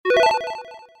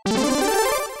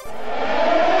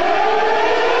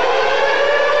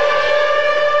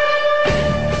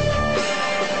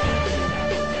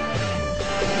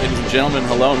gentlemen,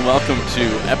 hello and welcome to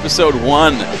episode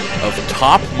 1 of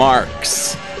Top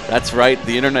Marks. That's right,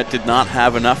 the internet did not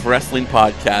have enough wrestling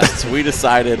podcasts. We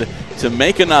decided to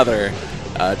make another.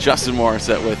 Justin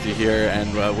Morissette with you here,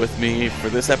 and with me for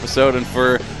this episode and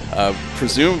for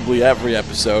presumably every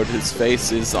episode. His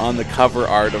face is on the cover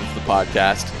art of the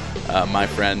podcast, my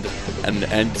friend,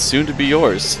 and soon to be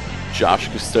yours, Josh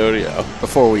Custodio.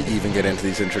 Before we even get into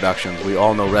these introductions, we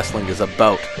all know wrestling is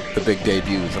about the big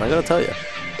debuts, and I gotta tell you,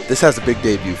 this has a big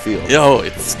debut feel. Yo,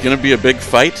 it's gonna be a big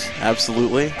fight,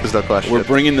 absolutely. There's no question. We're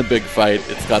bringing the big fight.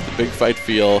 It's got the big fight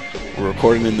feel. We're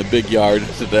recording in the big yard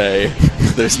today.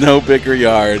 There's no bigger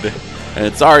yard, and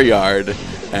it's our yard,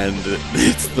 and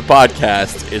it's the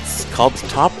podcast. It's called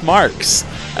Top Marks,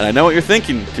 and I know what you're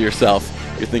thinking to yourself.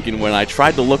 You're thinking, when I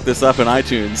tried to look this up in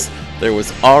iTunes, there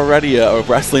was already a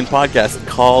wrestling podcast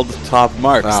called Top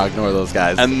Marks. Oh, ignore those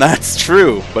guys. And that's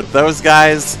true, but those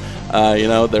guys,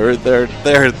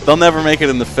 they'll never make it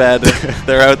in the Fed.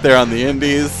 They're out there on the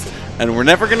indies, and we're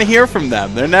never gonna hear from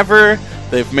them.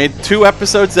 They've made 2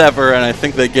 episodes ever, and I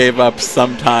think they gave up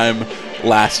sometime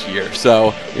last year.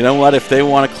 So, you know what? If they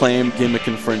want to claim gimmick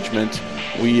infringement,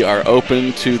 we are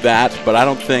open to that, but I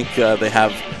don't think they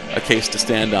have a case to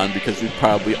stand on, because we've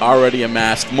probably already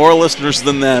amassed more listeners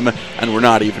than them, and we're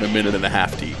not even a minute and a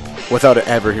half deep. Without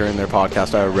ever hearing their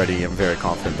podcast, I already am very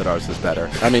confident that ours is better.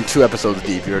 I mean, 2 episodes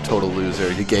deep, you're a total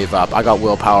loser. You gave up. I got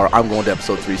willpower. I'm going to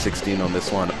episode 316 on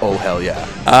this one. Oh, hell yeah.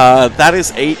 That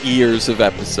is 8 years of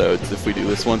episodes if we do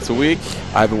this once a week.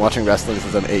 I've been watching wrestling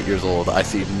since I'm 8 years old. I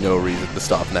see no reason to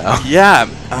stop now. Yeah,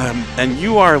 and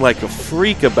you are like a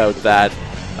freak about that,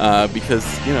 because,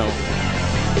 you know...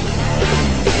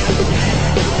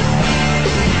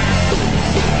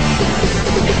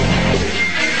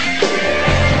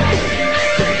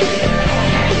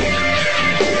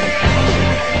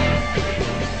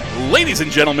 Ladies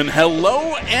and gentlemen,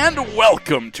 hello and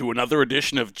welcome to another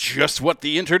edition of Just What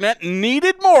the Internet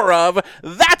Needed More Of.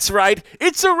 That's right,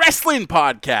 it's a wrestling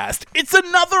podcast. It's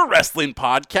another wrestling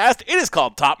podcast. It is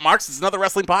called Top Marks. It's another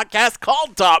wrestling podcast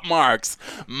called Top Marks.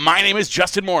 My name is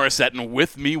Justin Morissette, and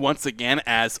with me once again,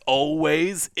 as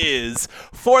always, is,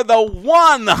 for the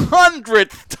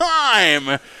 100th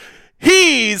time,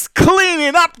 he's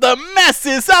cleaning up the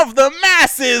messes of the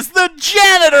masses, the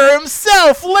janitor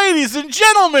himself. Ladies and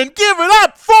gentlemen, give it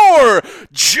up for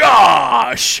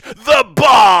Josh, the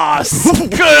boss,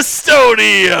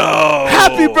 Custodio.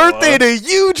 Happy birthday to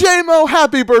you, J-Mo.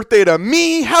 Happy birthday to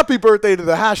me. Happy birthday to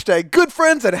the hashtag Good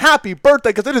Friends, and happy birthday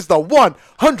because it is the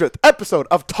 100th episode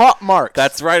of Top Marks.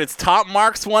 That's right. It's Top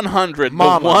Marks 100.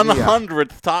 Mama the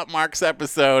 100th Top Marks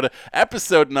episode.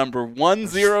 Episode number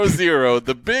 100.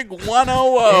 The big 100,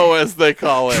 as they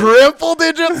call it. Triple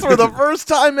digits for the first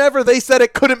time ever. They said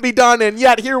it couldn't be done, and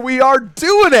yet here we are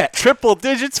doing it. Triple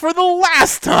digits for the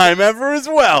last time ever as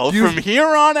well. From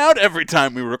here on out, every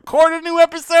time we record a new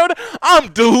episode,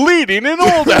 I'm deleting an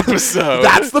old episode.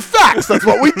 That's the facts. That's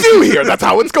what we do here. That's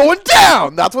how it's going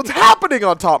down. That's what's happening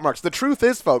on Top Marks. The truth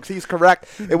is, folks, he's correct.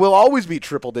 It will always be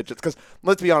triple digits, because,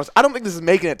 let's be honest, I don't think this is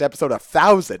making it to episode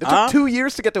 1,000. It took 2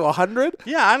 years to get to 100.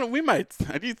 Yeah,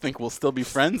 I do think we'll still be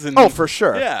friends. Oh, for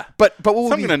sure. Yeah. But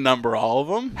so I'm going to number all of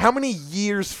them. How many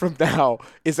years from now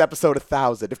is episode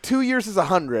 1,000? If 2 years is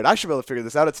 100, I should be able to figure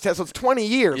this out. So it's 20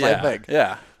 years, I think.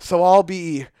 Yeah. So I'll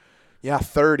be...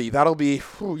 30. That'll be,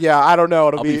 I don't know.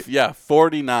 It'll be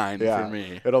 49 for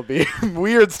me. It'll be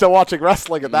weird still watching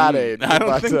wrestling at that age. I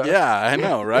don't think, I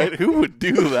know, right? Who would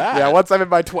do that? Yeah, once I'm in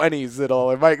my 20s,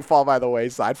 it might fall by the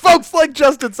wayside. Folks, like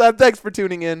Justin said, thanks for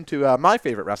tuning in to my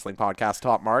favorite wrestling podcast,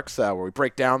 Top Marks, where we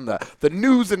break down the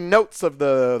news and notes of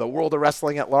the world of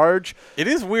wrestling at large. It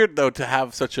is weird, though, to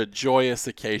have such a joyous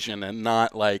occasion and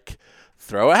not, like,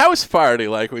 throw a house party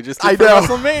like we just did for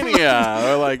WrestleMania,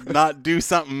 or like not do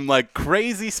something like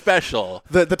crazy special.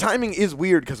 The timing is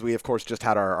weird because we, of course, just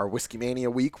had our Whiskey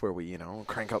Mania week where we,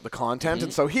 crank out the content.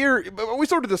 And so here, we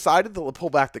sort of decided to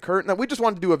pull back the curtain that we just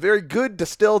wanted to do a very good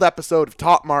distilled episode of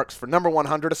Top Marks for number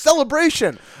 100, a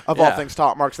celebration of all things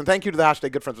Top Marks. And thank you to the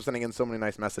hashtag Good Friends for sending in so many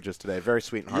nice messages today. Very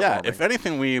sweet and heartwarming. Yeah, if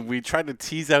anything, we tried to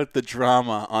tease out the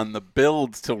drama on the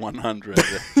build to 100.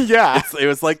 Yeah. It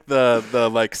was like the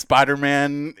like Spider-Man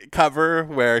cover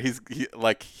where he's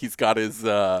got his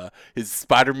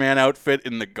Spider-Man outfit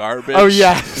in the garbage. Oh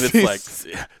yeah, and it's like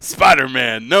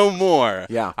Spider-Man, no more.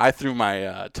 Yeah, I threw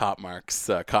my Top Marks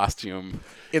costume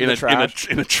in a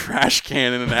trash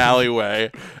can in an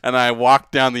alleyway, and I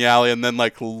walked down the alley and then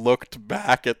looked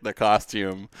back at the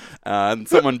costume, and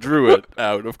someone drew it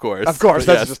out. Of course,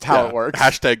 that's just how it works.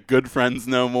 Hashtag Good Friends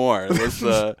No More was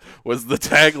the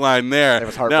tagline there. It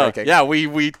was heartbreaking.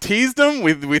 We teased him.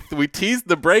 We teased teased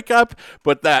the breakup,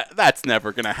 but that's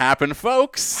never going to happen,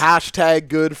 folks. Hashtag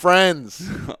good friends.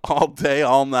 All day,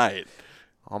 all night.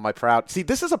 All my proud. See,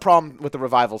 this is a problem with the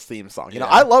Revival's theme song. You know,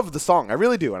 Yeah. I love the song. I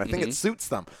really do, and I think it suits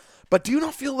them. But do you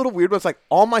not feel a little weird when it's like,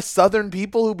 all my Southern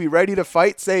people who be ready to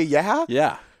fight say yeah?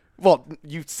 Yeah. Well,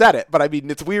 you said it, but I mean,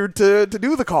 it's weird to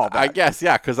do the callback. I guess,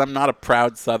 yeah, because I'm not a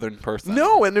proud Southern person.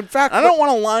 No, and in fact, I don't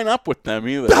want to line up with them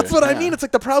either. that's what I Yeah. mean. It's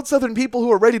like the proud Southern people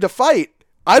who are ready to fight.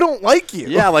 I don't like you.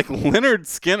 Yeah, like Leonard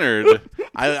Skinner.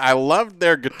 I loved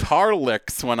their guitar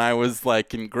licks when I was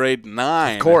like in grade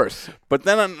 9. Of course. But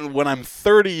then when I'm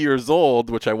 30 years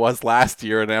old, which I was last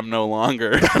year and am no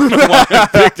longer, I don't know why I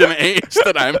picked an age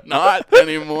that I'm not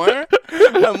anymore.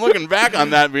 I'm looking back on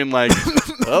that being like,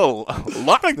 oh, a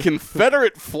lot of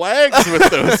Confederate flags with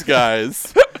those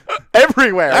guys.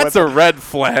 Everywhere. That's a red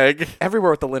flag.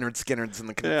 Everywhere with the Leonard Skinners and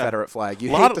the Confederate flag. You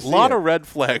hate to see lot it. of red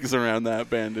flags around that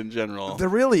band in general. There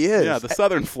really is. Yeah, the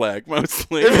Southern flag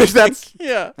mostly. That's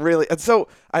yeah. really. And so,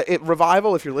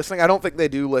 Revival, if you're listening, I don't think they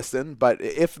do listen, but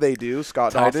if they do,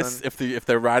 Scott Titus, Dawson. if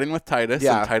they're riding with Titus,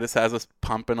 Yeah. and Titus has us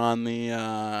pumping on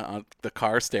the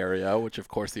car stereo, which of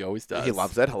course he always does. He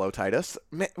loves it. Hello, Titus.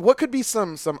 What could be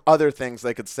some other things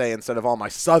they could say instead of all my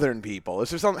Southern people?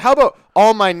 Is there something? How about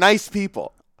all my nice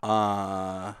people?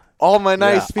 All my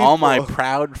nice people. All my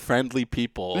proud, friendly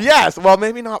people. Yes. Well,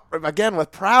 maybe not. Again,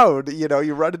 with proud, you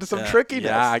run into some trickiness.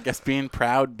 Yeah, I guess being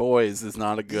proud boys is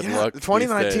not a good look.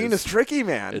 2019 is tricky,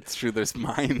 man. It's true. There's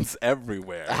minds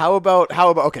everywhere. How about?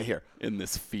 Okay, here. In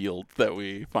this field that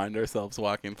we find ourselves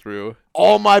walking through.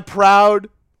 All my proud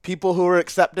people who are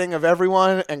accepting of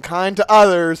everyone and kind to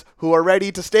others, who are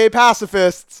ready to stay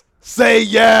pacifists. Say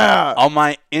yeah! All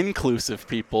my inclusive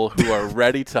people who are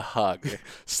ready to hug.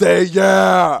 Say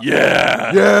yeah!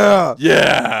 Yeah! Yeah!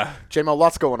 Yeah! J-Mo,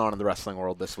 lots going on in the wrestling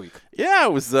world this week. Yeah,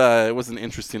 it was an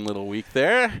interesting little week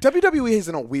there. WWE is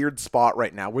in a weird spot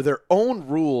right now where their own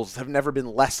rules have never been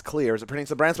less clear as it pertains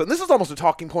to brand split. And this is almost a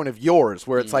talking point of yours,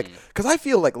 where it's like, because I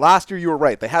feel like last year you were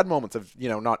right. They had moments of,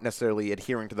 not necessarily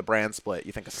adhering to the brand split.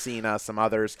 You think of Cena, some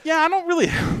others. Yeah, I don't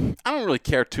really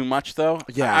care too much though.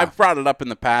 Yeah. I've brought it up in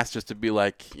the past just to be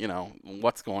like,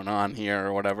 what's going on here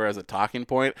or whatever as a talking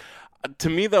point.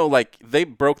 To me, though, like, they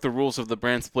broke the rules of the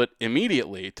brand split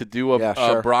immediately to do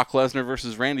a Brock Lesnar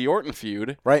versus Randy Orton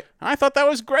feud. Right. And I thought that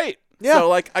was great. Yeah. So,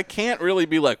 like, I can't really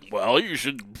be like, well, you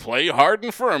should play hard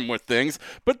and firm with things.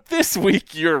 But this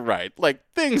week, you're right. Like,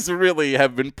 things really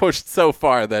have been pushed so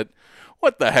far that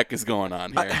what the heck is going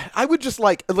on here? I would just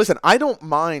listen, I don't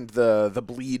mind the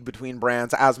bleed between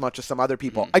brands as much as some other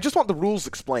people. I just want the rules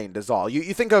explained is all. You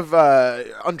think of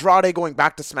Andrade going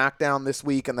back to SmackDown this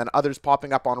week and then others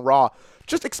popping up on Raw.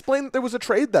 Just explain that there was a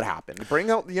trade that happened.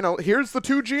 Bring out, here's the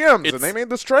two GMs and they made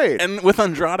this trade. And with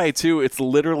Andrade, too, it's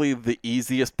literally the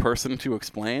easiest person to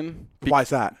explain. Why is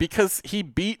that? Because he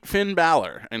beat Finn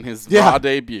Balor in his Raw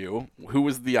debut, who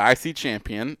was the IC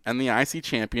champion, and the IC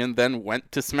champion then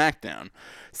went to SmackDown.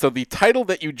 So the title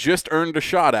that you just earned a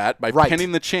shot at by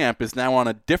pinning the champ is now on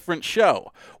a different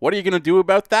show. What are you going to do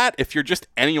about that? If you're just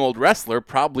any old wrestler,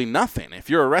 probably nothing. If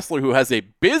you're a wrestler who has a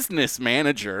business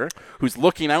manager who's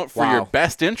looking out for your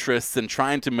best interests and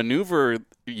trying to maneuver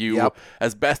you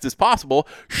as best as possible,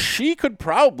 she could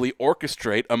probably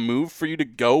orchestrate a move for you to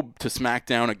go to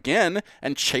SmackDown again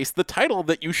and chase the title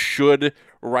that you should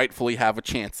rightfully have a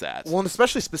chance at. Well, and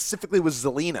especially specifically with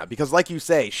Zelina, because like you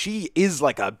say, she is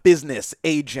like a business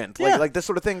agent, like this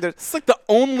sort of thing. It's like the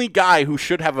only guy who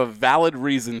should have a valid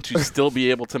reason to still be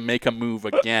able to make a move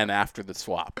again after the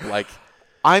swap. Like,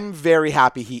 I'm very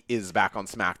happy he is back on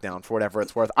SmackDown for whatever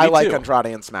it's worth. I like too. Andrade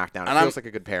and SmackDown. It feels like a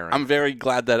good pairing. I'm very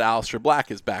glad that Aleister Black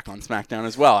is back on SmackDown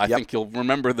as well. I think you'll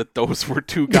remember that those were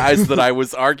two guys that I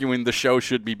was arguing the show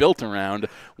should be built around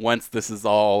once this is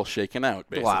all shaken out,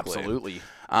 basically. Well, absolutely.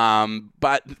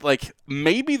 But, like,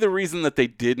 maybe the reason that they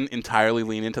didn't entirely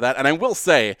lean into that, and I will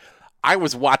say, I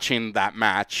was watching that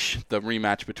match, the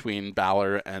rematch between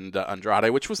Balor and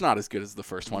Andrade, which was not as good as the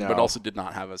first one, but also did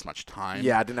not have as much time.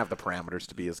 Yeah, I didn't have the parameters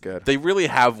to be as good. They really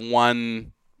have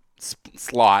one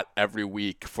slot every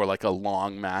week for like a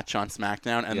long match on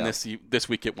SmackDown, and this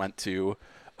week it went to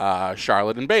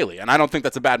Charlotte and Bayley, and I don't think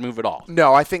that's a bad move at all.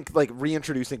 No, I think like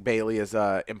reintroducing Bayley as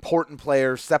a important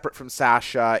player, separate from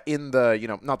Sasha in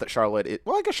the, not that Charlotte,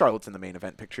 I guess Charlotte's in the main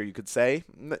event picture, you could say,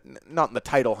 not in the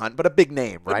title hunt, but a big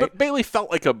name, right? But Bayley felt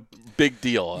like a big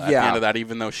deal at the end of that,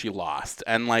 even though she lost,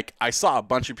 and like I saw a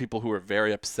bunch of people who were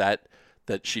very upset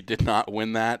that she did not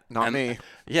win that. Not me.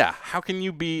 Yeah, how can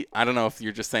you be? I don't know if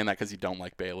you're just saying that because you don't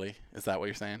like Bayley. Is that what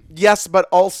you're saying? Yes, but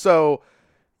also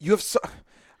you have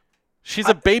She's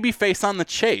a baby face on the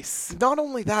chase. Not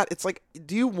only that, it's like,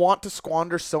 do you want to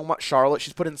squander so much Charlotte?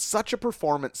 She's put in such a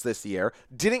performance this year.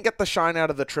 Didn't get the shine out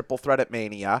of the triple threat at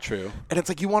Mania. True. And it's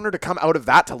like, you want her to come out of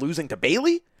that to losing to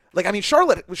Bayley? Like, I mean,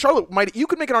 Charlotte might, you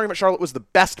could make an argument Charlotte was the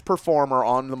best performer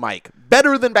on the mic.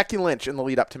 Better than Becky Lynch in the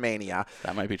lead up to Mania.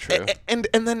 That might be true. And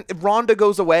then Ronda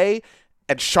goes away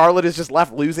and Charlotte is just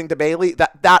left losing to Bayley.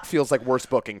 That feels like worse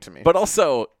booking to me. But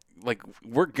also, like,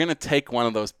 we're going to take one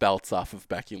of those belts off of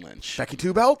Becky Lynch. Becky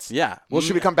 2 belts? Yeah. Will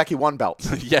she become Becky 1 belt?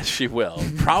 Yes, she will.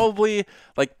 Probably,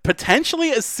 like, potentially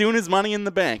as soon as Money in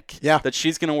the Bank. Yeah. That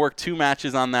she's going to work 2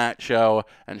 matches on that show,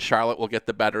 and Charlotte will get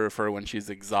the better of her when she's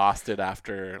exhausted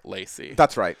after Lacey.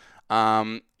 That's right.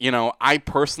 I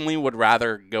personally would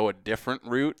rather go a different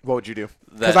route. What would you do?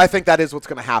 Because I think that is what's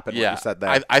going to happen when you said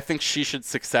that. I think she should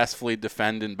successfully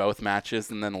defend in both matches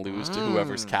and then lose to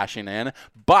whoever's cashing in.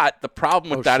 But the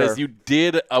problem with that is you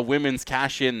did a women's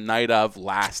cash-in night of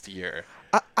last year.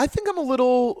 I think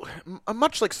I'm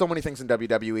much like so many things in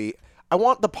WWE. I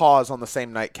want the pause on the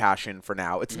same night cash in for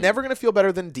now. It's never going to feel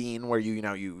better than Dean, where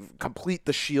you complete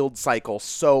the Shield cycle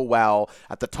so well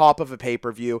at the top of a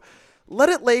pay-per-view. Let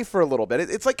it lay for a little bit.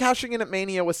 It's like cashing in at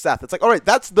Mania with Seth. It's like, all right,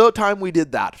 that's the time we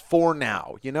did that for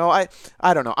now.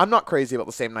 I don't know. I'm not crazy about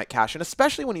the same night cash in,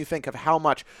 especially when you think of how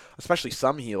much, especially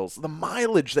some heels, the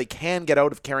mileage they can get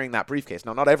out of carrying that briefcase.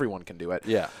 Now, not everyone can do it.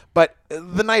 Yeah. But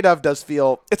the night of does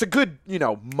feel, it's a good,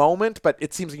 moment, but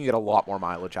it seems like you get a lot more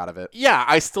mileage out of it. Yeah,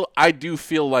 I do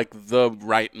feel like the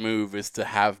right move is to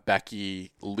have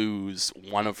Becky lose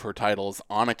one of her titles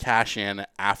on a cash in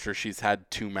after she's had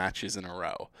 2 matches in a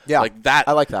row. Yeah. Like that.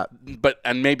 I like that.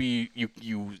 And maybe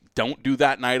you don't do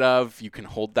that night of. You can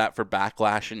hold that for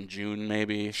Backlash in June,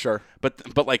 maybe. Sure.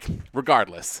 But like,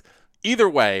 regardless, either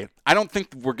way, I don't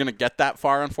think we're gonna get that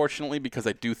far, unfortunately, because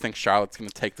I do think Charlotte's gonna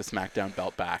take the SmackDown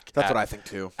belt back. That's what I think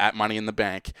too. At Money in the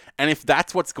Bank, and if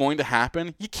that's what's going to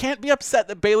happen, you can't be upset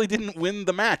that Bayley didn't win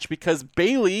the match, because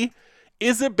Bayley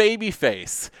is a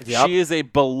babyface. Yep. She is a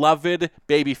beloved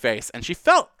babyface, and she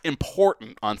felt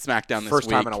important on SmackDown this First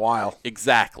week. time in a while.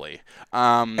 Exactly.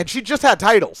 And she just had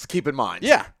titles, keep in mind.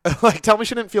 Yeah. Like, tell me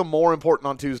she didn't feel more important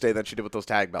on Tuesday than she did with those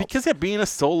tag belts. Because being a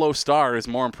solo star is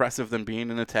more impressive than being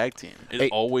in a tag team.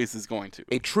 It always is going to.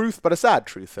 A truth, but a sad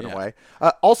truth in a way.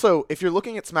 Also, if you're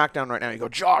looking at SmackDown right now, you go,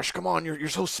 Josh, come on, you're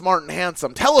so smart and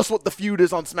handsome. Tell us what the feud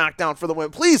is on SmackDown for the women.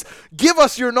 Please give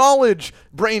us your knowledge,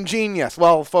 brain genius.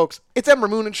 Well, folks, it's Ember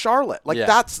Moon and Charlotte. Like,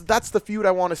 that's the feud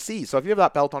I want to see. So if you have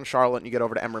that belt on Charlotte and you get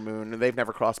over to Ember Moon and they've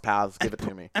never crossed paths, give it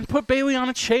to me. And put Bayley on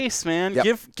a chase, man.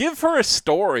 Yep. Give her a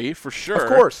story for sure. Of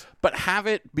course. But have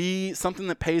it be something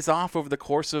that pays off over the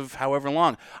course of however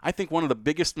long. I think one of the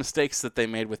biggest mistakes that they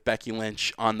made with Becky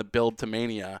Lynch on the build to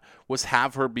Mania was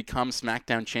have her become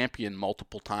SmackDown champion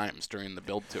multiple times during the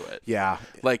build to it. Yeah.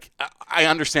 Like, I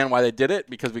understand why they did it,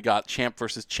 because we got champ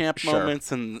versus champ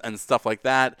moments and stuff like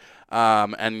that.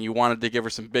 And you wanted to give her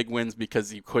some big wins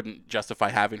because you couldn't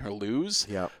justify having her lose.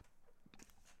 Yeah.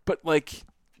 But, like,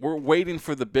 we're waiting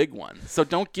for the big one. So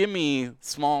don't give me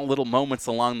small little moments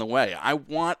along the way. I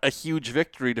want a huge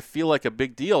victory to feel like a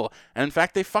big deal. And, in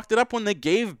fact, they fucked it up when they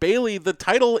gave Bayley the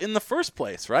title in the first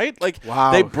place, right? Like,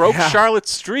 they broke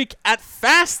Charlotte's streak at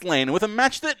Fastlane with a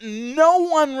match that no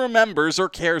one remembers or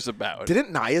cares about.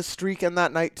 Didn't Nia's streak end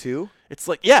that night, too? It's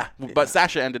like, but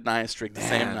Sasha ended Nia's streak the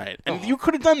same night. And you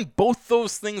could have done both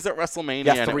those things at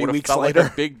WrestleMania, and it would have felt like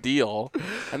a big deal.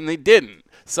 And they didn't.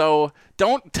 So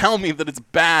don't tell me that it's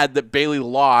bad that Bayley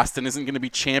lost and isn't going to be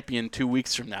champion 2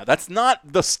 weeks from now. That's not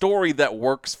the story that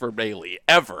works for Bayley,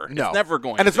 ever. No. It's never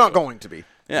going to. And it's not going to be.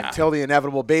 Yeah. Until the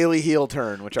inevitable Bayley heel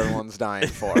turn, which everyone's dying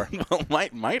for. Well,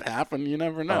 might happen. You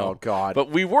never know. Oh, God.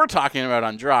 But we were talking about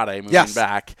Andrade moving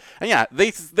back. And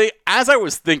they as I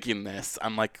was thinking this,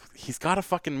 I'm like, he's got a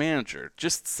fucking manager.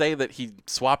 Just say that he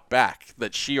swapped back,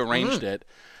 that she arranged it.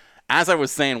 As I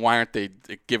was saying, why aren't they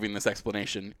giving this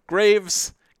explanation?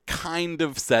 Graves kind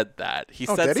of said that. He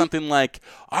said something like,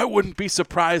 I wouldn't be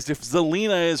surprised if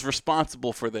Zelina is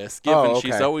responsible for this, given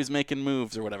she's always making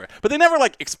moves or whatever. But they never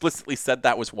explicitly said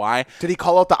that was why. Did he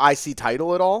call out the IC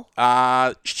title at all?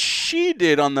 She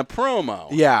did on the promo.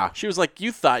 Yeah. She was like,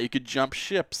 you thought you could jump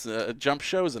ships, jump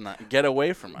shows and get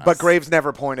away from us. But Graves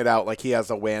never pointed out he has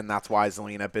a win. That's why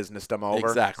Zelina businessed him over.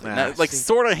 Exactly.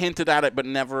 Sort of hinted at it, but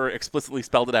never explicitly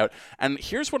spelled it out. And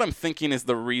here's what I'm thinking is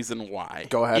the reason why.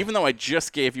 Go ahead. Even though I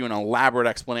just gave you an elaborate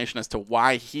explanation as to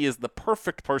why he is the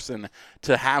perfect person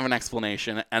to have an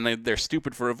explanation, and they're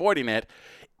stupid for avoiding it.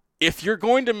 If you're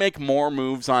going to make more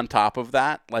moves on top of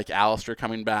that, like Alistair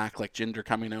coming back, like Jinder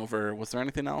coming over, was there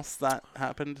anything else that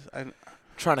happened?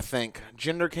 trying to think.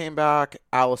 Jinder came back,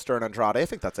 Alistair and Andrade. I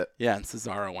think that's it. Yeah, and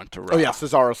Cesaro went to Raw. Oh, yeah,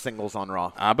 Cesaro singles on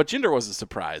Raw. But Jinder was a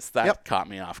surprise. That caught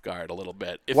me off guard a little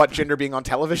bit. Jinder being on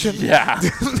television? Yeah,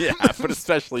 yeah, but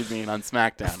especially being on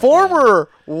SmackDown. Former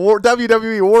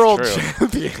WWE World True.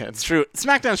 Champion. It's true.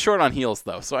 SmackDown's short on heels,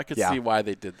 though, so I could see why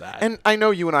they did that. And I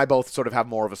know you and I both sort of have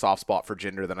more of a soft spot for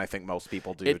Jinder than I think most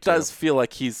people do. It does feel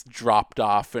like he's dropped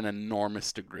off an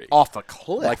enormous degree. Off a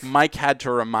cliff. Like, Mike had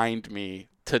to remind me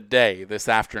today, this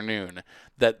afternoon,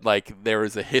 that like there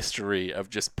is a history of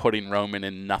just putting Roman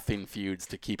in nothing feuds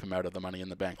to keep him out of the Money in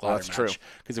the Bank ladder match. That's true.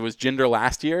 Because it was Jinder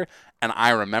last year, and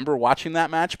I remember watching that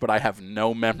match, but I have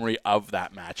no memory of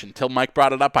that match. Until Mike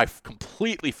brought it up, I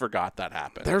completely forgot that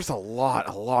happened. There's a lot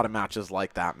of matches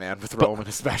like that, man, with Roman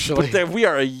especially. But we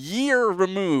are a year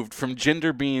removed from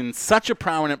Jinder being such a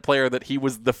prominent player that he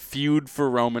was the feud for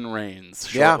Roman Reigns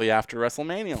shortly after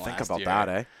WrestleMania last year. Think about that,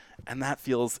 eh? And that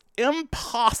feels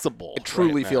impossible. It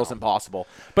truly right feels now. impossible.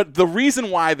 But the reason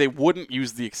why they wouldn't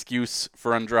use the excuse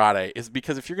for Andrade is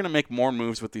because if you're going to make more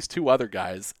moves with these two other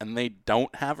guys and they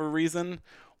don't have a reason,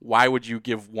 why would you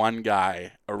give one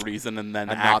guy a reason and then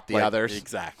act not the like, others?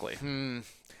 Exactly.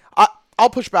 I'll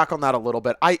push back on that a little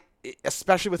bit.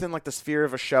 Especially within like the sphere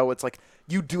of a show, it's like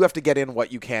you do have to get in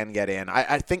what you can get in.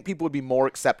 I think people would be more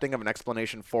accepting of an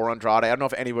explanation for Andrade. I don't know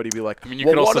if anybody would be like, I mean, you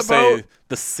could also say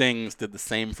the Sings did the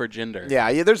same for Jinder.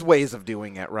 Yeah, there's ways of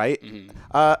doing it, right?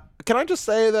 Mm-hmm. Can I just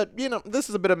say that, this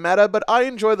is a bit of meta, but I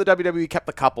enjoy that WWE kept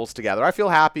the couples together. I feel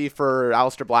happy for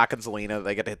Aleister Black and Zelina that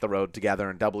they get to hit the road together,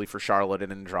 and doubly for Charlotte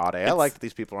and Andrade. I like that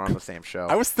these people are on the same show.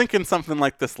 I was thinking something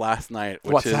like this last night.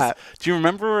 What's that? Do you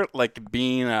remember like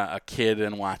being a kid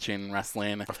and watching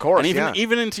wrestling? Of course, and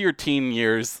even into your teen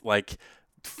years, like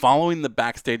following the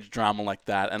backstage drama like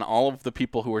that, and all of the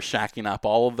people who were shacking up,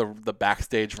 all of the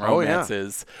backstage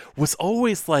romances was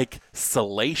always like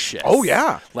salacious. Oh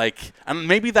yeah, like, and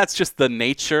maybe that's just the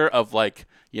nature of like,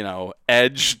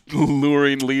 Edge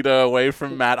luring Lita away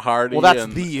from Matt Hardy. Well,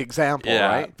 that's the example,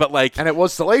 right? But like, and it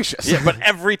was salacious. Yeah, but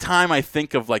every time I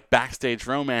think of like backstage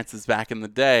romances back in the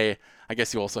day, I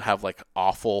guess you also have like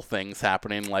awful things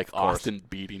happening, like Austin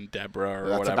beating Deborah or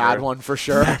whatever. That's a bad one for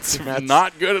sure. That's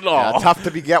not good at all. Yeah, tough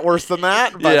to get worse than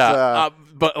that. But,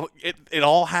 but it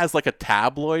all has like a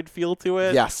tabloid feel to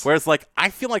it. Yes. Whereas like I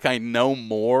feel like I know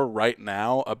more right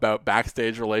now about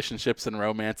backstage relationships and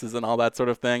romances and all that sort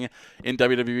of thing in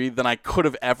WWE than I could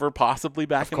have ever possibly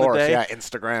back in the day. Yeah,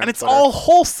 Instagram. And it's Twitter. all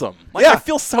wholesome. Like I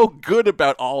feel so good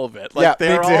about all of it. Like me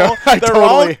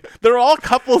too. They're all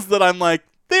couples that I'm like,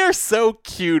 they're so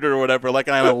cute or whatever. Like,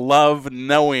 and I love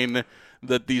knowing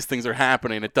that these things are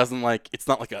happening. It doesn't like, it's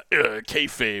not like a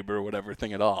kayfabe or whatever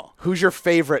thing at all. Who's your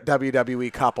favorite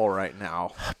WWE couple right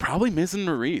now? Probably Miz and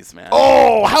Maryse, man.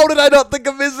 Oh, how did I not think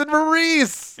of Miz and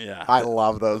Maryse? Yeah. I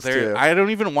love those two. I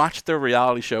don't even watch their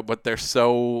reality show, but they're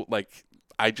so, like,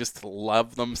 I just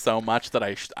love them so much that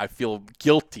I feel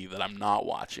guilty that I'm not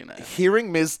watching it.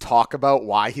 Hearing Miz talk about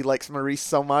why he likes Maryse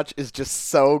so much is just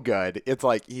so good. It's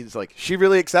like, he's like, she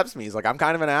really accepts me. He's like, I'm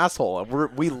kind of an asshole.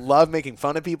 And we love making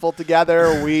fun of people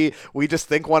together. we just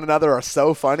think one another are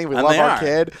so funny. We love our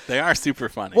kid. They are super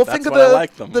funny. Well, That's think of why I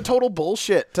like them. the total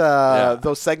bullshit,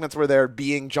 those segments where they're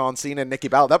being John Cena and Nikki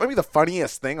Bella. That might be the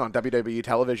funniest thing on WWE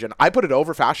television. I put it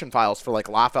over Fashion Files for like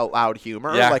laugh out loud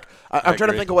humor. Yeah, like I'm trying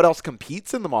to think of what else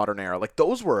competes in the modern era. Like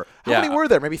those were, how many were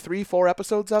there? Maybe 3-4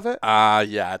 episodes of it?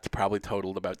 Yeah, it's probably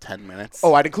totaled about 10 minutes.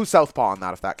 Oh, I'd include Southpaw in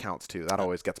that if that counts too. That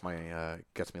always gets me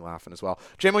laughing as well.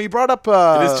 JMO, you brought up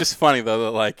it is just funny though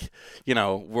that like,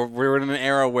 we're in an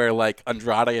era where like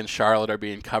Andrade and Charlotte are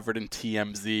being covered in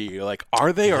TMZ. You're like,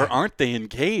 are they or aren't they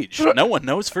engaged? No one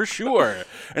knows for sure.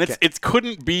 And it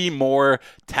couldn't be more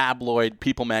tabloid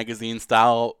People magazine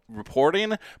style reporting,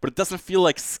 but it doesn't feel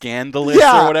like scandalous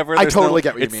or whatever. I totally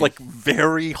get what you mean. It's like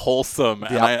very wholesome,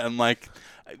 and like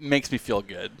it makes me feel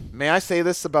good. May I say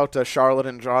this about Charlotte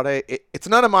and Andrade? It's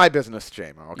none of my business,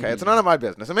 JMO, okay? It's none of my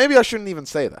business. And maybe I shouldn't even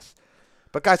say this.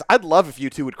 But guys, I'd love if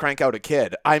you two would crank out a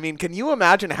kid. I mean, can you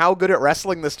imagine how good at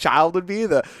wrestling this child would be?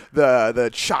 The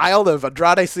child of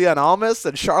Andrade Cien Almas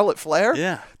and Charlotte Flair?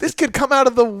 Yeah. This could come out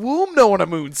of the womb knowing a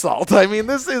moonsault. I mean,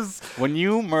 this is... When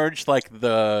you merge like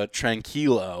the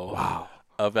Tranquilo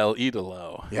of El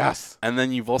Idolo. Yes. And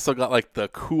then you've also got like the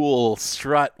cool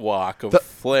strut walk of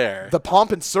Flair. The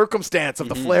pomp and circumstance of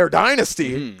the Flair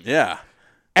dynasty. Yeah.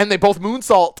 And they both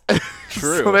moonsault.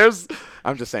 True. So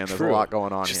I'm just saying there's a lot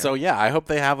going on here. So yeah, I hope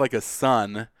they have like a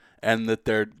son and that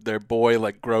their boy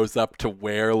like grows up to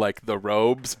wear like the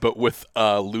robes but with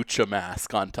a lucha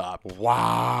mask on top.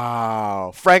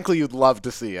 Wow. Frankly, you'd love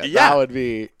to see it. Yeah. That would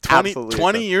be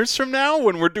 20 years from now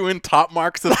when we're doing Top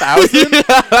Marks 1000.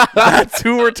 That's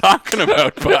who we're talking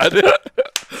about, bud.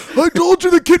 I told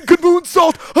you the kid could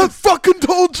moonsault. I fucking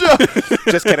told you.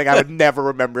 Just kidding. I would never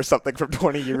remember something from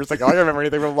 20 years ago. I don't remember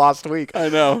anything from last week. I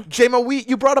know. J-Mo,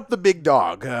 you brought up the big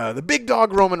dog. The big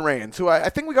dog Roman Reigns, who I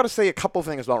think we got to say a couple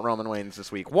things about Roman Reigns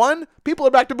this week. One, people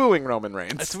are back to booing Roman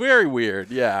Reigns. It's very weird,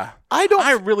 yeah.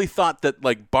 I really thought that,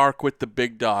 like, bark with the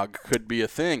big dog could be a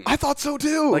thing. I thought so,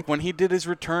 too. Like, when he did his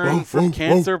return from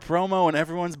cancer promo and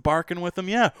everyone's barking with him,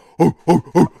 yeah.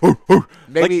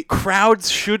 Maybe like, crowds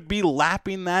should be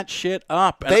lapping that shit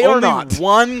up. And they are only not.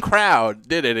 one crowd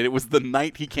did it. It was the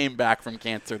night he came back from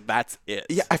cancer. That's it.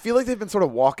 Yeah, I feel like they've been sort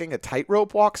of walking a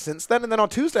tightrope walk since then. And then on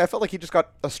Tuesday, I felt like he just got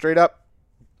a straight up,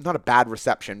 not a bad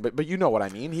reception, but you know what I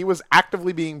mean. He was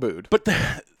actively being booed. But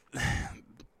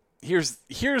here's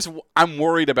I'm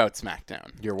worried about SmackDown.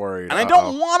 You're worried. And I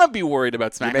don't want to be worried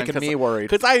about SmackDown. You're making me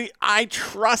worried. Because I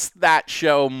trust that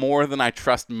show more than I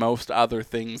trust most other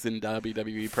things in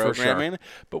WWE programming. Sure.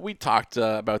 But we talked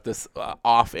about this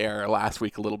off air last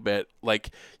week a little bit.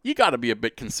 Like, you got to be a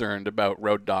bit concerned about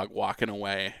Road Dogg walking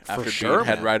away after being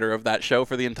head writer of that show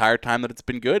for the entire time that it's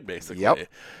been good, basically. Yep.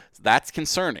 That's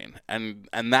concerning, and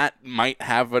that might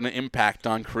have an impact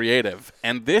on creative.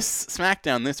 And this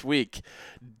SmackDown this week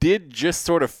did just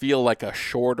sort of feel like a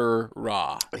shorter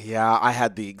Raw. Yeah, I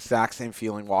had the exact same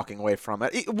feeling walking away from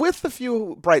it, with a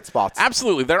few bright spots.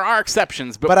 Absolutely, there are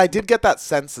exceptions, but I did get that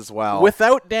sense as well.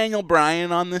 Without Daniel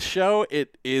Bryan on this show,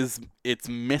 it's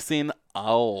missing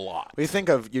a lot. When you think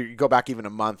of, you go back even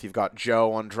a month, you've got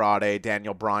Joe Andrade,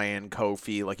 Daniel Bryan,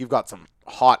 Kofi. Like, you've got some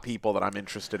hot people that I'm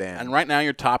interested in. And right now,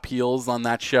 your top heels on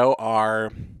that show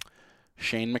are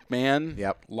Shane McMahon,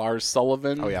 Yep. Lars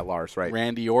Sullivan. Oh, yeah, Lars, right.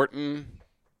 Randy Orton.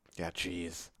 Yeah,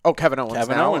 jeez. Oh, Kevin Owens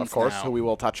Owens of course, now. who we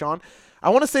will touch on. I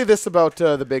want to say this about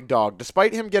the big dog.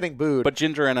 Despite him getting booed. But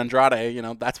Ginger and Andrade,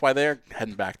 that's why they're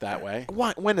heading back that way.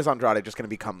 When is Andrade just going to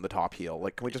become the top heel?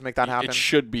 Like, can we just make that happen? It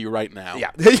should be right now.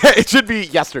 Yeah, yeah, it should be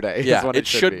yesterday. Yeah, is when it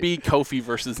should be Kofi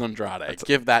versus Andrade.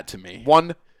 Give that to me.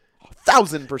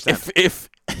 1,000%.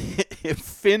 If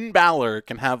Finn Balor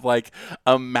can have, like,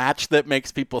 a match that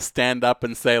makes people stand up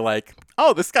and say, like,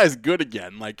 oh, this guy's good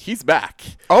again. Like, he's back.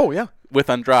 Oh, yeah. With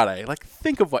Andrade. Like,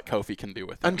 think of what Kofi can do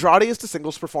with him. Andrade is to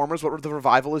singles performers what the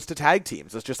Revival is to tag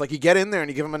teams. It's just like you get in there and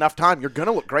you give them enough time, you're going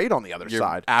to look great on the other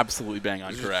side. Absolutely bang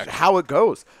on correct. How it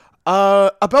goes.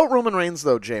 About Roman Reigns,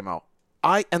 though, J-Mo.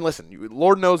 And listen,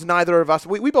 Lord knows neither of us,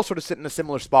 we both sort of sit in a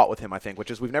similar spot with him, I think,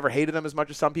 which is we've never hated him as much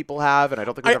as some people have, and I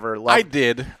don't think we've ever loved. I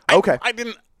did. Okay. I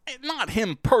didn't, not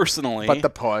him personally. But the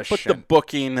push. But the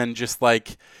booking and just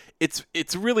like,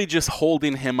 it's really just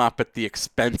holding him up at the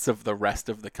expense of the rest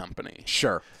of the company.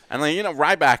 Sure. And like,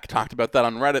 Ryback talked about that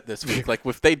on Reddit this week. Like,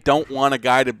 if they don't want a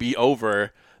guy to be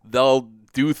over, they'll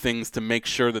do things to make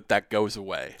sure that goes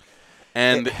away.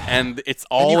 And it's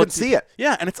all and you can see it.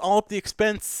 Yeah, and it's all at the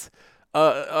expense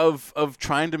of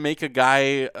trying to make a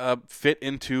guy fit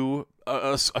into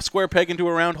a square peg into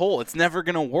a round hole. It's never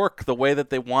going to work the way that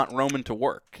they want Roman to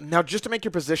work. Now, just to make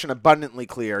your position abundantly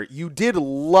clear, you did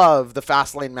love the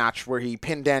Fastlane match where he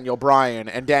pinned Daniel Bryan,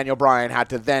 and Daniel Bryan had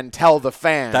to then tell the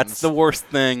fans. That's the worst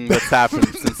thing that's happened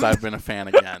since I've been a fan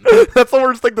again. That's the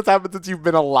worst thing that's happened since you've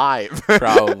been alive.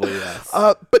 Probably, yes.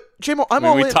 But, J-Mo,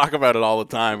 we talk about it all the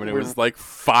time, and it was like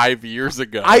 5 years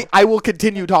ago. I will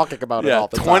continue talking about it all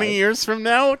the 20 time. years from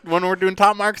now, when we're doing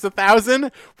Top Marks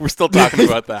 1,000, we're still talking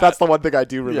about that. That's the one thing I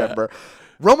do remember. Yeah.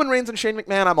 Roman Reigns and Shane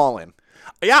McMahon, I'm all in.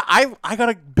 Yeah, I got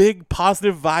a big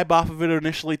positive vibe off of it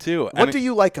initially too. What do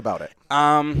you like about it?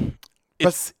 I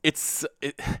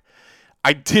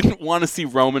didn't want to see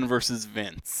Roman versus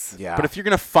Vince. Yeah. But if you're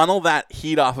gonna funnel that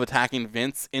heat off of attacking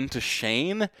Vince into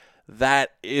Shane,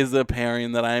 that is a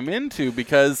pairing that I'm into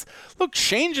because, look,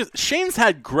 Shane's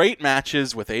had great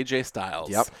matches with AJ Styles.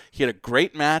 Yep. He had a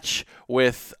great match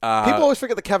with... People always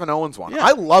forget the Kevin Owens one. Yeah.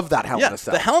 I love that Hell in a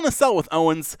Cell. The Hell in a Cell with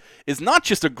Owens is not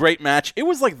just a great match. It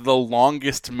was like the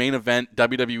longest main event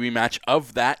WWE match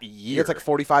of that year. It's like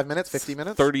 45 minutes, 50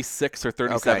 minutes? 36 or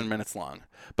 37 minutes long.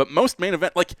 But most main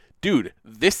event, like, dude,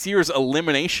 this year's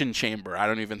Elimination Chamber, I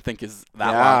don't even think is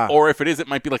that long. Or if it is, it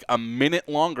might be like a minute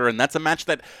longer. And that's a match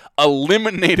that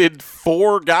eliminated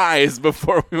 4 guys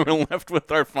before we were left with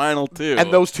our final 2.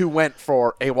 And those 2 went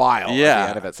for a while at the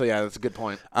end of it. So, yeah, that's a good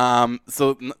point.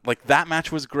 So, like, that match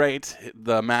was great.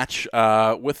 The match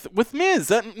with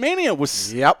Miz at Mania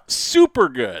was super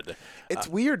good. It's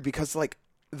weird because, like,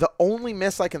 the only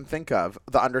miss I can think of,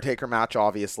 the Undertaker match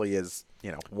obviously is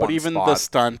one But even spot. the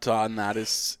stunt on that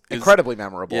is Incredibly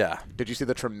memorable. Yeah. Did you see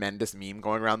the tremendous meme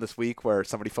going around this week where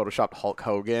somebody photoshopped Hulk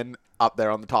Hogan up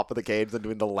there on the top of the cage and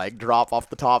doing the leg drop off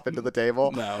the top into the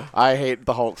table? No. I hate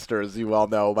the Hulkster, as you well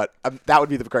know, but that would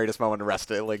be the greatest moment in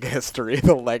wrestling history,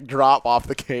 the leg drop off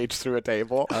the cage through a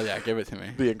table. Oh, yeah, give it to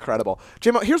me. Be incredible.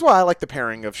 Jim, here's why I like the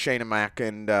pairing of Shane and Mac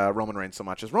and Roman Reigns so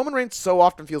much. Is Roman Reigns so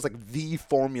often feels like the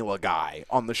formula guy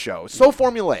on the show. So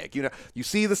formulaic. You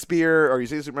see the spear or you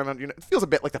see the Superman. It feels a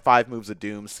bit like the 5 Moves of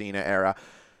Doom Cena era.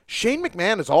 Shane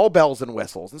McMahon is all bells and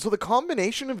whistles. And so the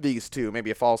combination of these two,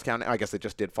 maybe a Falls Count, I guess they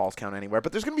just did Falls Count Anywhere,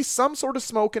 but there's going to be some sort of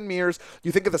smoke and mirrors.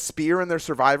 You think of the spear in their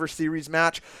Survivor Series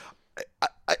match.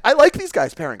 I like these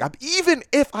guys pairing up, even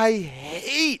if I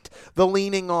hate the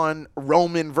leaning on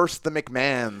Roman versus the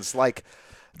McMahons.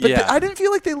 But I didn't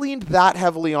feel like they leaned that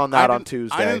heavily on that on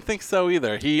Tuesday. I didn't think so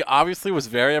either. He obviously was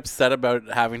very upset about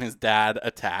having his dad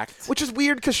attacked. Which is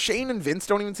weird because Shane and Vince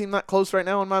don't even seem that close right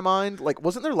now in my mind.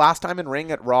 Wasn't their last time in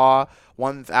ring at Raw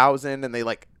 1000 and they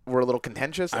were a little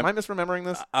contentious? Am I misremembering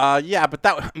this? Yeah, but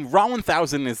that Raw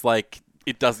 1000 is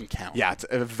it doesn't count. Yeah, it's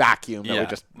a vacuum that we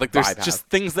just there's just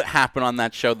things that happen on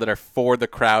that show that are for the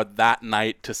crowd that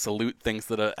night to salute things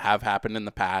that have happened in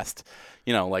the past.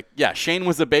 Shane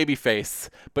was a babyface,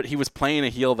 but he was playing a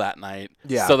heel that night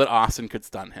so that Austin could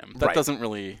stun him. That doesn't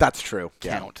really That's true.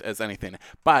 count as anything.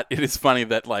 But it is funny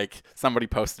that somebody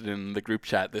posted in the group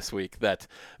chat this week that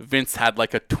Vince had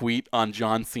a tweet on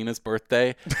John Cena's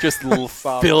birthday just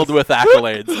filled with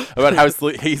accolades about how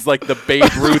he's the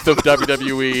Babe Ruth of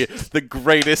WWE, the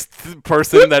greatest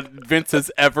person that Vince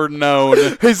has ever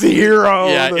known. His hero.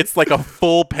 Yeah, it's a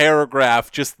full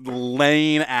paragraph just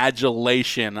laying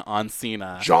adulation on Cena.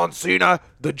 John Cena,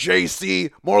 the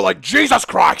JC, more like Jesus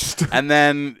Christ. And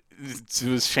then it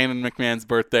was Shane and McMahon's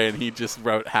birthday, and he just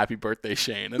wrote "Happy Birthday,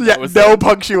 Shane." And that was no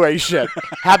punctuation.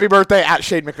 Happy birthday at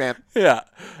Shane McMahon. Yeah,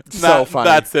 so funny.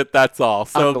 That's it. That's all.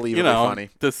 So unbelievably funny.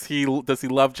 Does he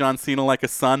love John Cena like a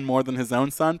son more than his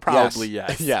own son? Probably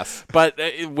yes. Yes. But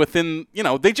within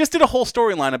they just did a whole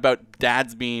storyline about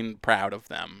dads being proud of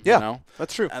them. Yeah,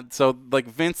 that's true. And so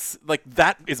Vince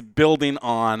that is building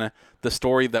on the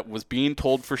story that was being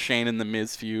told for Shane in the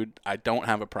Miz feud. I don't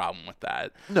have a problem with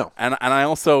that. No. And I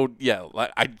also,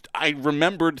 I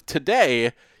remembered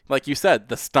today, like you said,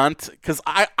 the stunt, because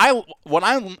what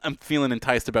I'm feeling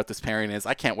enticed about this pairing is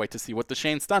I can't wait to see what the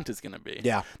Shane stunt is going to be.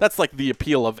 Yeah. That's the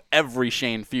appeal of every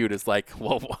Shane feud is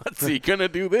well, what's he going to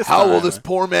do this How time? will this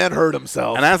poor man hurt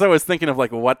himself? And as I was thinking of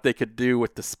what they could do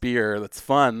with the spear that's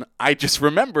fun, I just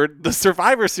remembered the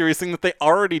Survivor Series thing that they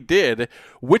already did,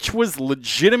 which was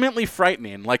legitimately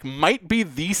frightening. Might be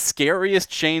the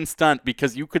scariest Shane stunt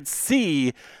because you could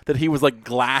see that he was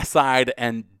glass-eyed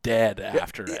and dead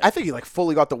after it. I think he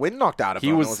fully got the wind knocked out of him.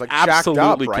 He was jacked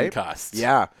absolutely up, right? concussed.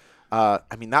 Yeah.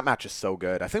 That match is so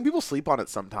good. I think people sleep on it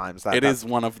sometimes. It is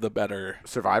one of the better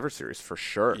Survivor Series for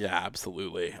sure. Yeah,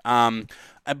 absolutely.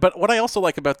 But what I also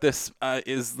like about this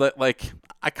is that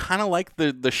I kind of like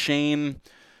the Shane.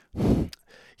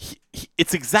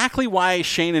 It's exactly why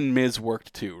Shane and Miz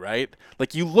worked too, right?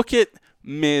 You look at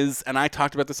Miz, and I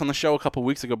talked about this on the show a couple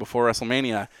weeks ago before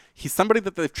WrestleMania. He's somebody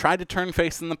that they've tried to turn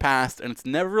face in the past, and it's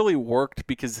never really worked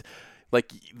because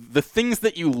the things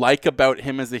that you like about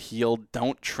him as a heel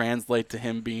don't translate to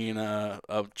him being a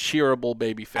cheerable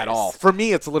babyface at all. For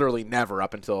me, it's literally never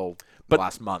up until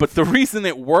last month. But the reason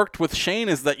it worked with Shane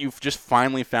is that you've just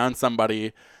finally found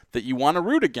somebody that you want to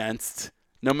root against,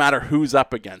 no matter who's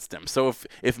up against him. So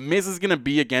if Miz is going to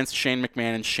be against Shane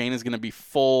McMahon and Shane is going to be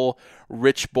full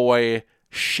rich boy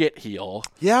shit heel,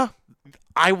 yeah,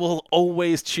 I will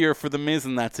always cheer for the Miz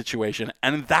in that situation.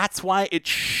 And that's why it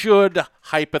should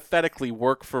hypothetically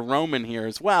work for Roman here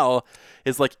as well,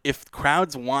 is if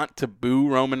crowds want to boo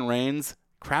Roman Reigns,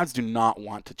 crowds do not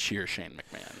want to cheer Shane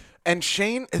McMahon. And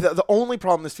Shane, the only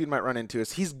problem this feud might run into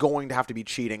is he's going to have to be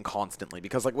cheating constantly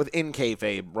because, within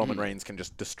kayfabe, Roman Reigns can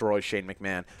just destroy Shane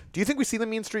McMahon. Do you think we see the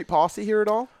Mean Street Posse here at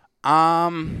all?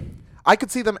 I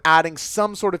could see them adding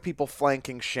some sort of people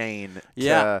flanking Shane.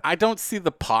 I don't see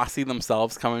the Posse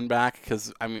themselves coming back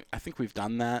because, I think we've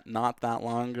done that not that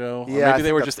long ago. Yeah, or maybe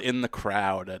they were just in the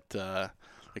crowd at,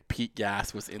 Pete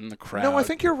Gas was in the crowd. No, I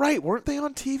think you're right. Weren't they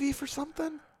on TV for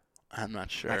something? I'm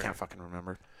not sure. I can't fucking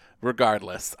remember.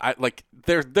 Regardless,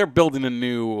 they're building a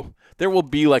new. There will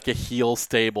be a heel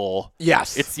stable.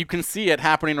 Yes, you can see it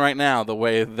happening right now. The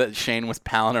way that Shane was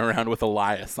palling around with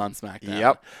Elias on SmackDown.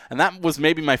 Yep, and that was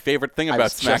maybe my favorite thing about I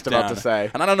was SmackDown. Just about to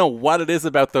say, and I don't know what it is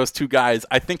about those two guys.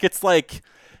 I think it's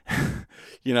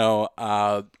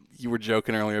you were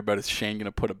joking earlier about is Shane going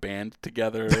to put a band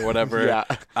together or whatever. Yeah.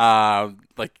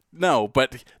 Like, no,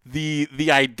 but the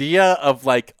idea of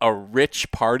like a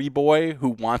rich party boy who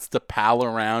wants to pal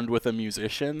around with a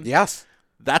musician, Yes.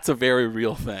 that's a very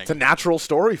real thing. It's a natural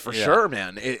story for sure,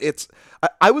 man.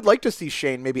 I would like to see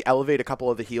Shane maybe elevate a couple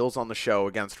of the heels on the show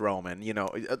against Roman. You know,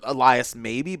 Elias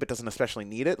maybe, but doesn't especially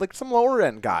need it. Like some lower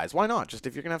end guys. Why not? Just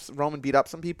if you're going to have Roman beat up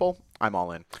some people, I'm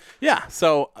all in. Yeah,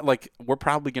 so like we're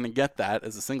probably going to get that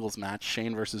as a singles match,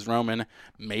 Shane versus Roman,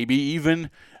 maybe even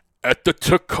at the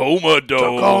Tacoma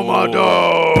Dome.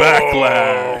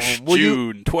 Backlash,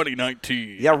 June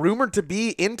 2019. Yeah, rumored to be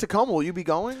in Tacoma. Will you be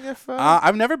going if...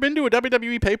 I've never been to a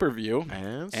WWE pay-per-view,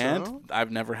 And and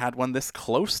I've never had one this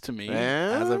close to me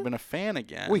as I've been a fan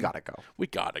again. we got to go. We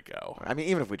got to go. I mean,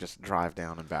 even if we just drive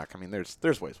down and back, I mean, there's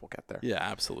ways we'll get there. Yeah,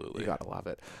 absolutely. You got to love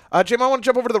it. Jim, I want to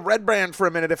jump over to the Red Brand for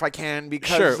a minute if I can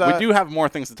because... Sure, we do have more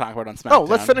things to talk about on SmackDown. Oh,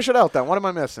 let's finish it out then. What am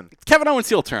I missing? Kevin Owens'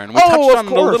 heel turn. We Oh, touched of on it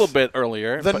a course. little bit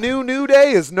earlier. The but- New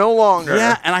Day is no longer...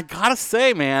 Yeah, and I gotta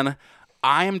say, man,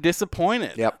 I am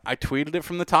disappointed. Yep. I tweeted it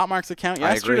from the Top Marks account I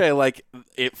agree. yesterday. Like,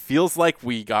 it feels like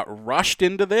we got rushed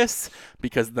into this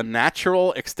because the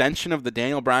natural extension of the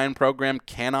Daniel Bryan program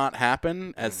cannot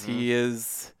happen as he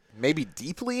is... Maybe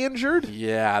deeply injured?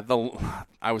 Yeah,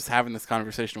 I was having this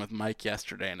conversation with Mike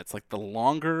yesterday, and it's like the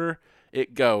longer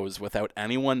it goes without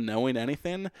anyone knowing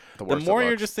anything, the worse it more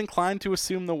you're looks. just inclined to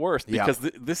assume the worst Yeah. because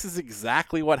this is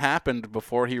exactly what happened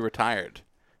before he retired,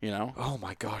 you know? Oh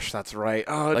my gosh, that's right.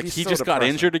 Oh, it'd Like, be he so just got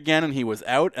depressing. injured again, and he was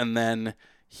out, and then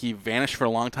he vanished for a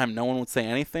long time. No one would say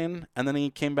anything, and then he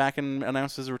came back and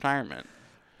announced his retirement.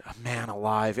 Man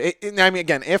alive. I mean,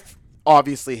 again, if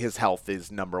obviously his health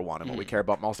is number one and what we care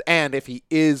about most, and if he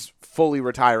is fully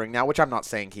retiring now, which I'm not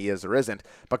saying he is or isn't,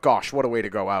 but gosh, what a way to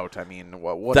go out. I mean,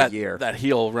 what a year. That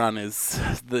heel run is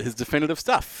his definitive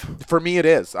stuff. For me, it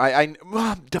is.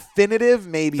 Definitive,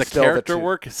 maybe The still character the two.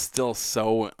 work is still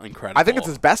so incredible. I think it's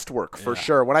his best work for Yeah.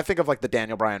 sure. When I think of like the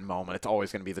Daniel Bryan moment, it's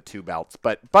always going to be the two belts.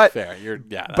 But fair.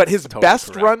 but That's his totally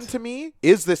best correct. run to me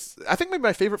is this. I think maybe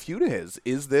my favorite feud of his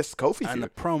is this Kofi And feud. the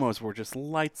promos were just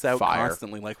lights out Fire.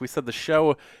 constantly. Like we said, the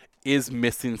show is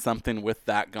missing something with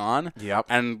that gone. Yep.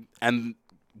 And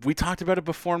we talked about it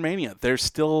before Mania. There's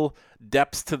still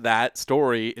depths to that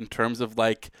story in terms of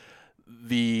like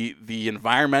the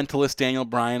environmentalist Daniel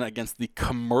Bryan against the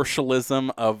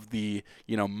commercialism of the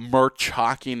merch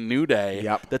hawking New Day.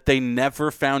 Yep. That they never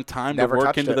found time Never to work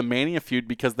touched into it. the Mania feud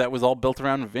because that was all built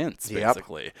around Vince Yep.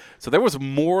 basically. So there was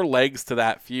more legs to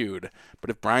that feud. But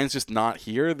if Bryan's just not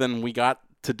here, then we got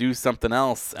to do something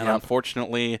else, and Yep.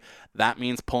 unfortunately that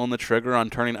means pulling the trigger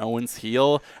on turning Owens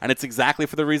heel, and it's exactly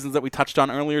for the reasons that we touched on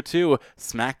earlier too.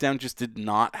 SmackDown just did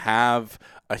not have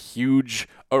a huge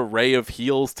array of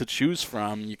heels to choose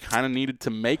from. You kind of needed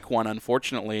to make one,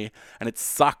 unfortunately, and it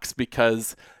sucks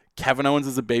because Kevin Owens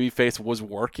as a babyface was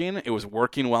working. It was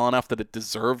working well enough that it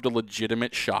deserved a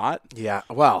legitimate shot. Yeah,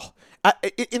 well,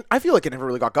 I feel like it never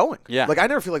really got going. Yeah. Like I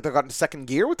never feel like they got into second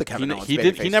gear with the Kevin Owens He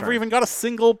babyface never turn. even got a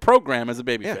single program as a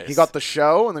babyface. Yeah, he got the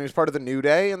show, and then he was part of the New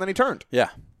Day, and then he turned. yeah,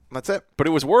 That's it. but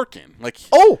it was working. Like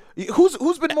Oh,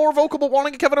 who's been more vocal about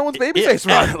wanting a Kevin Owens babyface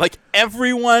run? Like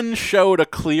everyone showed a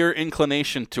clear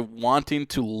inclination to wanting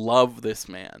to love this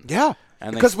man. Yeah,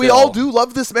 And they because we still- all do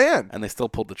love this man. And they still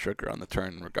pulled the trigger on the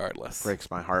turn regardless.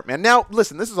 Breaks my heart, man. Now,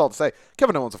 listen, this is all to say,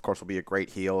 Kevin Owens, of course, will be a great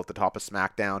heel at the top of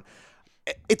SmackDown.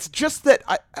 It's just that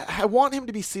I want him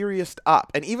to be serious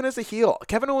up. And even as a heel,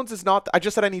 Kevin Owens is not... I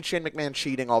just said I need Shane McMahon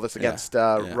cheating, all this against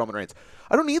Roman Reigns.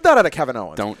 I don't need that out of Kevin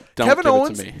Owens. Don't Kevin give it to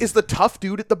Owens me. is the tough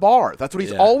dude at the bar. That's what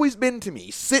he's Yeah. always been to me.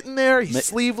 He's sitting there, he's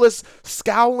sleeveless,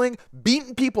 scowling,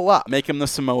 beating people up. Make him the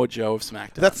Samoa Joe of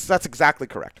SmackDown. That's exactly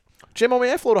correct. Jim,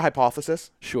 may I float a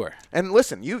hypothesis? Sure. And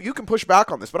listen, you can push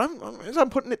back on this, but as I'm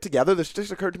putting it together, this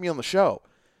just occurred to me on the show.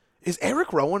 Is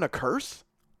Eric Rowan a curse?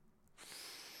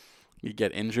 You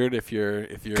get injured if you're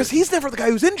Because he's never the guy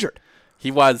who's injured. He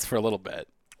was for a little bit.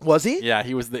 Was he? Yeah,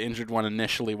 he was the injured one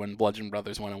initially when Bludgeon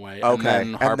Brothers went away. Okay. And then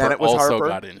And Harper then it was also Harper?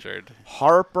 got injured.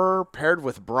 Harper paired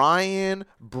with Bryan,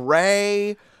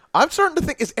 Bray. I'm starting to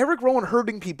think, is Eric Rowan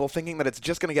hurting people thinking that it's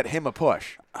just going to get him a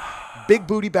push? Big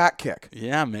booty back kick.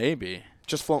 Yeah, maybe.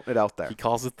 Just floating it out there. He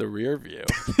calls it the rear view.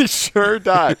 He sure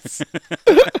does.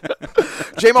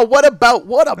 J-Mo, what about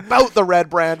the Red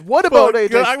Brand? What about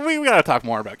AJ? We got to talk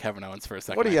more about Kevin Owens for a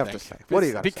second. What do you I have to think. say? What do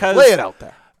you got to say? Because Lay it out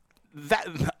there. that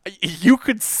you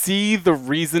could see the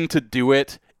reason to do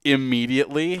it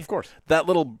immediately. Of course. That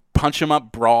little punch him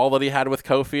up brawl that he had with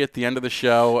Kofi at the end of the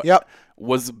show Yep.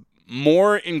 was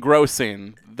more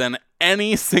engrossing than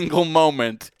any single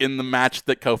moment in the match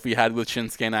that Kofi had with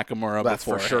Shinsuke Nakamura That's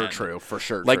for sure beforehand. true. For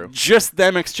sure Like true. just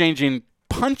them exchanging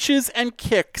punches and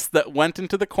kicks that went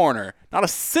into the corner. Not a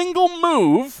single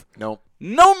move. Nope.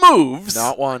 No moves.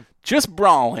 Not one. Just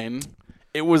brawling.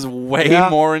 It was way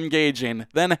more engaging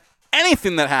than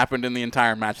anything that happened in the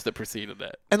entire match that preceded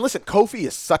it. And listen, Kofi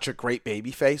is such a great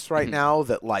babyface right now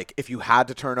that, like, if you had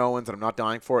to turn Owens, and I'm not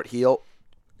dying for it, heel,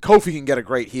 Kofi can get a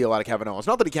great heel out of Kevin Owens.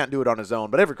 Not that he can't do it on his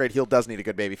own, but every great heel does need a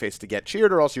good babyface to get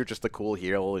cheered, or else you're just the cool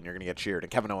heel and you're going to get cheered.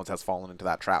 And Kevin Owens has fallen into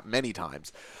that trap many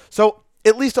times. So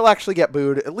at least he'll actually get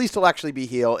booed. At least he'll actually be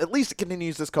heel. At least it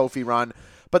continues this Kofi run.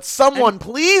 But someone,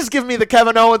 please give me the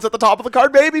Kevin Owens at the top of the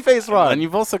card babyface run. And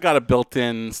you've also got a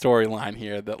built-in storyline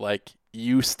here that, like,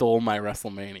 you stole my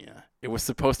WrestleMania. It was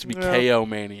supposed to be KO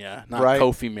Mania, not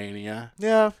Kofi Mania.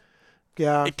 Yeah.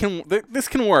 This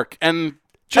can work. And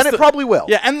it probably will.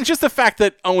 Yeah, and just the fact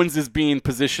that Owens is being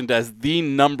positioned as the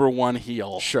number one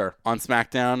heel on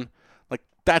SmackDown, like,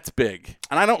 that's big.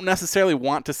 And I don't necessarily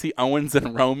want to see Owens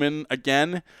and Roman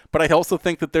again, but I also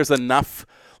think that there's enough.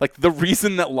 Like, the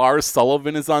reason that Lars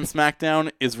Sullivan is on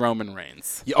SmackDown is Roman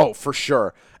Reigns. Oh, for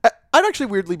sure. I'd actually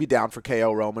weirdly be down for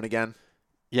KO Roman again.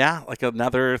 Yeah, like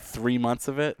another 3 months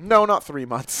of it? No, not 3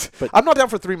 months. But I'm not down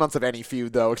for 3 months of any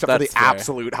feud, though, except for the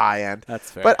absolute high end.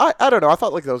 That's fair. But I don't know. I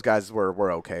thought, like, those guys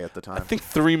were okay at the time. I think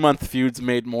 3-month feuds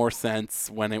made more sense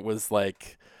when it was,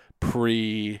 like,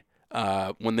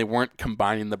 when they weren't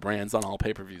combining the brands on all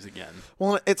pay-per-views again.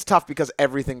 Well, it's tough because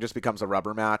everything just becomes a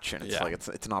rubber match, and it's like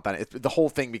it's not that. The whole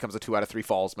thing becomes a 2 out of 3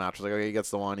 falls match. It's like, okay, he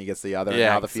gets the one, he gets the other, and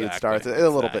now the feud starts. It's a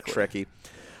little bit tricky.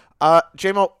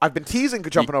 J-Mo, I've been teasing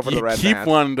jumping over to the red man. You keep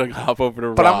wanting to hop over to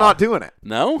Raw. But I'm not doing it.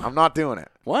 No? I'm not doing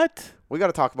it. What? We got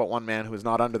to talk about one man who is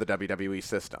not under the WWE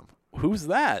system. Who's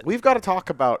that? We've got to talk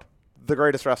about the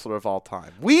greatest wrestler of all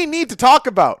time. We need to talk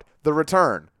about the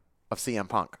return of CM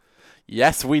Punk.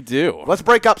 Yes, we do. Let's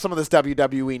break up some of this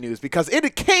WWE news because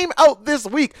it came out this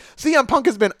week. CM Punk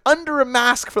has been under a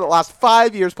mask for the last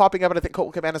 5 years, popping up at, I think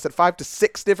Colt Cabana said 5 to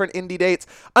 6 different indie dates.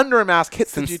 Under a mask,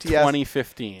 hits since the GTS.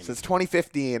 2015. Since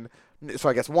 2015. So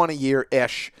I guess 1 a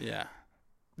year-ish. Yeah.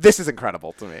 This is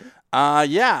incredible to me.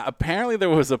 Yeah, apparently there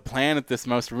was a plan at this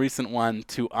most recent one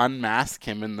to unmask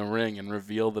him in the ring and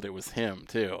reveal that it was him,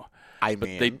 too. But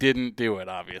they didn't do it,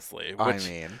 obviously.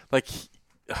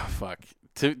 Fuck.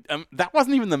 That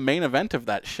wasn't even the main event of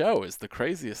that show is the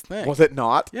craziest thing. Was it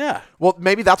not? Yeah. Well,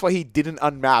 maybe that's why he didn't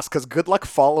unmask, because good luck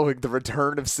following the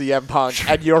return of CM Punk,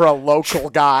 and you're a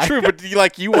local guy. True, but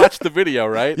you watched the video,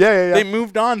 right? Yeah. They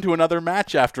moved on to another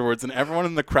match afterwards, and everyone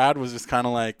in the crowd was just kind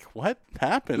of like, what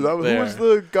happened there? Who was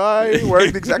the guy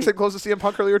wearing the exact same clothes as CM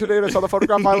Punk earlier today? And I saw the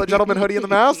photograph, Violet Gentleman hoodie and the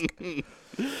mask.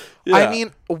 Yeah. I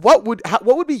mean, what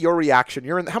would be your reaction?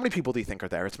 How many people do you think are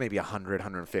there? It's maybe 100,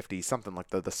 150, something like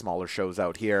the smaller shows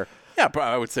out here. Yeah,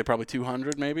 I would say probably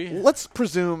 200 maybe. Let's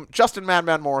presume Justin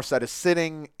Madman Morissette is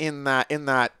sitting in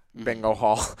that bingo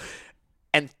hall,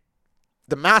 and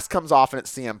the mask comes off and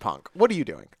it's CM Punk. What are you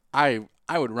doing? I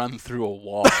would run through a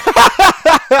wall.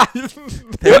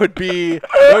 There would be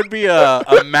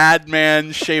a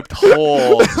madman shaped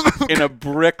hole in a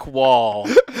brick wall.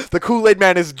 The Kool-Aid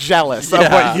Man is jealous of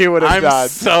what you would have done.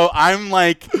 So I'm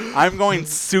going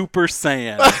Super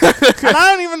Saiyan. And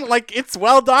I don't even it's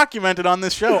well documented on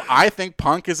this show. I think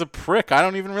Punk is a prick. I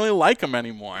don't even really like him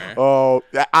anymore. Oh,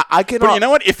 I cannot. But you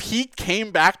know what? If he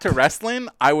came back to wrestling,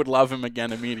 I would love him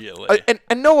again immediately.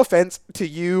 And no offense to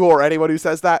you or anyone who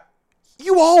says that.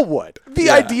 You all would.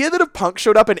 The idea that if Punk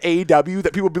showed up in AEW,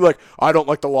 that people would be like, I don't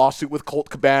like the lawsuit with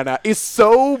Colt Cabana, is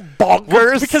so bonkers.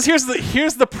 Well, because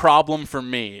here's the problem for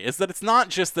me, is that it's not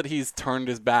just that he's turned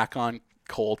his back on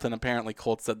Colt, and apparently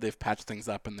Colt said they've patched things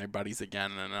up and they're buddies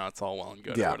again, and now it's all well and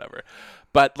good or whatever.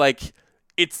 But,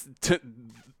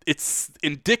 it's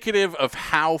indicative of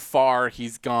how far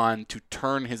he's gone to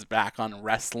turn his back on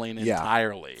wrestling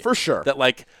entirely. For sure.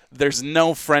 That, there's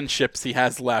no friendships he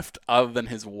has left other than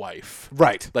his wife.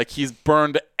 Right. He's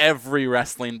burned every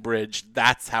wrestling bridge.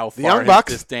 That's how far his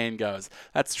disdain goes.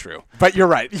 That's true. But you're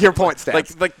right. Your point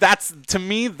stands. That's, to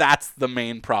me, that's the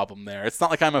main problem there. It's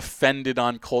not like I'm offended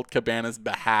on Colt Cabana's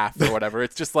behalf or whatever.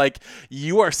 It's just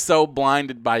you are so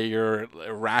blinded by your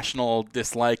irrational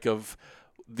dislike of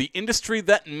the industry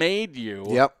that made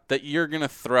you that you're going to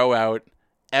throw out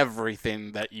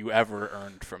everything that you ever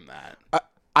earned from that.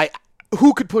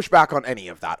 Who could push back on any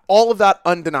of that? All of that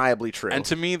undeniably true. And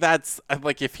to me, that's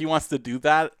if he wants to do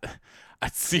that,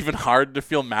 it's even hard to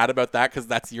feel mad about that because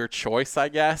that's your choice, I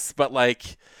guess. But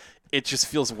it just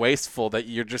feels wasteful that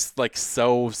you're just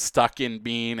so stuck in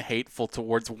being hateful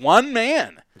towards one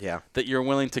man that you're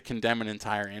willing to condemn an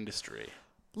entire industry.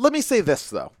 Let me say this,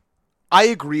 though. I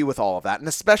agree with all of that, and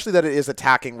especially that it is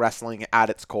attacking wrestling at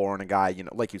its core, and a guy,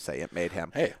 like you say, it made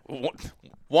him. Hey,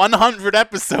 100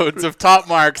 episodes of Top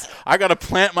Marks. I got to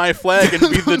plant my flag and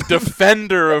be the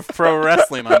defender of pro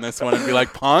wrestling on this one and be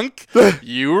like, Punk,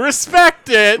 you respect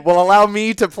it. Will allow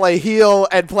me to play heel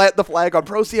and plant the flag on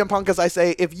Pro CM Punk, as I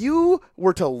say, if you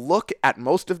were to look at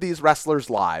most of these wrestlers'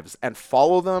 lives and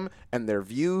follow them and their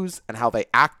views and how they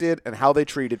acted and how they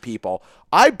treated people,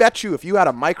 I bet you if you had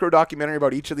a micro documentary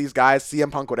about each of these guys,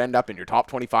 CM Punk would end up in your top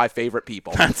 25 favorite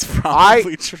people. That's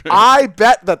probably true. I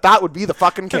bet that would be the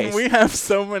fucking case. And we have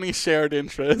so many shared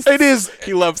interests. It is.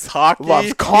 He loves hockey.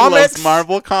 Loves comics. He loves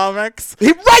Marvel comics.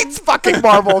 He writes fucking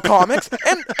Marvel comics.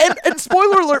 And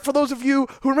spoiler alert for those of you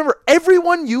who remember,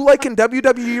 everyone you like in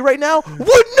WWE right now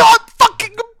would not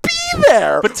fucking be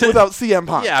there without CM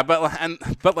Punk. Yeah,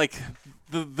 but like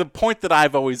the point that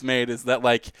I've always made is that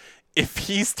like, if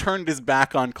he's turned his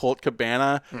back on Colt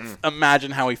Cabana,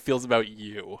 imagine how he feels about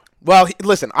you. Well,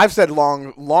 listen, I've said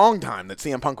long time that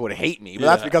CM Punk would hate me, but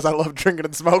that's because I love drinking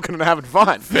and smoking and having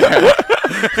fun.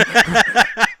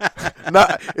 No,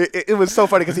 it was so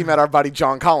funny because he met our buddy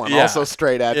John Cullen, also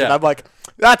straight edge, and I'm like,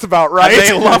 that's about right. And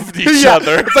they loved each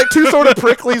other. It's like two sort of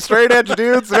prickly straight edge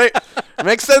dudes.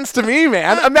 Makes sense to me,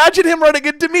 man. Imagine him running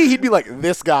into me. He'd be like,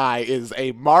 this guy is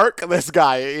a mark. This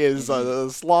guy is a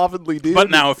slovenly dude.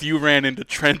 But now if you ran into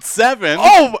Trent Seven.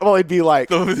 Oh, well, he'd be like.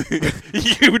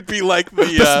 You would be like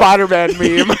the Spider-Man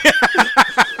meme.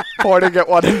 Pointing at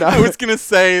one another. I was going to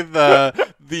say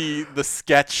the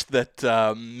sketch that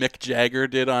Mick Jagger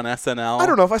did on SNL. I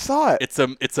don't know if I saw it. It's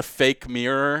a fake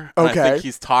mirror. Okay. And I think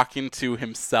he's talking to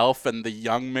himself, and the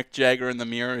young Mick Jagger in the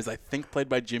mirror is, I think, played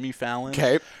by Jimmy Fallon.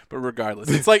 Okay. But regardless,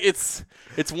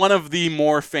 it's one of the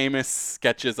more famous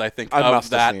sketches, I think, of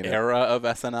that era of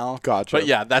SNL. Gotcha. But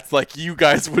yeah, that's like you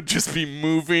guys would just be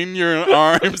moving your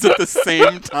arms at the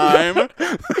same time.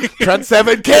 Trent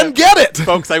Seven can get it,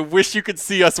 folks. I wish you could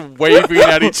see us waving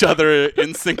at each other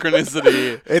in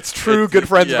synchronicity. It's true good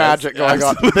friends magic going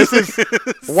on. This is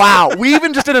wow. We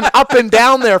even just did an up and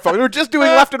down there, folks. We were just doing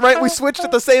left and right. We switched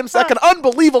at the same second.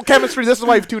 Unbelievable chemistry. This is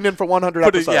why you've tuned in for 100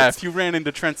 episodes. Yeah, if you ran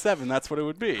into Trent Seven, that's what it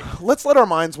would be. Let's let our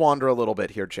minds wander a little bit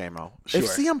here, JMO. Sure. If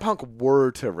CM Punk were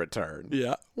to return,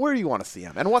 where do you want to see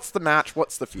him? And what's the match?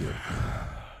 What's the feud?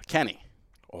 Kenny.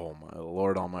 Oh, my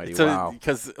Lord almighty, wow.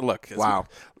 Because, look. Wow.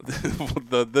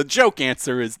 The joke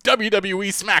answer is WWE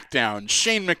SmackDown,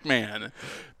 Shane McMahon,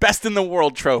 Best in the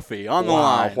World trophy on the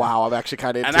line. Wow, I'm actually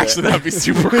kind of into it. And actually, that would be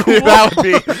super cool. That would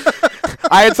be.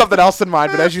 I had something else in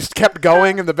mind, but as you kept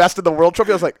going and the Best in the World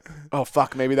trophy, I was like, oh,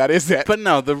 fuck, maybe that is it. But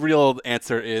no, the real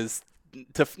answer is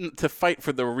to fight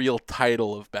for the real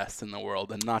title of Best in the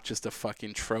World and not just a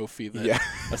fucking trophy that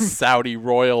a Saudi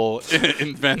royal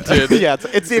invented. Yeah,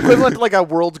 it's the equivalent to like a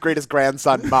world's greatest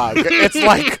grandson mug. It's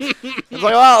like,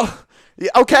 well,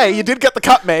 okay, you did get the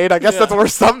cup made. I guess that's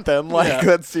worth something. Like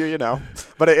that's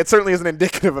but it certainly isn't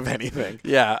indicative of anything.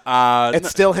 Yeah, it's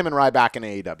still him and Ryback in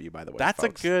AEW, by the way. That's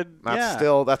folks. a good.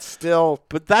 That's still.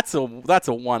 But that's a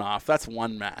one-off. That's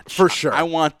one match for sure. I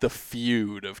want the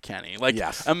feud of Kenny. Like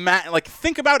yes.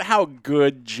 Think about how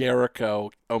good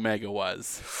Jericho Omega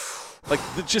was. Like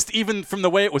just even from the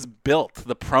way it was built,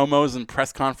 the promos and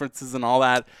press conferences and all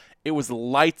that, it was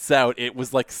lights out. It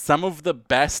was like some of the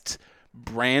best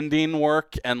branding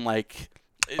work and like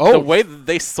the way that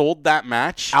they sold that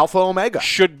match. Alpha Omega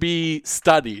should be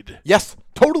studied. Yes,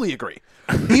 totally agree.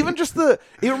 Even just it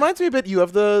reminds me a bit. You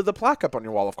have the plaque up on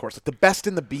your wall, of course, like the Best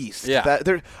in the Beast. Yeah,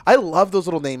 I love those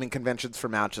little naming conventions for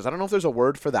matches. I don't know if there's a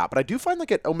word for that, but I do find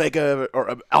like at Omega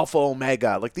or Alpha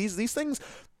Omega, like these things.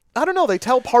 I don't know. They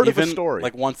tell part of a story,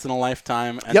 like once in a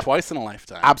lifetime and twice in a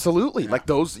lifetime. Absolutely, like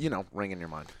those, ring in your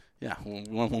mind. Yeah,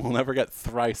 we'll never get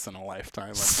thrice in a lifetime,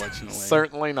 unfortunately.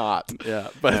 Certainly not. Yeah,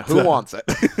 but who wants it?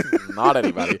 Not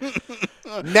anybody.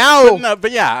 Now,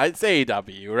 but yeah, it's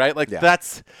AEW, right? Like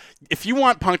that's if you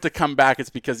want Punk to come back, it's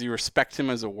because you respect him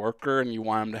as a worker and you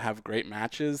want him to have great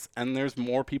matches. And there's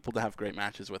more people to have great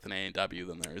matches with in AEW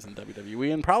than there is in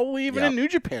WWE, and probably even in New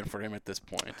Japan for him at this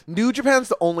point. New Japan's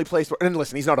the only place where, and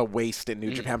listen, he's not a waste in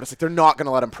New Japan, but it's like they're not going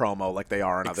to let him promo like they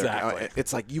are in other.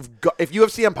 It's like if you have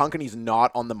CM Punk and he's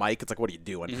not on the mic, it's like, what are you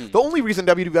doing? The only reason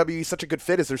WWE is such a good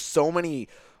fit is there's so many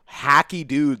hacky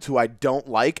dudes who I don't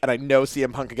like, and I know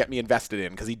CM Punk could get me invested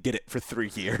in because he did it for 3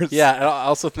 years. Yeah, and I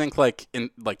also think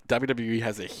WWE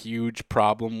has a huge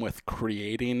problem with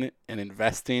creating and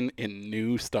investing in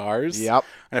new stars. Yep.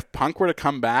 And if Punk were to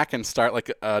come back and start like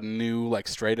a new like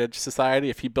straight edge society,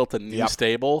 if he built a new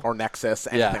stable or Nexus,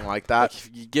 anything like that, like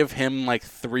you give him like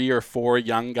 3 or 4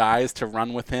 young guys to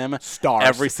run with him, stars.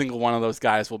 Every single one of those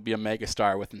guys will be a mega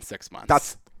star within 6 months.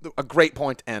 That's a great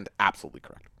point and absolutely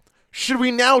correct. Should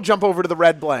we now jump over to the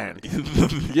red bland?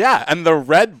 Yeah, and the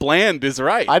red bland is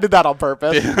right. I did that on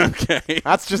purpose. Okay.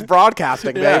 That's just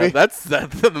broadcasting, Yeah, baby. that's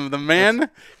the man.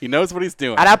 He knows what he's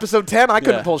doing. At episode 10, I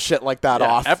couldn't Yeah. pull shit like that Yeah,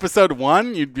 off. Episode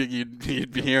 1, you'd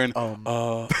be hearing,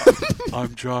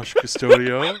 I'm Josh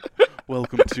Custodio.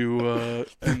 Welcome to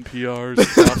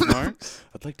NPR's Top Marks.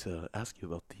 I'd like to ask you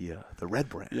about the red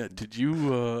brand. Yeah, did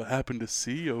you happen to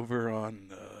see over on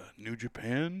New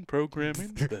Japan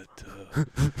programming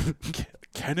that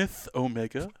Kenneth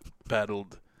Omega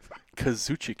battled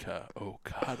Kazuchika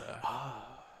Okada?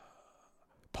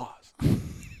 Pause.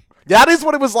 That is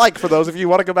what it was like for those of you who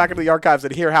want to go back into the archives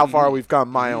and hear how far we've come.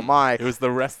 My, oh my. It was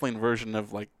the wrestling version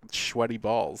of, like, sweaty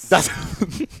balls. That's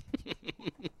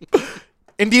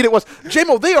Indeed it was.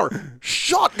 J-Mo, they are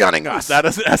shotgunning us. That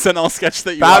is an SNL sketch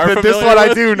that you are familiar This one I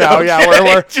with? do know. Okay, Yeah,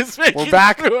 we're just making we're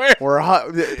back. sure.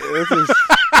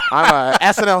 I'm a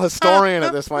SNL historian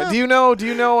at this point. Do you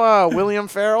know William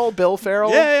Farrell, Bill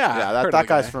Farrell? Yeah. Yeah, Heard that of the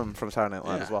guy's guy. from Saturday Night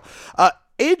Live Yeah. as well.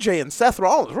 AJ and Seth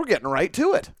Rollins, we're getting right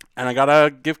to it. And I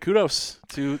gotta give kudos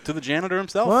to the janitor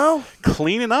himself. Well,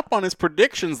 cleaning up on his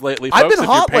predictions lately, folks. I've been if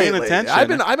hot you're paying lately.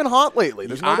 attention. I've been hot lately.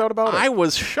 There's no doubt about it. I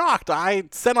was shocked. I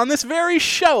said on this very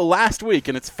show last week,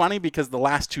 and it's funny because the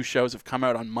last two shows have come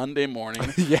out on Monday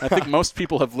morning. Yeah. I think most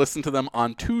people have listened to them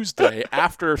on Tuesday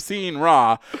after seeing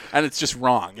Raw, and it's just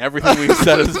wrong. Everything we've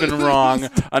said has been wrong.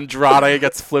 Andrade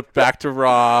gets flipped back to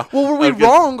Raw. Well, were we Okay.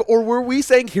 wrong, or were we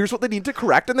saying here's what they need to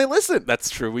correct, and they listened? That's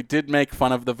true. We did make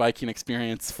fun of the Viking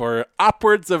experience for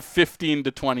upwards of 15 to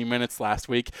 20 minutes last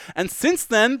week. And since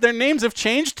then, their names have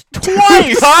changed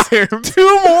twice.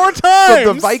 Two more times.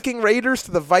 From the Viking Raiders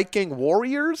to the Viking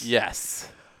Warriors? Yes.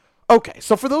 Okay,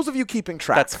 so for those of you keeping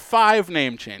track, That's 5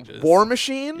 name changes. War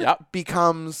Machine Yep.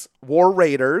 becomes War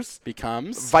Raiders,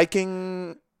 becomes.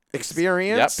 Viking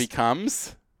Experience, Yep,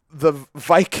 becomes. the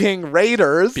Viking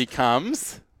Raiders,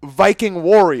 Becomes. Viking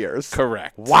Warriors.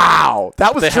 Correct. Wow,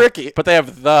 that was tricky. But they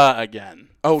have the again.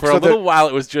 Oh, for so a little they're- while,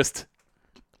 it was just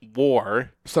war.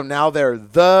 So now they're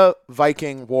the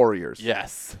Viking Warriors.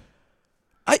 Yes.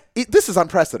 This is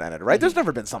unprecedented, right? There's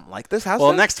never been something like this, has Well,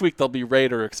 there? next week, they'll be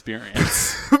Raider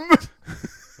Experience.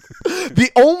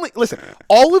 Listen,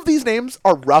 all of these names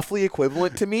are roughly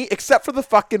equivalent to me, except for the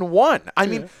fucking one. I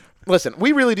mean, listen,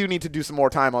 we really do need to do some more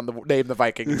time on the name the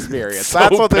Viking Experience. So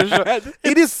That's what bad.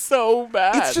 it is. So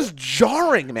bad. It's just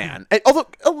jarring, man. And although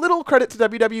a little credit to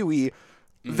WWE,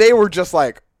 they were just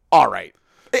like, all right.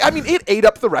 I mean, it ate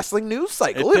up the wrestling news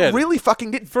cycle. It It did. really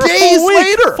fucking did. for a Days full week,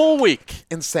 later, Full week.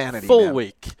 insanity. Full man.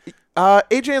 week.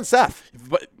 AJ and Seth.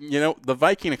 But, the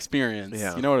Viking Experience,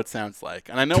 Yeah. you know what it sounds like.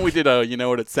 And I know we did a you know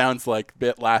what it sounds like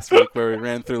bit last week where we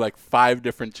ran through like 5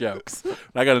 different jokes. But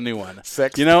I got a new one.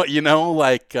 6. You know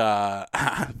like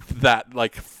that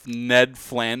like Ned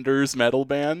Flanders metal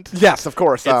band? Yes, of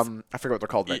course. It's- I forget what they're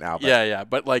called right now. But Yeah,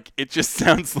 but like it just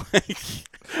sounds like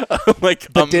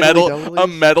like The a metal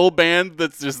diddly-doddlies? band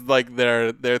that's just like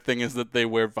their thing is that they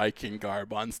wear Viking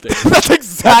garb on stage. That's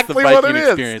exactly the what Viking it is.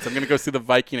 Experience. I'm gonna go see the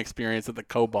Viking Experience at the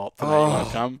Cobalt tonight. You wanna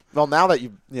come? Well, now that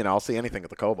I'll see anything at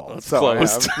the Cobalt. It's so,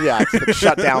 closed. yeah, it's been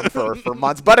shut down for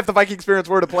months. But if the Viking Experience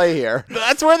were to play here,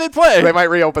 That's where they play. they might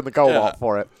reopen the Cobalt Yeah.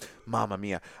 for it. Mamma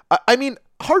mia. I mean,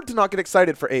 hard to not get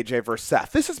excited for AJ versus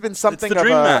Seth. This has been something the of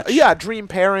dream a match. dream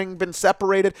pairing, been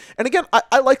separated. And again,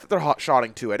 I like that they're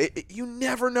hot-shotting to it. You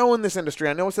never know in this industry.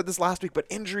 I know I said this last week, but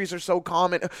injuries are so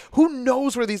common. Who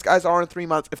knows where these guys are in 3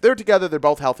 months? If they're together, they're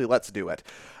both healthy. Let's do it.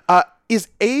 Is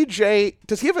AJ,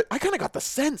 does he have I kind of got the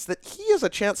sense that he has a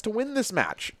chance to win this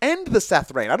match. End the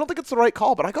Seth reign. I don't think it's the right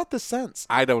call, but I got this sense.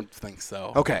 I don't think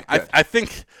so. Okay, I good.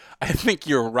 think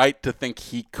you're right to think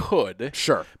he could.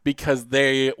 Sure. Because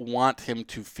they want him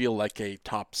to feel like a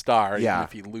top star Yeah. even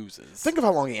if he loses. Think of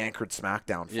how long he anchored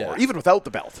SmackDown for, Yeah. even without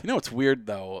the belt. You know what's weird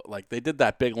though? Like they did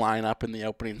that big lineup in the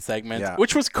opening segment, Yeah.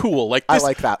 which was cool. Like I this,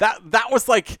 like that. That was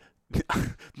like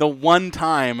the one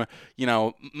time,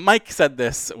 Mike said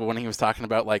this when he was talking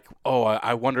about like, oh,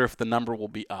 I wonder if the number will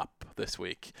be up this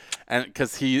week, and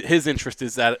because his interest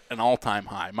is at an all-time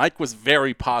high. Mike was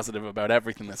very positive about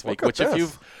everything this week, at which if this.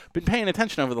 you've been paying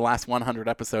attention over the last 100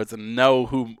 episodes and know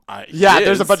who he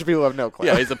There's a is, bunch of people who have no clue.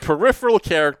 yeah, he's a peripheral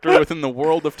character within the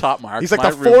world of Top Marks. He's like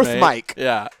My the fourth roommate. Mike.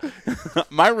 Yeah.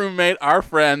 My roommate, our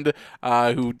friend,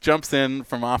 who jumps in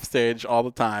from off stage all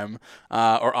the time,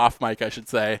 or off mic, I should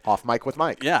say. Off mic with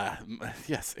Mike. Yeah.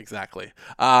 Yes, exactly.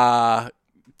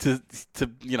 To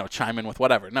chime in with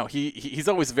whatever. No, he's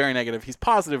always very negative. He's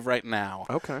positive right now.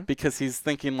 Okay. Because he's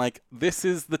thinking like this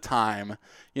is the time.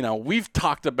 We've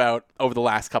talked about over the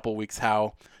last couple of weeks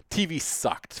how TV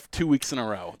sucked 2 weeks in a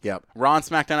row. Yep. Raw and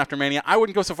SmackDown after Mania, I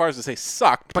wouldn't go so far as to say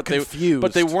sucked, but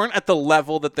confused. they weren't at the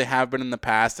level that they have been in the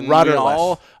past, and we Rudderless.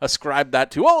 all ascribe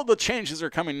that to, the changes are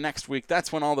coming next week.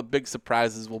 That's when all the big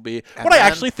surprises will be. And what I then-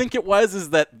 actually think it was is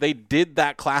that they did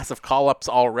that class of call-ups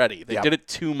already. They Yep. did it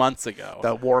 2 months ago.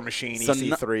 The War Machine, So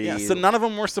EC3. so none of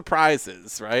them were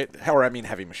surprises, right? Or I mean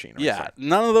Heavy Machinery. Yeah, sorry.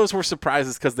 none of those were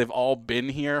surprises because they've all been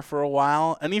here for a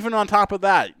while. And even on top of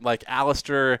that, like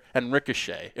Alistair and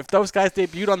Ricochet, if those guys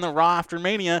debuted on the Raw after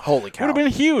Mania, Holy cow. would have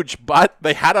been huge. But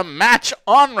they had a match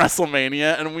on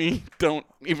WrestleMania, and we don't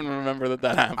even remember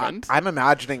that happened. I'm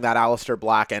imagining that Aleister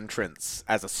Black entrance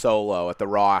as a solo at the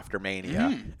Raw after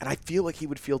Mania, and I feel like he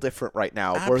would feel different right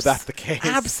now. Were that the case?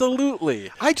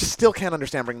 Absolutely. I just still can't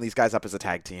understand bringing these guys up as a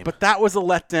tag team. But that was a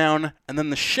letdown, and then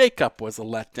the shakeup was a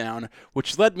letdown,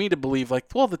 which led me to believe, the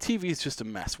TV is just a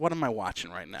mess. What am I watching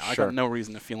right now? I Sure. got no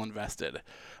reason to feel invested.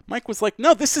 Mike was like,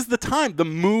 no, this is the time. The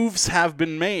moves have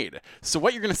been made. So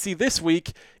what you're going to see this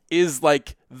week is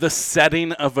the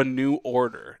setting of a new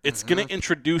order. It's going to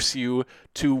introduce you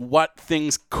to what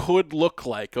things could look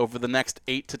like over the next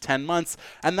 8 to 10 months.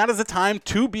 And that is a time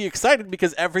to be excited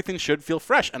because everything should feel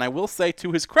fresh. And I will say,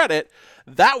 to his credit,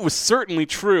 that was certainly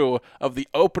true of the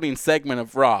opening segment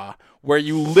of Raw, where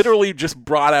you literally just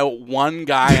brought out one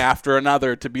guy after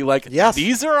another to be like, Yes.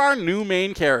 these are our new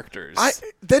main characters.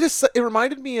 It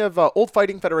reminded me of Old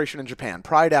Fighting Federation in Japan,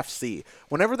 Pride FC.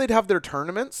 Whenever they'd have their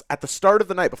tournaments, at the start of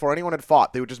the night, before anyone had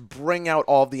fought, they would just bring out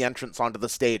all of the entrants onto the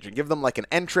stage and give them an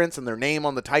entrance and their name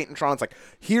on the Titantron. It's like,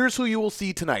 here's who you will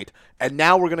see tonight, and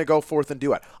now we're going to go forth and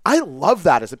do it. I love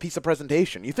that as a piece of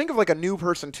presentation. You think of a new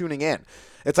person tuning in.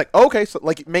 It's like, okay, so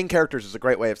main characters is a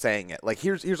great way of saying it.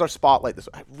 Here's our spotlight.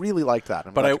 I really like that.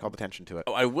 I'm glad you called attention to it.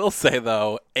 I will say,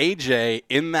 though, AJ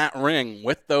in that ring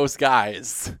with those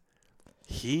guys,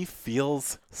 he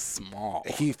feels small.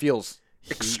 He feels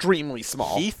extremely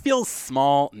small. He feels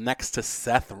small next to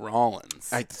Seth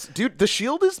Rollins. Dude, the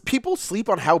Shield is... People sleep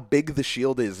on how big the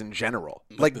Shield is in general.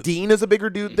 Dean is a bigger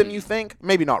dude than you think.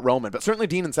 Maybe not Roman, but certainly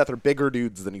Dean and Seth are bigger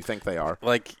dudes than you think they are.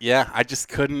 Yeah, I just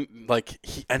couldn't,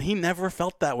 he never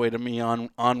felt that way to me on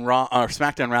Raw, or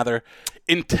SmackDown, rather,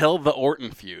 until the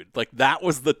Orton feud. That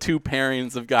was the two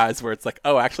pairings of guys where it's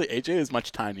actually, AJ is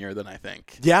much tinier than I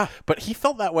think. Yeah. But he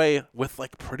felt that way with,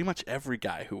 pretty much every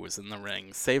guy who was in the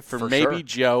ring, save for maybe sure.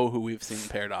 Joe, who we've seen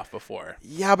paired off before.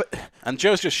 Yeah, but... And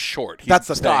Joe's just short. He's That's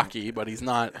the stocky, but he's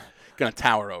not going to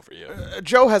tower over you.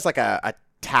 Joe has a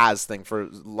Taz thing, for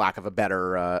lack of a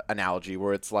better analogy,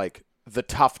 where it's the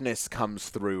toughness comes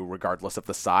through regardless of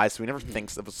the size. So he never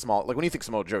thinks of a small... when you think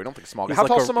Samoa Joe, you don't think small guy. How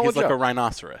tall is Samoa he's Joe? like a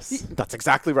rhinoceros. That's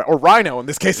exactly right. Or Rhino, in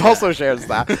this case, also shares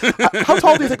that. How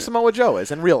tall do you think Samoa Joe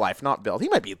is in real life, not built? He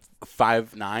might be...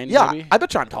 5'9", Yeah, maybe? I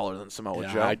bet you I'm taller than Samoa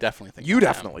Yeah, Joe. I definitely think You I am.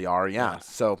 definitely are, yeah.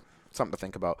 So, something to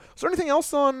think about. Is there anything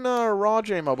else on Raw,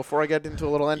 J-Mo, before I get into a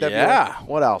little NWA? Yeah.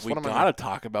 What else? We What am I... got to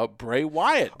talk about Bray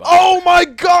Wyatt. Bob. Oh my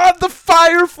God, the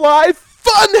Firefly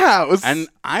Funhouse! And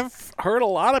I've heard a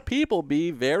lot of people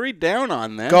be very down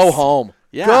on this. Go home.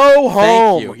 Yeah. Go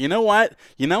home. Thank you. You know what?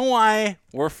 You know why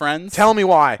we're friends? Tell me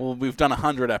why. Well, we've done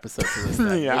 100 episodes of this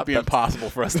thing. Yeah, It would be impossible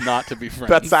for us not to be friends.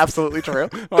 That's absolutely true.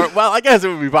 Well, I guess it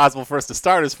would be possible for us to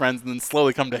start as friends and then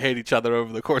slowly come to hate each other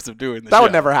over the course of doing the show. That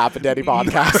would never happen to any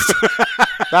podcast.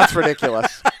 That's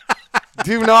ridiculous.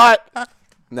 Do not.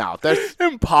 No, there's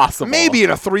Impossible. maybe in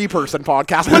a 3-person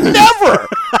podcast, but never.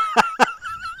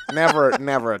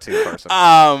 never a 2-person.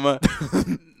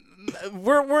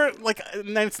 We're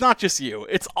and it's not just you,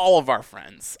 it's all of our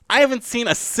friends. I haven't seen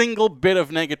a single bit of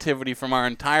negativity from our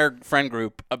entire friend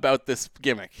group about this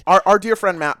gimmick. Our dear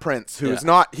friend Matt Prince, who is Yeah.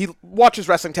 not, he watches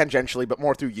wrestling tangentially, but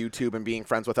more through YouTube and being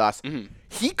friends with us.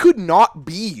 He could not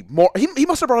be more, he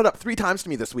must have brought it up 3 times to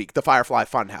me this week, the Firefly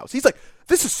Funhouse. He's like,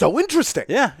 this is so interesting.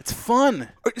 Yeah, it's fun.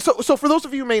 So for those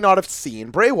of you who may not have seen,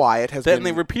 Bray Wyatt has Then been...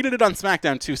 they repeated it on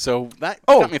SmackDown too, so that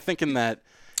Oh. got me thinking that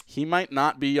he might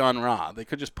not be on Raw. They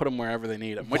could just put him wherever they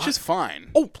need him, which is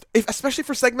fine. Especially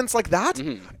for segments like that,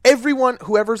 everyone,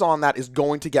 whoever's on that, is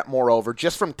going to get more over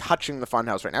just from touching the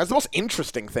Funhouse right now. It's the most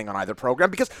interesting thing on either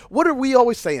program, because what are we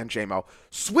always saying, J-Mo?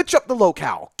 Switch up the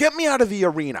locale. Get me out of the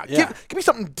arena. Yeah. Give me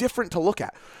something different to look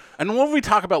at. And what did we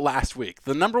talk about last week?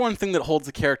 The number one thing that holds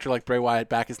a character like Bray Wyatt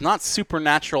back is not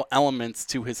supernatural elements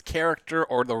to his character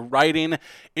or the writing.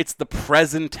 It's the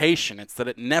presentation. It's that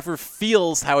it never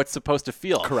feels how it's supposed to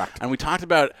feel. Correct. And we talked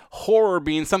about horror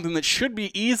being something that should be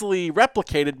easily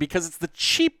replicated because it's the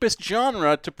cheapest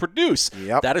genre to produce.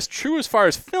 Yep. That is true as far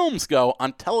as films go.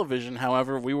 On television,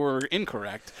 however, we were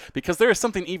incorrect because there is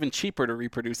something even cheaper to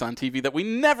reproduce on TV that we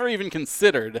never even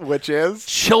considered. Which is?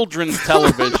 Children's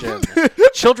television.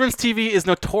 children's TV is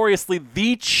notoriously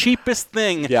the cheapest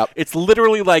thing. Yep. It's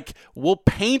literally like, we'll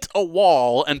paint a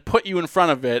wall and put you in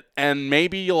front of it, and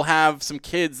maybe you'll have some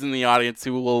kids in the audience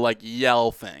who will like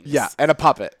yell things. Yeah, and a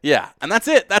puppet. Yeah, and that's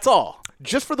it. That's all.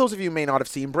 Just for those of you who may not have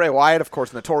seen, Bray Wyatt, of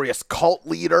course, notorious cult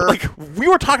leader. Like, we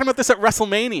were talking about this at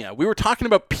WrestleMania. We were talking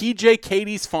about PJ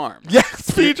Katie's farm. Yes,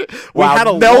 PJ. We had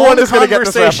a no long one is going to get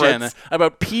this conversation reference.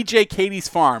 about PJ Katie's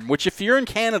farm, which if you're in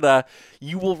Canada,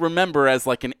 you will remember as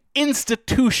like an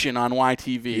institution on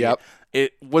YTV. Yep.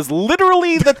 It was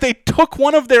literally that they took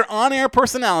one of their on-air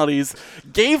personalities,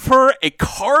 gave her a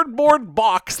cardboard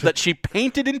box that she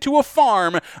painted into a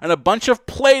farm and a bunch of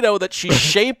Play-Doh that she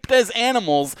shaped as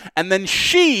animals, and then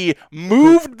she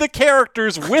moved the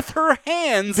characters with her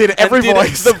hands Did every and did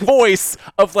voice. the voice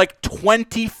of like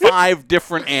 25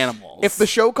 different animals. If the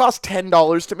show cost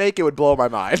 $10 to make, it would blow my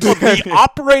mind. The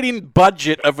operating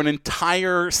budget of an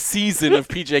entire season of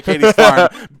PJ Katie's Farm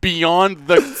beyond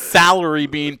the salary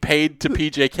being paid to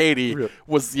PJ Katie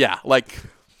was, like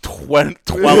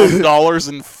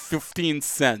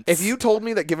 $12.15. If you told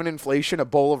me that given inflation, a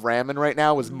bowl of ramen right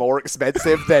now was more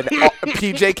expensive than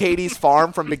PJ Katie's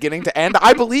Farm from beginning to end,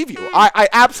 I believe you. I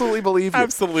absolutely believe you.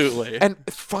 Absolutely. And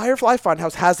Firefly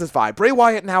Funhouse has this vibe. Bray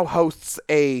Wyatt now hosts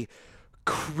a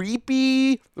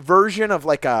creepy version of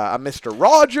like a Mr.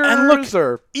 Rogers. And look,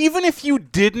 even if you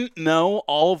didn't know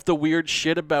all of the weird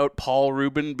shit about Paul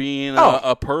Rubin being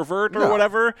a pervert or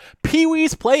whatever,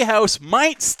 Pee-wee's Playhouse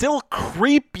might still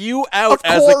creep you out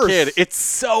as a kid. It's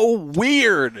so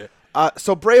weird.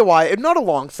 So Bray Wyatt, not a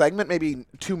long segment, maybe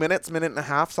 2 minutes, minute and a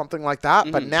half, something like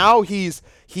that. But now he's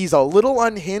a little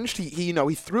unhinged. He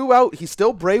threw out. He's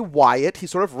still Bray Wyatt. He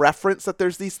sort of referenced that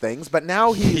there's these things, but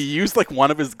now he used like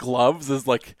one of his gloves as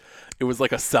like it was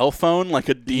like a cell phone, like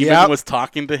a demon was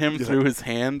talking to him through his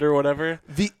hand or whatever.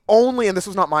 And this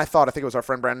was not my thought, I think it was our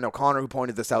friend Brandon O'Connor who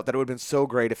pointed this out, that it would have been so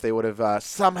great if they would have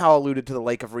somehow alluded to the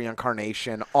Lake of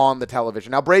Reincarnation on the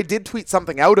television. Now, Bray did tweet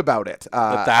something out about it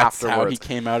that's afterwards. how he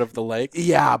came out of the lake?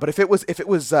 Yeah, but if it was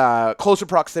closer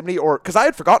proximity, or because I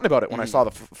had forgotten about it when I saw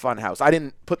the Funhouse. I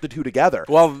didn't put the two together.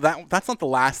 Well, that's not the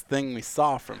last thing we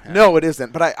saw from him. No, it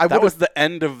isn't. But that was the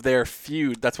end of their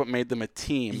feud. That's what made them a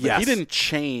team. But yes. He didn't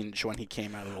change when he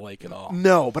came out of the lake at all.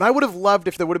 No, but I would have loved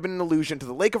if there would have been an allusion to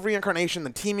the Lake of Reincarnation,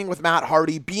 then teaming with Matt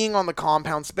Hardy, being on the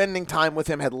compound, spending time with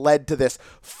him had led to this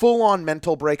full-on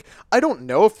mental break. I don't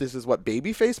know if this is what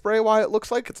babyface Bray Wyatt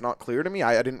looks like. It's not clear to me.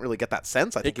 I didn't really get that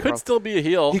sense. I think it could still be a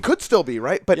heel. He could still be,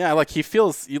 right? But yeah, like he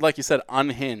feels, like you said,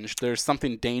 unhinged. There's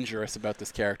something dangerous about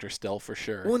this character still, for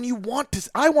sure. Well, and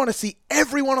I want to see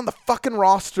everyone on the fucking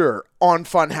roster on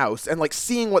Funhouse and like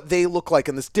seeing what they look like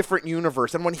in this different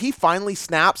universe. And when he finally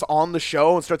snaps on the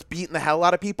show and starts beating the hell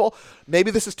out of people, maybe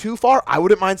this is too far. I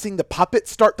wouldn't mind seeing the puppets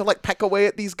start to like peck away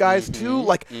at these guys too.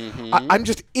 Like I'm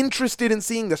just interested in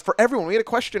seeing this for everyone. We had a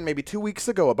question maybe 2 weeks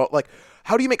ago about like,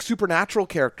 how do you make supernatural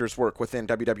characters work within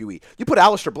WWE? You put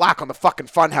Aleister Black on the fucking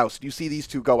Funhouse. You see these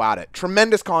two go at it.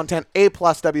 Tremendous content. A+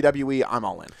 WWE. I'm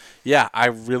all in. Yeah, I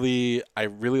really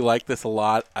like this a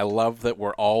lot. I love that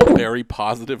we're all very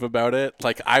positive about it.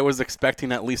 Like, I was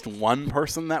expecting at least one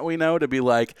person that we know to be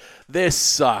like, this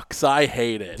sucks. I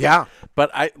hate it. Yeah. But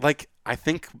I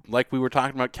think, like we were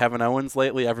talking about Kevin Owens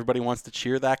lately, everybody wants to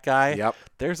cheer that guy. Yep.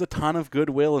 There's a ton of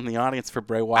goodwill in the audience for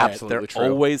Bray Wyatt. Absolutely there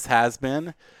always has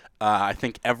been. I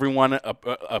think everyone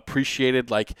appreciated,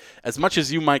 like, as much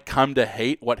as you might come to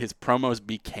hate what his promos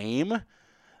became,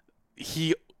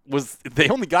 they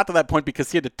only got to that point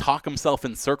because he had to talk himself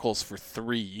in circles for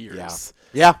 3 years.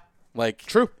 Yeah. Like,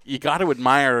 true. You got to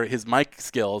admire his mic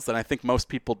skills, and I think most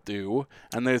people do.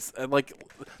 And there's, like,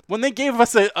 when they gave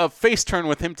us a face turn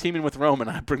with him teaming with Roman,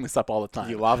 I bring this up all the time.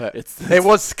 You love it. It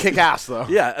was kick-ass, though.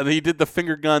 Yeah, and he did the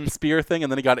finger gun spear thing, and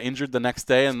then he got injured the next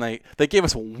day, and they gave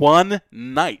us one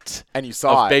night and you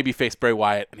saw of babyface Bray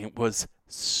Wyatt, and it was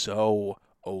so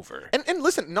over. And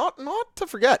listen, not to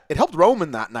forget, it helped Roman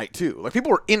that night too. Like,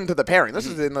 people were into the pairing. This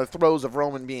is in the throes of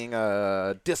Roman being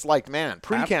a disliked man,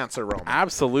 pre-cancer Roman.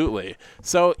 Absolutely.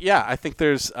 So yeah, I think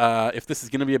there's if this is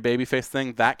going to be a babyface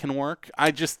thing, that can work.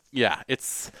 I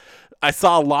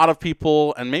saw a lot of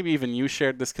people, and maybe even you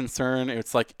shared this concern.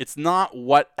 It's like, it's not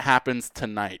what happens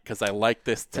tonight because I like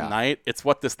this tonight. Yeah. It's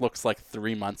what this looks like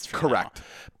 3 months from now.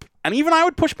 And even I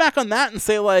would push back on that and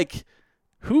say, like,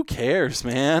 who cares,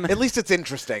 man? At least it's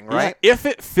interesting, right? Yeah, if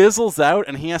it fizzles out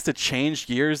and he has to change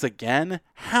gears again,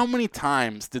 how many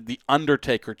times did The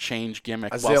Undertaker change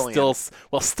gimmick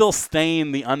while still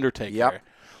staying The Undertaker? Yep.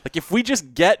 Like, if we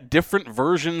just get different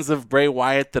versions of Bray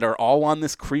Wyatt that are all on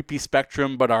this creepy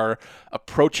spectrum but are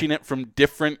approaching it from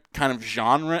different kind of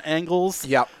genre angles,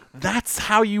 That's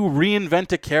how you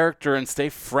reinvent a character and stay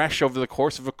fresh over the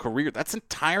course of a career. That's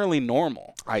entirely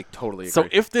normal. I totally agree. So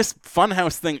if this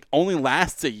Funhouse thing only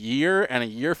lasts a year and a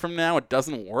year from now it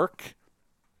doesn't work,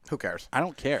 who cares? I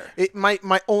don't care. My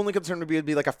only concern would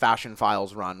be like a Fashion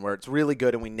Files run where it's really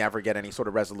good and we never get any sort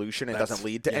of resolution. It doesn't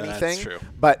lead to anything. That's true.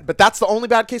 But that's the only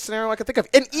bad case scenario I can think of.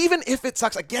 And even if it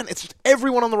sucks, again, it's just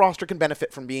everyone on the roster can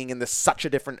benefit from being in this such a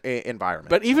different environment.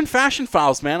 But even Fashion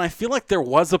Files, man, I feel like there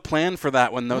was a plan for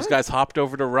that when those guys hopped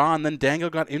over to Raw, and then Dango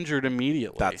got injured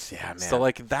immediately. Man. So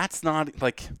like that's not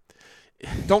like.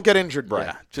 Don't get injured, Bray.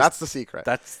 Yeah, that's the secret.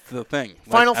 That's the thing.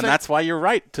 Final thing. And that's why you're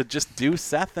right to just do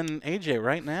Seth and AJ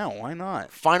right now. Why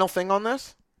not? Final thing on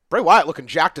this. Bray Wyatt looking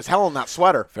jacked as hell in that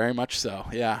sweater. Very much so,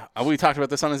 yeah. We talked about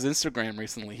this on his Instagram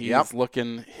recently. He's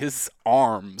looking, his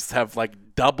arms have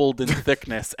like doubled in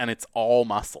thickness and it's all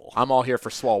muscle. I'm all here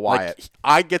for Swole Wyatt. Like,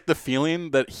 I get the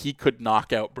feeling that he could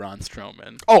knock out Braun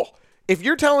Strowman. Oh, if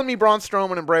you're telling me Braun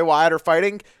Strowman and Bray Wyatt are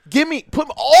fighting, put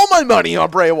all my money on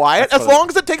Bray Wyatt as long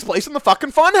as it takes place in the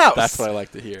fucking Funhouse. That's what I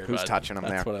like to hear. Who's touching him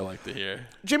there? That's what I like to hear.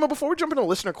 JMO, before we jump into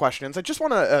listener questions, I just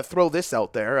want to throw this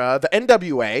out there. The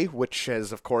NWA, which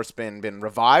has, of course, been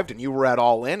revived, and you were at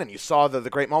All In, and you saw the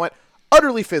great moment,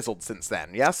 utterly fizzled since then,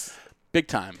 yes? Big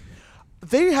time.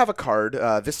 They have a card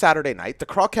this Saturday night, the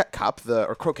Crockett Cup,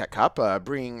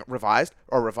 being revived.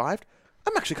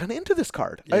 I'm actually kind of into this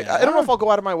card. Yeah. I don't know if I'll go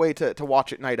out of my way to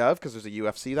watch it night of because there's a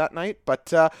UFC that night, but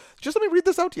just let me read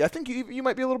this out to you. I think you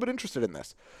might be a little bit interested in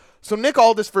this. So Nick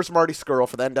Aldis versus Marty Scurll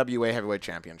for the NWA Heavyweight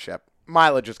Championship.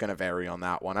 Mileage is going to vary on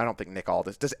that one. I don't think Nick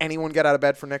Aldis. Does anyone get out of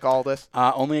bed for Nick Aldis?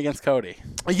 Only against Cody.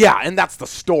 Yeah, and that's the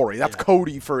story. That's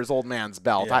Cody for his old man's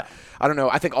belt. Yeah. I don't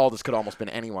know. I think Aldis could almost been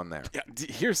anyone there. Yeah.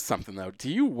 Here's something though. Do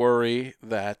you worry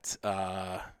that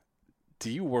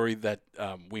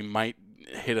we might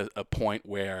hit a point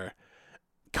where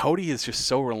Cody is just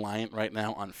so reliant right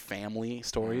now on family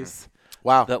stories?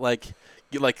 Wow. That like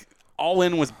All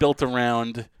In was built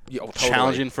around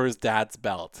challenging for his dad's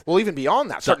belt. Well, even beyond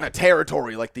that, starting a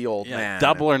territory like the old man.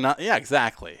 Double or Nothing. Yeah,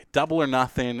 exactly. Double or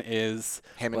Nothing is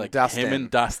him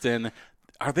and Dustin.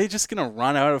 Are they just going to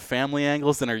run out of family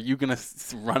angles, and are you going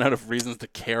to run out of reasons to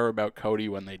care about Cody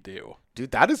when they do?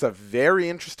 Dude, that is a very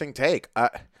interesting take.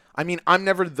 I mean, I'm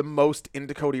never the most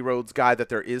into Cody Rhodes guy that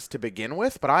there is to begin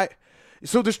with, but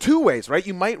so there's two ways, right?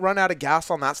 You might run out of gas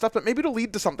on that stuff, but maybe it'll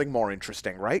lead to something more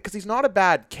interesting, right? Because he's not a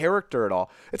bad character at all.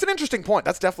 It's an interesting point.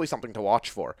 That's definitely something to watch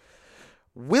for.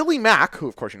 Willie Mack, who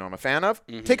of course you know I'm a fan of,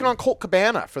 taking on Colt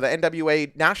Cabana for the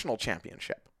NWA National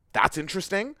Championship. That's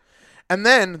interesting. And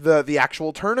then the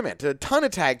actual tournament. A ton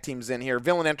of tag teams in here.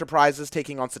 Villain Enterprises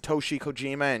taking on Satoshi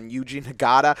Kojima and Yuji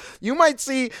Nagata. You might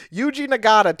see Yuji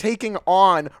Nagata taking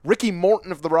on Ricky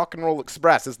Morton of the Rock and Roll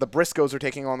Express as the Briscoes are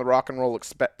taking on the Rock and Roll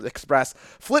Express.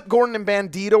 Flip Gordon and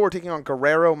Bandito are taking on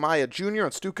Guerrero Maya Jr.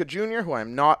 and Stuka Jr., who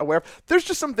I'm not aware of. There's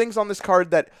just some things on this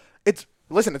card that it's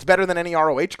better than any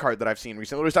ROH card that I've seen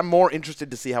recently. At least I'm more interested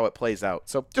to see how it plays out.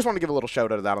 So just want to give a little shout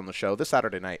out of that on the show this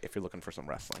Saturday night if you're looking for some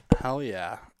wrestling. Hell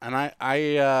yeah. And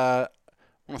I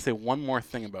want to say one more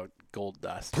thing about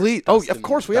Goldust. Please. Of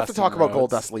course. We have to talk about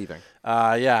Goldust leaving.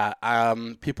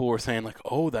 People were saying like,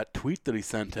 oh, that tweet that he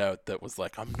sent out that was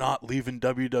like, I'm not leaving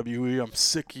WWE. I'm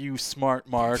sick of you smart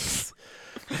marks.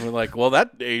 We're like, well,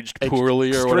 that aged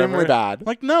poorly or whatever. Extremely bad.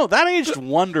 Like, no, that aged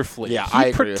wonderfully. Yeah, he I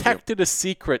agree protected a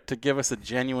secret to give us a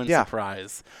genuine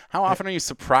surprise. How often are you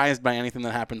surprised by anything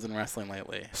that happens in wrestling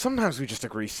lately? Sometimes we just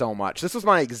agree so much. This was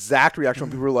my exact reaction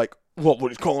when people were like, well, what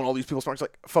he's calling all these people smart. It's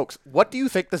like, folks, what do you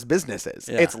think this business is?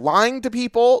 Yeah. It's lying to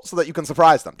people so that you can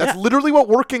surprise them. That's literally what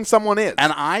working someone is.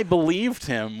 And I believed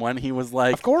him when he was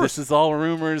like, of course. This is all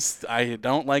rumors. I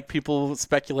don't like people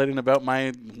speculating about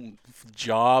my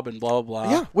job and blah, blah,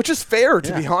 blah. Yeah, which is fair,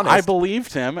 to be honest. I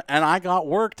believed him, and I got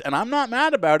worked, and I'm not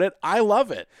mad about it. I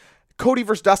love it. Cody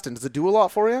versus Dustin, does it do a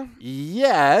lot for you?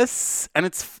 Yes, and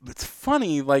it's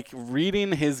funny, like,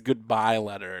 reading his goodbye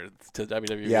letter to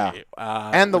WWE. Yeah,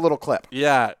 and the little clip.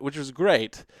 Yeah, which was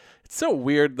great. It's so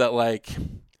weird that, like,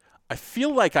 I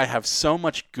feel like I have so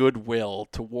much goodwill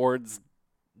towards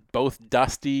both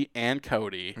Dusty and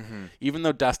Cody, even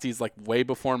though Dusty's like way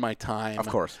before my time. Of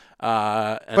course.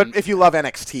 But if you love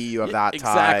NXT, you have that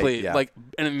exactly. tie. Yeah. Like,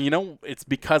 and you know, it's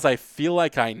because I feel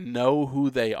like I know who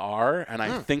they are, and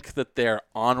I think that they're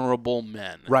honorable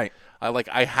men. Right.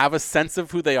 I have a sense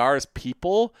of who they are as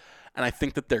people, and I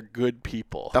think that they're good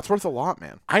people. That's worth a lot,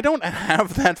 man. I don't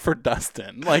have that for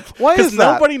Dustin. Like, why is that? Because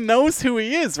nobody knows who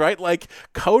he is, right? Like,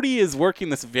 Cody is working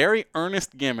this very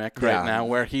earnest gimmick right now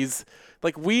where he's...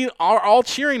 Like, we are all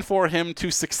cheering for him to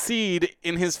succeed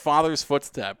in his father's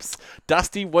footsteps.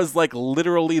 Dusty was, like,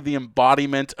 literally the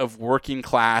embodiment of working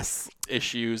class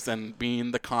issues and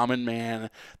being the common man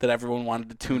that everyone wanted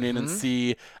to tune in and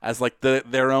see as like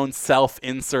their own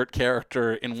self-insert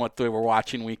character in what they were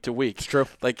watching week to week. It's true.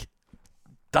 Like,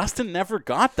 Dustin never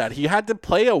got that. He had to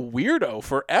play a weirdo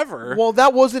forever. Well,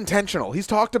 that was intentional. He's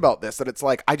talked about this, that it's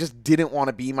like, I just didn't want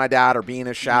to be my dad or be in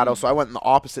his shadow, so I went in the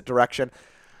opposite direction.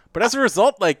 But as a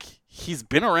result, like, he's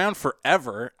been around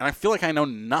forever, and I feel like I know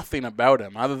nothing about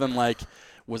him other than, like,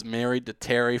 was married to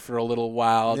Terry for a little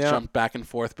while, jumped back and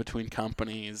forth between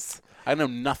companies. I know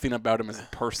nothing about him as a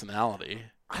personality.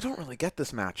 I don't really get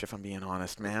this match, if I'm being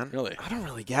honest, man. Really? I don't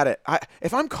really get it.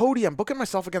 If I'm Cody, I'm booking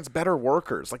myself against better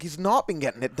workers. Like, he's not been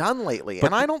getting it done lately,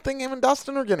 and I don't think him and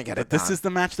Dustin are going to get it done. This is the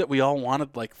match that we all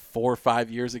wanted like 4 or 5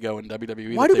 years ago in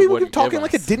WWE. Why do people keep talking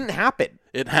like it didn't happen?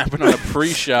 It happened on a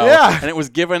pre-show, Yeah. and it was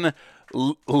given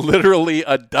literally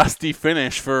a dusty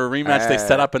finish for a rematch they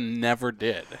set up and never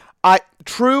did.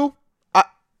 True.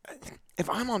 If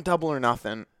I'm on Double or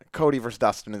Nothing, Cody versus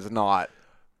Dustin is not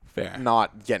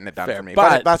getting it done for me.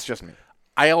 But that's just me.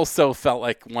 I also felt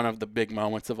like one of the big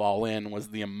moments of All In was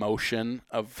the emotion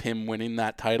of him winning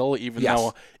that title, even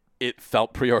though it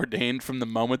felt preordained from the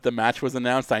moment the match was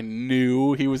announced. I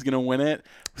knew he was going to win it.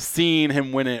 Seeing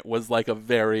him win it was like a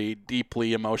very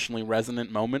deeply emotionally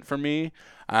resonant moment for me.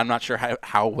 I'm not sure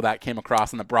how that came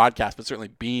across in the broadcast, but certainly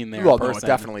being there in person. No, it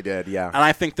definitely did, yeah. And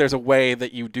I think there's a way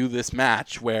that you do this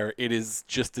match where it is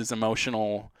just as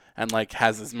emotional and like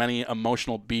has as many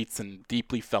emotional beats and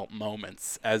deeply felt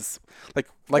moments as like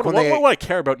what would I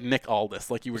care about Nick Aldis,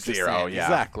 like you were just saying. Yeah.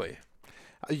 Exactly.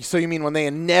 So you mean when they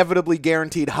inevitably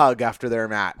guaranteed hug after their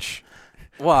match?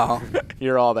 Well,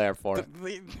 you're all there for it.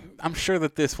 I'm sure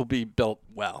that this will be built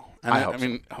well. And I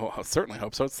mean, I certainly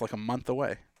hope so. It's like a month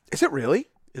away. Is it really?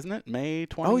 Isn't it May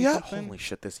 20? Oh, yeah. Something? Holy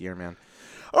shit, this year, man.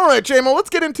 All right, J-Mo, let's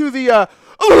get into the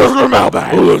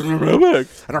mailbag.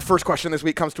 And our first question this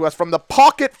week comes to us from the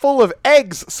pocket full of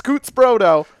eggs, Scoots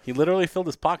Brodo. He literally filled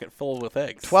his pocket full with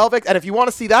eggs. 12 eggs. And if you want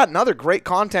to see that and other great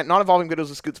content, not involving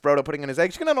videos of Scoots Brodo putting in his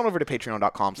eggs, you can head on over to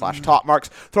patreon.com/topmarks.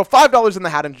 Throw $5 in the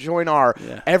hat and join our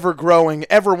ever-growing,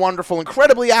 ever-wonderful,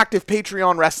 incredibly active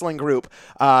Patreon wrestling group.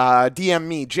 DM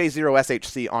me,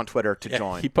 J0SHC, on Twitter to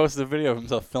join. He posted a video of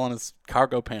himself filling his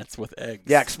cargo pants with eggs.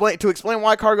 Yeah, explain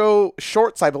why cargo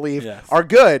shorts, I believe, are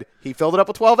good. He filled it up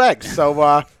with 12 eggs.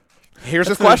 So here's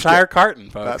his question. Entire carton,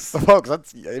 folks.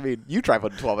 You try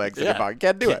putting 12 eggs in your pocket.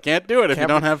 Can't do it. Can't do it if you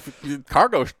don't have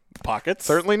cargo pockets.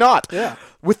 Certainly not. Yeah.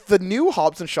 With the new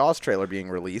Hobbs and Shaw's trailer being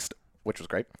released, which was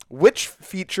great, which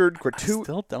featured I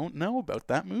still don't know about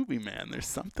that movie, man. There's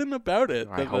something about it.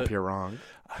 I hope you're wrong.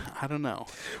 I don't know.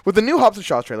 With the new Hobbs and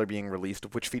Shaw trailer being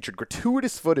released, which featured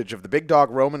gratuitous footage of the big dog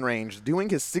Roman Reigns doing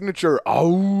his signature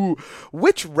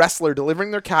which wrestler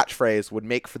delivering their catchphrase would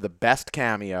make for the best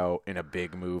cameo in a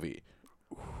big movie?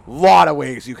 Lot of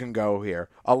ways you can go here.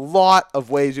 A lot of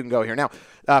ways you can go here. Now,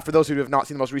 for those who have not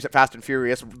seen the most recent Fast and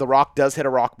Furious, The Rock does hit a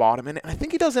rock bottom in it. And I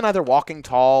think he does in either Walking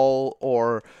Tall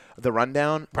or The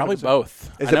Rundown. Probably both.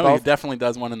 I know he definitely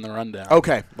does one in The Rundown.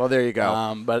 Okay, well, there you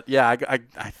go. But yeah,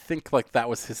 I think like that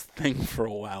was his thing for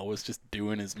a while, was just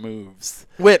doing his moves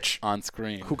on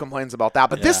screen. Who complains about that?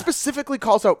 But this specifically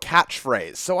calls out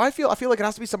catchphrase. So I feel like it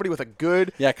has to be somebody with a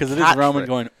good because it is Roman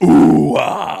going, ooh,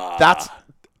 ah. That's...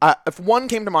 if one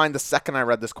came to mind the second I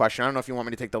read this question, I don't know if you want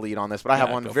me to take the lead on this, but I have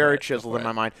one very chiseled in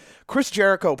my mind. Chris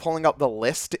Jericho pulling up the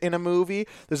list in a movie.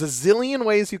 There's a zillion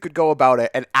ways you could go about it,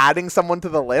 and adding someone to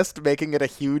the list, making it a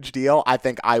huge deal, I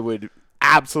think I would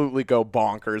absolutely go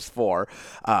bonkers for.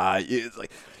 It's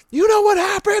like, you know what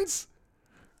happens?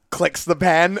 Clicks the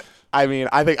pen. I mean,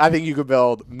 I think you could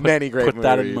build many great movies. Put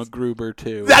that in MacGruber,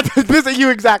 too. You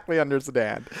exactly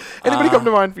understand. Anybody come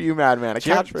to mind for you, Madman? A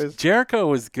catchphrase?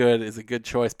 Jericho is a good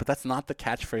choice, but that's not the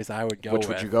catchphrase I would go with. Which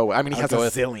would you go with? I mean, he has a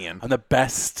zillion. I'm the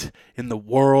best in the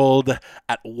world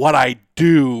at what I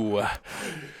do.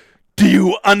 Do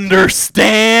you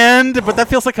understand? But that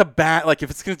feels like a bad, like if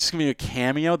it's just gonna be a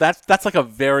cameo, that's like a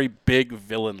very big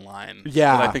villain line.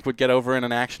 Yeah, that I think would get over in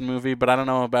an action movie. But I don't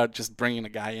know about just bringing a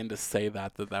guy in to say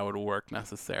that would work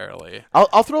necessarily.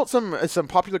 I'll throw out some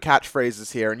popular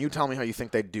catchphrases here, and you tell me how you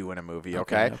think they'd do in a movie.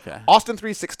 Okay. Austin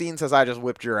 316 says, "I just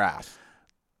whipped your ass."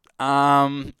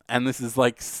 And this is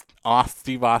like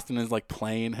Steve Austin is like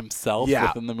playing himself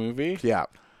within the movie. Yeah.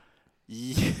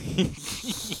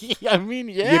 I mean,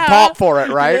 you pop for it,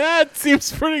 right? Yeah, it seems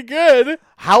pretty good.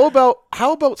 How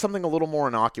about something a little more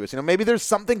innocuous? You know, maybe there's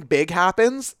something big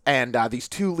happens, and these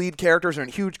two lead characters are in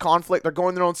huge conflict. They're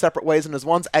going their own separate ways, and as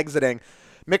one's exiting,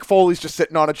 Mick Foley's just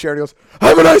sitting on a chair and he goes,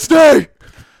 "Have a nice day."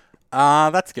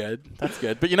 That's good.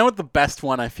 But you know what the best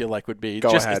one I feel like would be? Go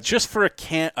ahead. Just for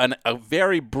a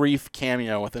very brief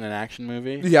cameo within an action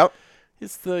movie. Yep.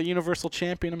 It's the Universal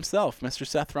Champion himself, Mr.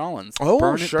 Seth Rollins. Oh,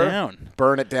 Burn sure. it down.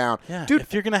 Burn it down. Yeah, Dude,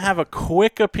 if you're going to have a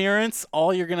quick appearance,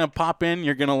 all you're going to pop in,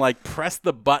 you're going to like press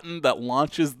the button that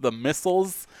launches the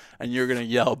missiles, and you're going to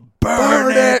yell,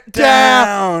 burn it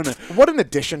down. What an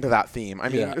addition to that theme. I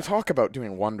mean, Yeah. talk about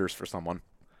doing wonders for someone.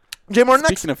 J-More, next.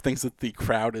 Speaking of things that the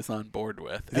crowd is on board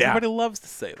with, Yeah. everybody loves to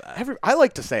say that. I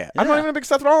like to say it. I'm not Yeah. even a big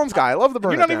Seth Rollins guy. I love the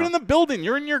burn You're it not down. even in the building.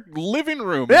 You're in your living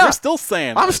room. Yeah. You're still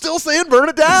saying I'm it. still saying burn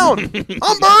it down.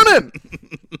 I'm burning.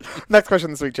 Next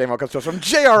question this week, J-Mo, comes to us from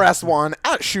JRS1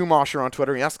 at Schumacher on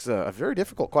Twitter. He asks a very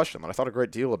difficult question that I thought a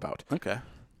great deal about. Okay.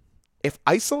 If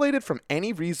isolated from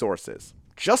any resources,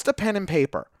 just a pen and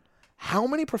paper, how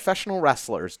many professional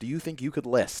wrestlers do you think you could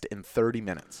list in 30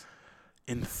 minutes?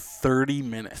 In 30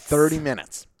 minutes. 30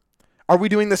 minutes. Are we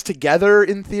doing this together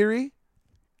in theory?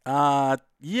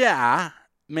 Yeah,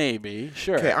 maybe.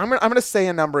 Sure. Okay, I'm gonna say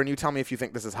a number and you tell me if you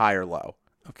think this is high or low.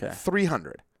 Okay.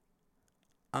 300.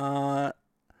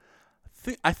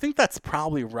 I think that's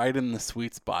probably right in the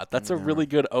sweet spot. That's a really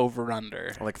good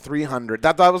over-under. Like 300.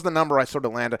 That was the number I sort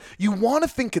of landed. You want to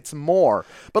think it's more,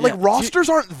 but Yeah, like rosters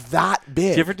aren't that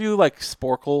big. Do you ever do like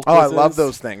Sporkle Oh, I quizzes? love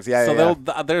those things. Yeah, So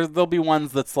yeah. there'll be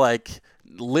ones that's like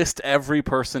list every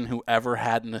person who ever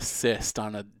had an assist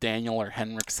on a Daniel or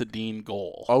Henrik Sedin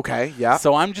goal. Okay, yeah.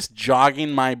 So I'm just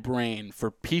jogging my brain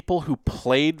for people who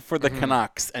played for the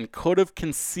Canucks and could have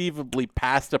conceivably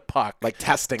passed a puck Like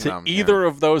testing to them. either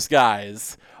of those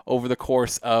guys over the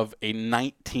course of a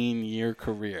 19-year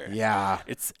career. Yeah.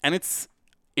 It's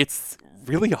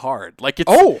really hard. Like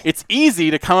Oh! it's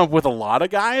easy to come up with a lot of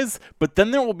guys, but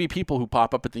then there will be people who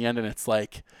pop up at the end and it's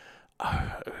like,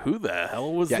 who the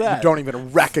hell was Yeah, that? you don't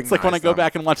even recognize It's like when I go them.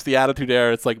 back and watch the Attitude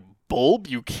Era, it's like, Bull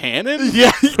Buchanan?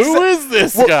 Yeah, Who is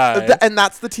this Well, guy? and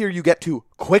that's the tier you get to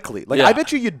quickly. Like, Yeah. I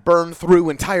bet you'd burn through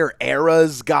entire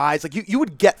eras, guys. Like, you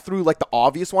would get through, like, the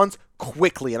obvious ones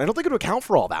quickly, and I don't think it would account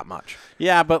for all that much.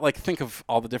 Yeah, but like think of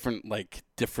all the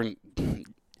different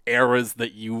eras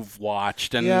that you've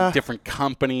watched and Yeah. different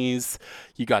companies.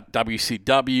 You got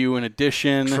WCW in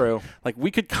addition. True. Like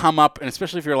we could come up, and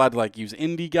especially if you're allowed to like use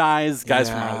indie guys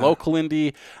from Yeah. our local indie.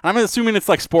 And I'm assuming it's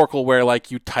like Sporkle where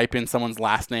like you type in someone's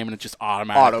last name and it just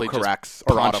automatically Autocorrects just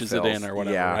or punches it autofills. in or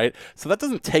whatever, Yeah. right? So that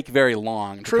doesn't take very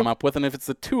long True. to come up with. And if it's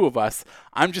the two of us,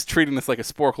 I'm just treating this like a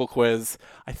Sporkle quiz.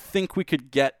 I think we could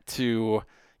get to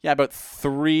about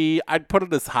 3. I'd put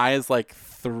it as high as like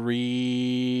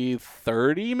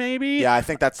 330 maybe. Yeah, I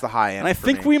think that's the high end. And I for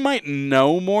think me. we might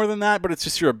know more than that, but it's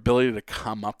just your ability to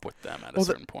come up with them at a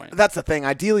certain point. That's the thing.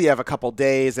 Ideally, you have a couple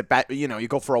days. You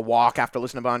go for a walk after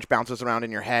listening to a bunch, bounces around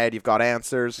in your head. You've got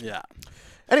answers. Yeah.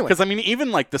 Anyway. Because, I mean,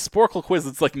 even like the Sporkle quiz,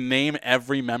 it's like name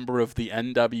every member of the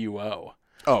NWO.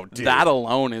 Oh, dude. That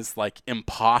alone is like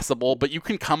impossible, but you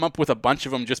can come up with a bunch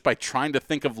of them just by trying to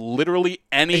think of literally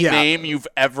any name you've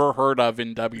ever heard of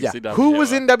in WCW. Yeah. Who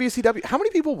was in WCW? How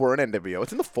many people were in NWO?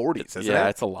 It's in the 40s, isn't it? Yeah,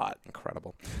 it's a lot.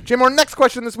 Incredible. Jim, our next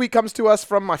question this week comes to us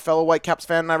from my fellow Whitecaps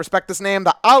fan, and I respect this name,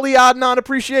 the Ali Adnan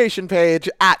Appreciation page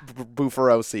at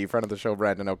Booferosi, friend of the show,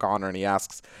 Brandon O'Connor, and he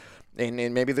asks, and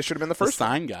maybe this should have been the The first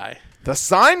sign guy. The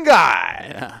sign guy.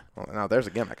 Yeah. Well, now there's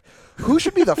a gimmick. Who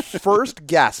should be the first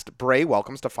guest Bray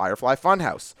welcomes to Firefly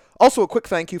Funhouse? Also, a quick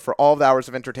thank you for all the hours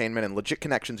of entertainment and legit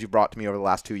connections you've brought to me over the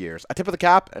last 2 years. A tip of the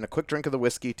cap and a quick drink of the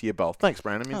whiskey to you both. Thanks,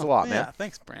 Brandon. It means a lot, Yeah, man.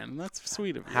 thanks, Brandon. That's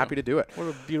sweet of you. Happy to do it. What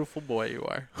a beautiful boy you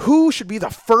are. Who should be the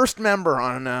first member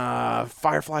on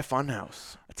Firefly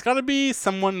Funhouse? It's got to be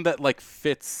someone that like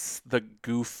fits the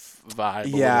goof vibe. a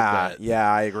little bit.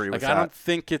 Yeah, I agree with Like that. I don't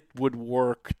think it would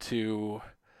work to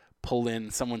pull in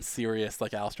someone serious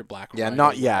like Aleister Black. Yeah, right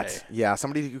not away. yet. Yeah,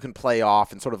 somebody you can play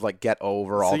off and sort of like get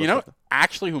over all So the you know, stuff.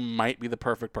 actually, who might be the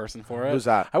perfect person for it? Who's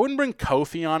that? I wouldn't bring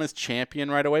Kofi on as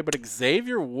champion right away, but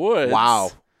Xavier Woods.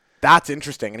 Wow. That's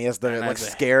interesting. And he has the like has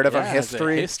a- scared of him has a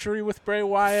history. history with Bray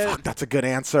Wyatt. Fuck, that's a good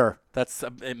answer.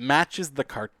 It matches the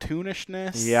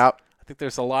cartoonishness. Yep. I think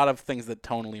there's a lot of things that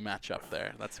tonally match up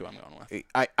there. That's who I'm going with.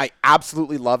 I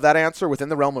absolutely love that answer. Within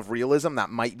the realm of realism, that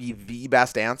might be the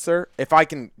best answer. If I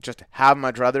can just have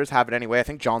my druthers have it anyway, I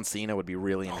think John Cena would be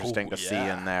really interesting to see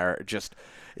in there. Just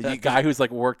That guy who's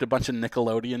like worked a bunch of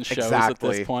Nickelodeon shows at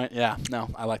this point. Yeah, no,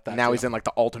 I like that. now too. he's in like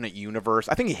the alternate universe.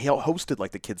 I think he hosted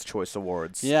like the Kids' Choice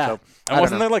Awards. Yeah. So, And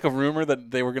wasn't there like a rumor that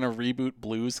they were going to reboot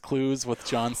Blue's Clues with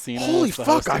John Cena? Holy as the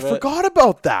fuck, host I of it? forgot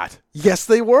about that. Yes,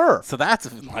 they were. So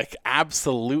that's like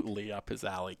absolutely up his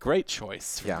alley. Great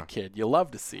choice for the kid. You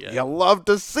love to see it. You love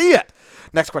to see it.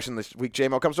 Next question this week,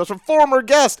 JMO, comes to us from former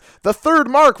guest, the third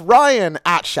Mark, Ryan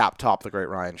at Shaptop, the great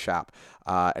Ryan Shap.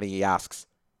 And he asks,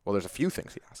 well, there's a few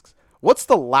things he asks. What's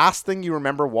the last thing you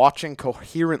remember watching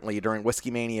coherently during Whiskey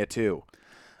Mania 2?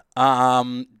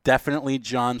 Definitely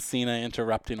John Cena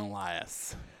interrupting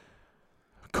Elias.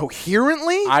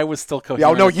 Coherently? I was still Yeah,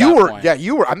 coherent. no, at you that were. point. Yeah,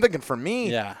 you were. I'm thinking for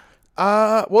me. Yeah.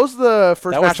 What was the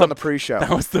first That was match on the pre-show? That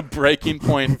was the breaking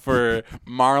point for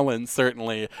Marlon,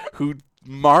 certainly, who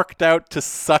marked out to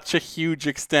such a huge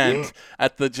extent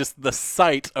at the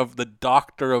sight of the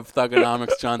doctor of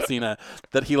Thugonomics, John Cena,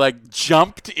 that he like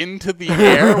jumped into the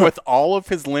air with all of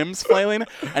his limbs flailing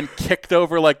and kicked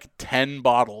over like 10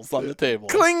 bottles on the table.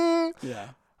 Cling. Yeah.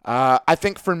 I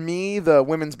think for me, the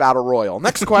women's battle royal.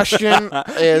 Next question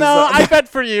is No, I bet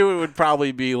for you it would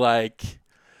probably be like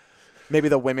maybe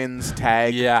the women's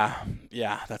tag. yeah,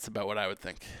 that's about what I would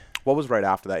think. What was right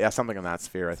after that? Yeah, something in that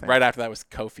sphere, I think. Right after that was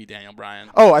Kofi Daniel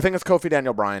Bryan. Oh, I think it's Kofi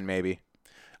Daniel Bryan, maybe.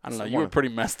 I don't know. You were pretty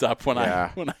messed up when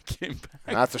I came back.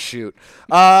 That's a shoot.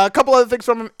 A couple other things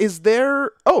from him. Is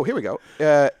there? Oh, here we go.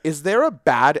 Is there a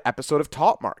bad episode of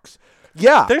Top Marks?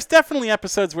 Yeah. There's definitely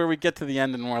episodes where we get to the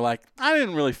end and we're like, I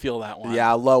didn't really feel that one.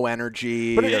 Yeah, low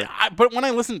energy. But when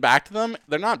I listen back to them,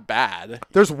 they're not bad.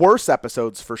 There's worse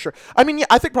episodes for sure. I mean, yeah,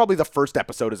 I think probably the first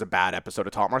episode is a bad episode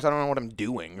of Top Marks. I don't know what I'm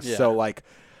doing. Yeah. So, like,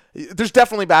 there's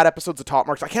definitely bad episodes of Top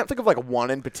Marks. I can't think of, like,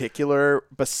 one in particular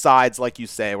besides, like you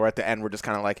say, where at the end we're just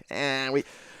kind of like,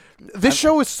 This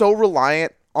show is so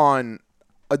reliant on,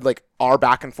 like, our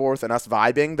back and forth and us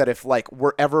vibing that if, like,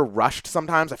 we're ever rushed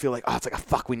sometimes, I feel like, it's like,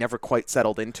 fuck, we never quite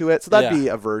settled into it. So that'd be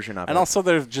a version of it. And also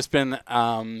there's just been,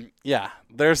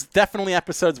 there's definitely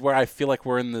episodes where I feel like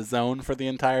we're in the zone for the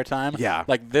entire time. Yeah.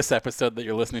 Like this episode that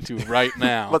you're listening to right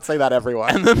now. Let's say that,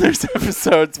 everyone. And then there's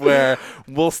episodes where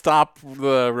we'll stop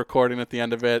the recording at the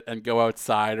end of it and go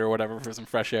outside or whatever for some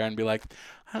fresh air and be like,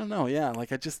 I don't know,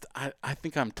 like I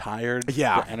think I'm tired.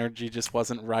 Yeah. The energy just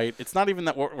wasn't right. It's not even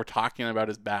that what we're talking about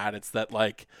is bad. It's that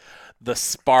like the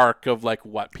spark of like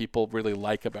what people really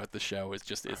like about the show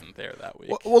isn't there that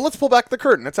week. Well, let's pull back the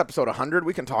curtain. It's episode 100.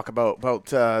 We can talk about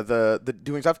the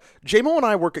doing stuff. J-Mo and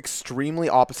I work extremely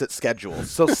opposite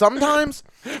schedules. So sometimes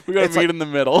we gotta meet in the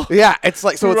middle. Yeah, it's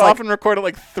like we often record at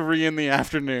like 3 in the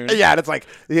afternoon. Yeah, and it's like,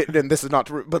 and this is not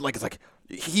true, but like it's like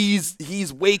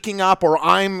he's waking up or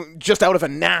I'm just out of a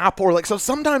nap or like so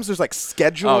sometimes there's like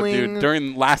scheduling. Oh, dude,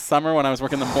 during last summer when I was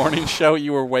working the morning show,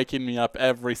 you were waking me up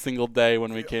every single day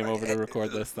when we came over to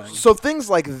record this thing. So things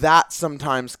like that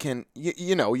sometimes can,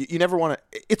 you never want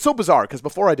to. It's so bizarre because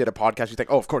before I did a podcast, you think,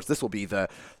 oh, of course, this will be the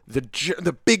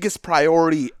biggest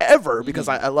priority ever because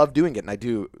I love doing it and I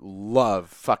do love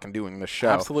fucking doing this show.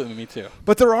 Absolutely, me too.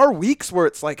 But there are weeks where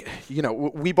it's like,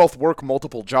 we both work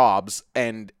multiple jobs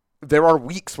and there are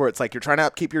weeks where it's like you're trying to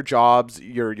upkeep your jobs,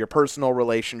 your personal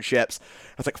relationships.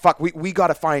 It's like, fuck, we got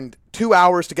to find 2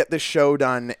 hours to get this show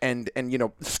done and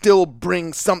still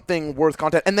bring something worth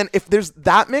content. And then if there's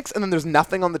that mix and then there's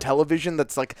nothing on the television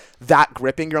that's like that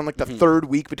gripping, you're on like the third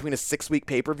week between a 6-week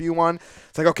pay-per-view one.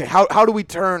 It's like, okay, how do we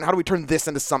turn this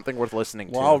into something worth listening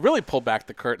to? Well, I'll really pull back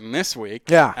the curtain this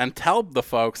week and tell the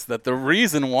folks that the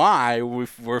reason why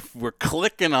we're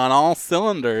clicking on all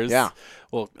cylinders. Yeah.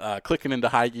 Well, clicking into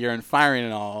high gear and firing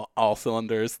in all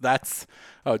cylinders. That's,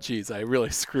 oh, geez, I really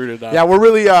screwed it up. Yeah, we're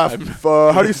really, how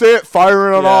do you say it?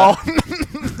 Firing on all.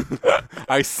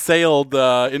 I sailed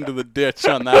into the ditch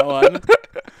on that one,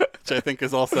 which I think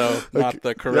is also not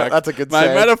the correct. Yeah, that's a good My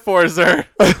saying. metaphors are,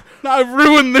 I've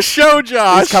ruined the show,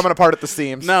 Josh. It's coming apart at the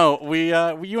seams. No,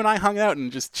 you and I hung out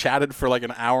and just chatted for like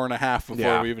an hour and a half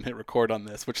before we even hit record on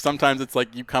this, which sometimes it's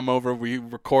like you come over, we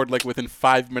record like within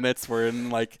 5 minutes. We're in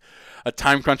like a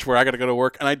time crunch where I got to go to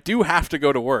work, and I do have to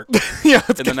go to work in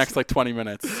the next like 20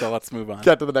 minutes. So let's move on.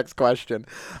 Get to the next question.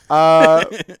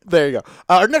 There you go.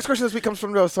 Our next question this week comes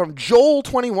from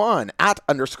Joel21 at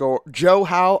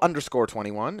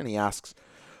 _JoeHal_21, and he asks,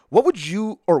 would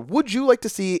you like to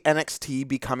see NXT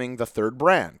becoming the third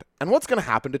brand? And what's going to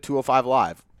happen to 205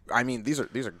 Live? I mean, these are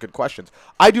good questions.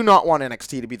 I do not want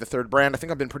NXT to be the third brand. I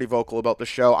think I've been pretty vocal about the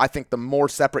show. I think the more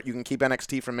separate you can keep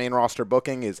NXT from main roster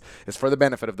booking is for the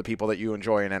benefit of the people that you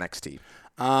enjoy in NXT.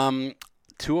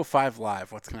 205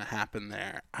 Live, what's going to happen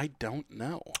there? I don't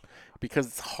know. Because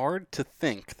it's hard to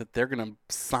think that they're going to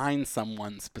sign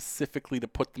someone specifically to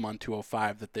put them on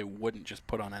 205 that they wouldn't just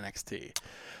put on NXT.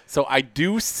 So I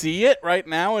do see it right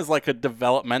now as like a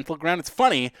developmental ground. It's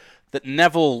funny that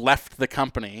Neville left the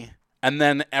company and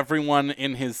then everyone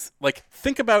in his, like,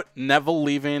 think about Neville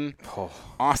leaving,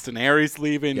 Austin Aries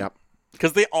leaving,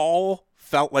 because they all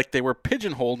felt like they were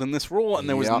pigeonholed in this role and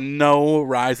there was no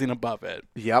rising above it.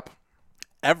 Yep.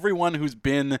 Everyone who's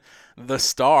been the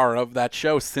star of that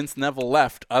show since Neville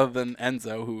left, other than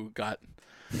Enzo, who got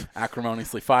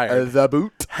acrimoniously fired, the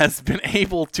boot, has been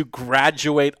able to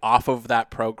graduate off of that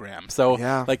program. So,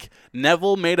 like,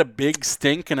 Neville made a big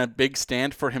stink and a big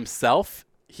stand for himself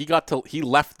he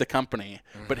left the company,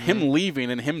 but him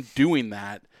leaving and him doing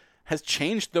that has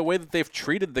changed the way that they've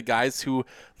treated the guys who,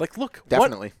 like, look,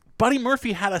 Definitely. Buddy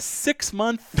Murphy had a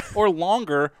 6-month or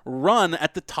longer run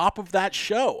at the top of that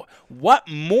show. What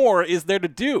more is there to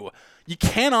do? You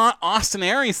cannot Austin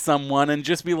Aries someone and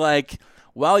just be like,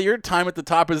 well, your time at the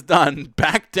top is done.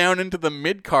 Back down into the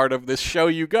mid-card of this show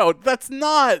you go. That's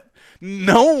not...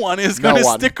 No one is going to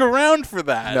stick around for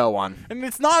that. No one. And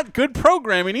it's not good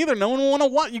programming either. No one will want to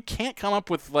watch. You can't come up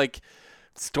with, like,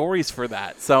 stories for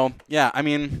that. So, yeah, I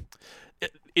mean...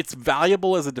 It's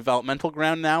valuable as a developmental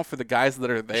ground now for the guys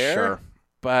that are there. Sure.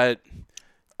 But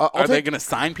are they going to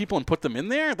sign people and put them in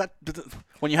there?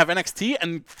 When you have NXT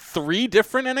and 3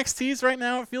 different NXTs right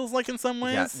now, it feels like in some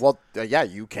ways. Yeah, well,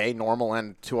 UK, normal,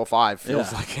 and 205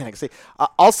 feels like NXT.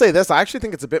 I'll say this. I actually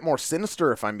think it's a bit more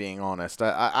sinister, if I'm being honest.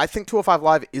 I think 205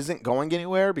 Live isn't going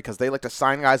anywhere because they like to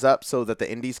sign guys up so that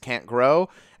the indies can't grow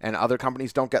and other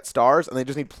companies don't get stars, and they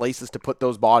just need places to put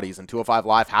those bodies, and 205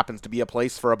 Live happens to be a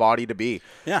place for a body to be.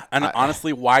 Yeah, and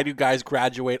honestly, why do guys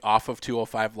graduate off of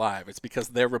 205 Live? It's because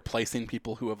they're replacing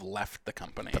people who have left the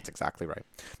company. That's exactly right.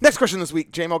 Next question this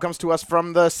week, JMO, comes to us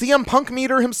from the CM Punk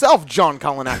meter himself, John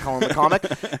Cullen at Cullen the Comic.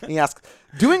 And he asks,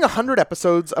 doing 100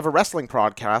 episodes of a wrestling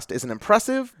podcast is an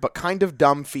impressive but kind of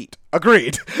dumb feat.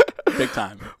 Agreed. Big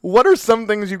time. What are some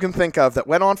things you can think of that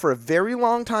went on for a very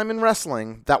long time in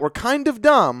wrestling that were kind of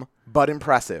dumb but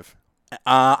impressive?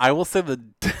 I will say the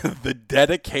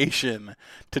dedication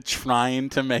to trying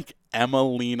to make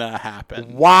Emelina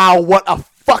happen. Wow, what a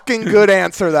fucking good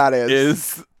answer that is.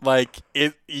 Is like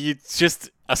it's just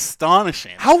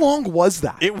astonishing. How long was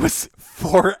that? It was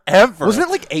forever. Wasn't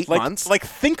it like 8 months? Like,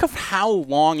 think of how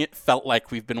long it felt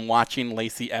like we've been watching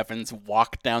Lacey Evans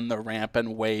walk down the ramp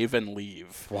and wave and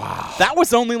leave. Wow. That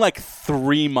was only like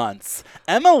 3 months.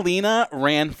 Emelina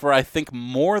ran for, I think,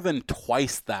 more than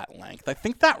twice that length. I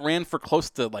think that ran for close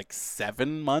to like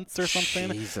 7 months or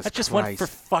something. Jesus That just Christ. went for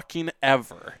fucking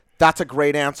ever. That's a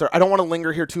great answer. I don't want to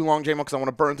linger here too long, JMO, because I want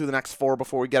to burn through the next 4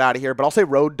 before we get out of here. But I'll say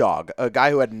Road Dogg, a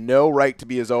guy who had no right to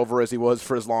be as over as he was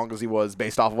for as long as he was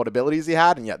based off of what abilities he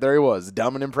had, and yet there he was,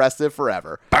 dumb and impressive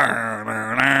forever.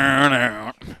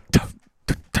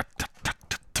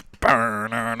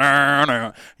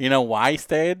 You know why he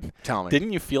stayed? Tell me.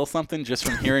 Didn't you feel something just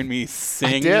from hearing me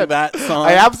sing did. that song?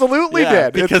 I absolutely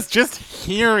did. Because just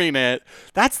hearing it,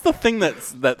 that's the thing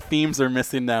that themes are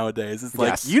missing nowadays. It's like,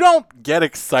 Yes. you don't get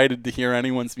excited to hear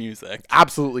anyone's music.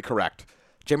 Absolutely correct.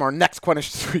 JMO, our next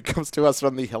question this week comes to us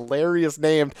from the hilarious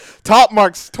named Top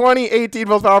Marks 2018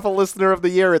 Most Powerful Listener of the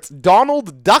Year. It's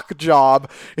Donald Duckjob.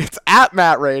 It's at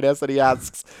Matt Radis, and he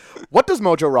asks, what does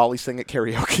Mojo Rawley sing at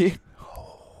karaoke?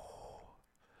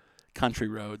 Country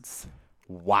Roads.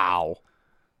 Wow.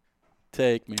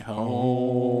 Take me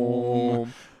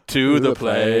home to the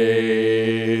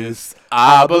place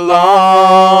I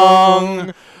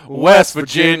belong. West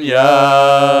Virginia,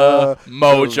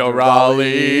 Mojo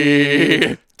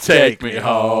Raleigh, take me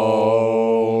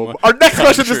home. Our next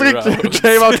question this week, Country Roads.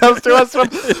 JMO, comes to us from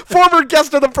former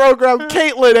guest of the program,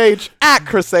 Caitlin H. at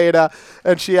Crusader,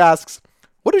 and she asks,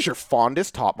 what is your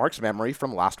fondest Top Marks memory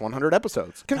from last 100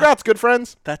 episodes? Congrats, good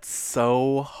friends. That's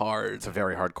so hard. It's a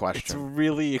very hard It's question.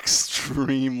 really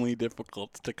extremely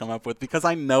difficult to come up with because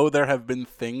I know there have been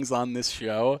things on this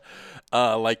show,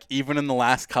 like even in the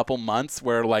last couple months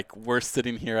where like we're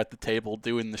sitting here at the table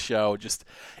doing the show just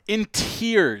in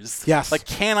tears. Yes. Like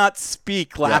cannot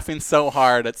speak, laughing so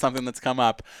hard at something that's come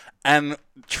up. And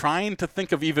trying to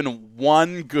think of even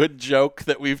one good joke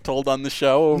that we've told on the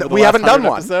show over the we last haven't done 100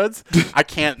 one. episodes. I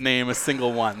can't name a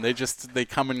single one. They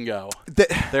come and go.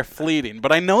 They're fleeting,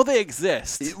 but I know they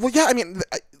exist. Well, yeah, I mean,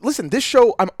 listen, this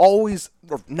show, I'm always,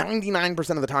 or 99%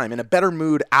 of the time, in a better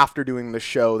mood after doing this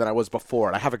show than I was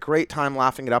before. I have a great time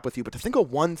laughing it up with you, but to think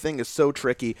of one thing is so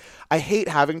tricky. I hate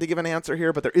having to give an answer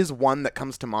here, but there is one that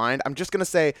comes to mind. I'm just going to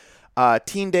say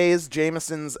Teen Days,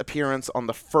 Jameson's appearance on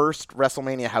the first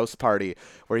WrestleMania house party,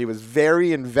 where he was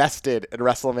very invested in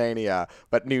WrestleMania,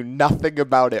 but knew nothing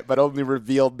about it, but only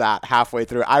revealed that halfway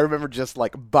through. I remember just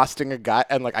like busting a gut,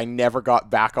 and like I never got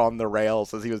back on the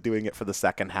rails as he was doing it for the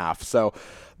second half. So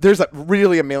there's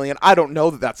really a million. I don't know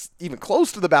that that's even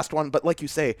close to the best one, but like you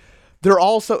say, they're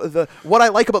also what I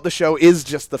like about the show is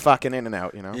just the fucking in and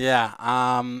out, you know? Yeah,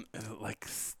 like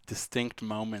distinct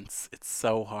moments. It's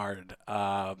so hard.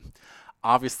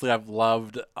 Obviously, I've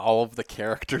loved all of the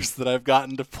characters that I've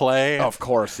gotten to play. Of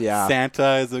course, yeah.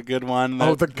 Santa is a good one.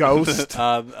 Oh, the ghost.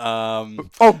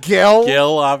 Oh, Gil.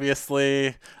 Gil,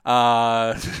 obviously.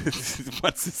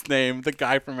 What's his name? The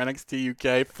guy from NXT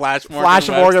UK. Flash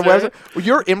Morgan Webster. Well,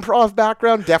 your improv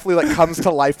background definitely comes to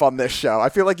life on this show. I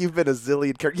feel like you've been a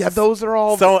zillion characters. Yeah, those are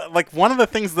all. So, one of the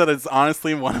things that is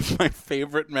honestly one of my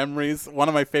favorite memories, one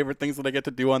of my favorite things that I get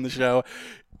to do on the show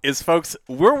is, folks,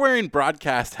 we're wearing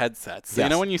broadcast headsets. So,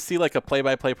 yes. when you see a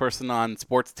play-by-play person on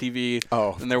sports TV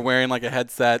and they're wearing a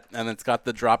headset and it's got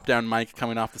the drop-down mic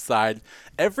coming off the side,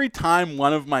 every time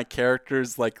one of my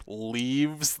characters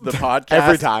leaves the podcast,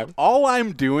 every time, all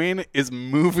I'm doing is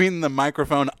moving the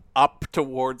microphone up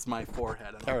towards my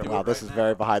forehead. Wow, this is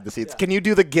very behind the scenes. Yeah. Can you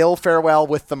do the Gil farewell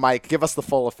with the mic? Give us the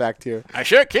full effect here. I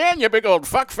sure can, you big old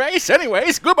fuckface.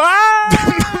 Anyways,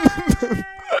 goodbye!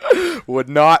 Would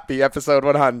not be episode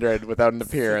 100 without an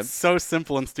appearance. It's so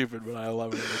simple and stupid, but I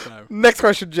love it every time. Next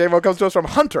question, J-Mo, comes to us from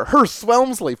Hunter Hurst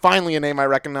Swelmsley. Finally a name I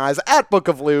recognize, at Book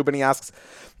of Lube, and he asks,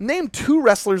 name 2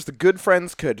 wrestlers the Good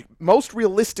Friends could most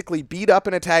realistically beat up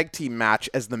in a tag team match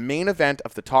as the main event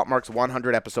of the Top Marks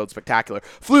 100 episode spectacular.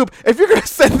 Floob, if you're going to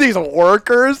send these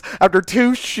workers after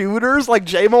 2 shooters like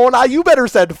J-Mo and I, you better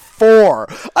send 4.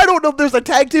 I don't know if there's a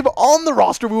tag team on the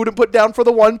roster we wouldn't put down for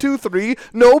the 1, 2, 3.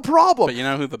 No problem. But you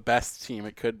know who the best team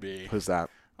it could be? Who's that?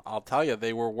 I'll tell you,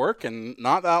 they were working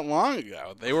not that long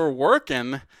ago. They were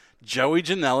working Joey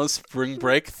Janela's Spring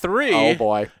Break 3. Oh,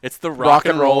 boy. It's the Rock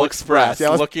and Roll Express. Yeah,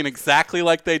 looking exactly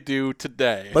like they do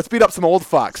today. Let's beat up some old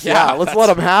fucks. Yeah, let's let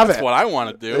them have it. That's what I want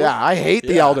to do. Yeah, I hate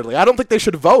the elderly. I don't think they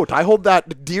should vote. I hold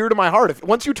that dear to my heart.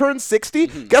 Once you turn 60,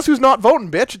 guess who's not voting,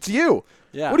 bitch? It's you.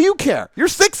 Yeah. What do you care? You're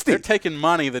 60. They're taking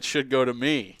money that should go to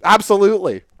me.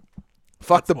 Absolutely.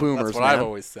 Fuck the boomers, That's what man. I've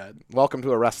always said. Welcome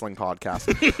to a wrestling podcast.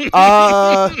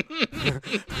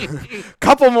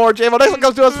 Couple more, J-Mo. Next one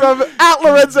comes to us from at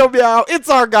Lorenzo Meow.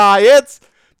 It's our guy. It's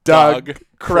Doug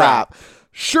Crap.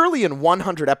 Surely in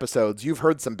 100 episodes, you've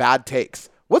heard some bad takes.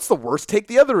 What's the worst take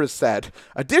the other has said?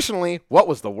 Additionally, what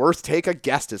was the worst take a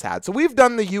guest has had? So we've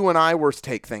done the you and I worst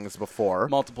take things before.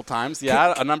 Multiple times,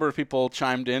 yeah. A number of people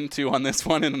chimed in, too, on this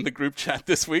one in the group chat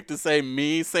this week to say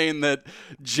me saying that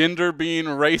Jinder being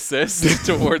racist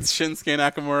towards Shinsuke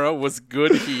Nakamura was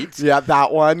good heat. Yeah,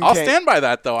 that one. I'll stand by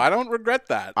that, though. I don't regret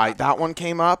that. That one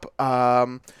came up.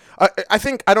 I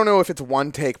think, I don't know if it's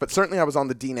one take, but certainly I was on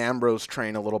the Dean Ambrose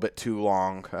train a little bit too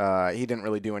long. He didn't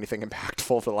really do anything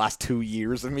impactful for the last 2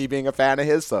 years of me being a fan of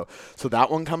his, so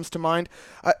that one comes to mind.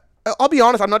 I'll be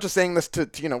honest, I'm not just saying this to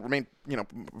remain,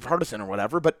 partisan or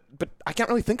whatever, but I can't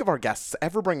really think of our guests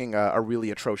ever bringing a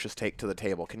really atrocious take to the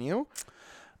table. Can you?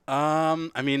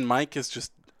 I mean, Mike is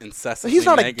just incessantly He's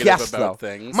not a negative guest, about though.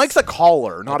 things. Mike's a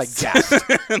caller, not a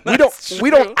guest.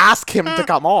 we don't ask him to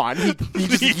come on. He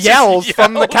just He yells just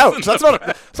from the yells couch. That's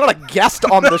not a guest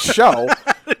on the show.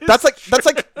 That's like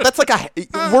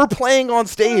we're playing on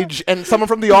stage and someone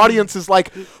from the audience is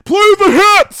like, play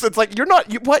the hits. It's like you're not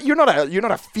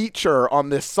a feature on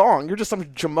this song. You're just some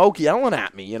jamoke yelling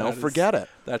at me. Forget it.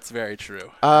 That's very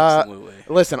true. Absolutely.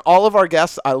 Listen, all of our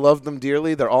guests, I love them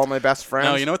dearly. They're all my best friends.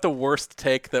 No, you know what the worst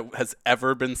take that has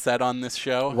ever been said on this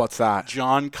show? What's that?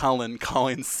 John Cullen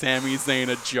calling Sami Zayn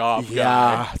a job guy.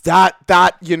 Yeah,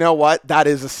 that you know what? That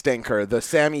is a stinker. The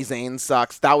Sami Zayn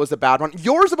sucks. That was a bad one.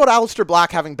 Yours about Aleister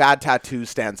Black having bad tattoos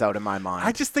stands out in my mind.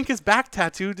 I just think his back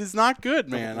tattoo is not good,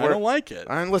 man. I don't like it.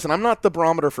 Listen, I'm not the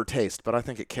barometer for taste, but I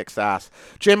think it kicks ass.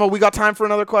 J-Mo, we got time for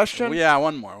another question? Well, yeah,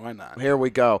 one more. Why not? Here we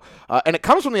go. And it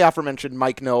comes from the aforementioned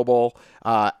Mike Noble,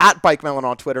 at Bike Melon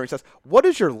on Twitter. He says, what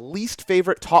is your least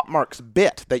favorite Top Marks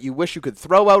bit that you wish you could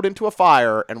throw out into a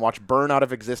fire and watch burn out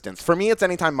of existence? For me, it's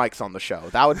anytime Mike's on the show.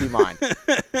 That would be mine.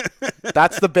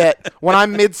 That's the bit. When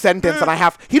I'm mid-sentence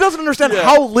and he doesn't understand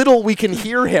how little we can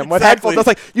hear him with headphones. That's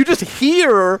like, you just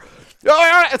hear...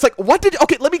 It's like,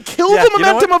 okay, let me kill the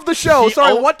momentum of the show.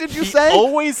 Sorry, what did you say? He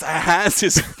always has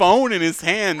his phone in his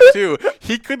hand, too.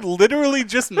 He could literally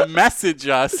just message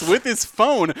us with his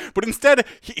phone, but instead,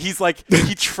 he's like,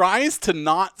 he tries to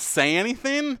not say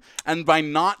anything, and by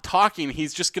not talking,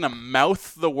 he's just going to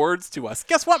mouth the words to us.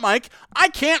 Guess what, Mike? I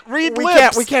can't read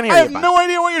lips. We can't hear you. I have no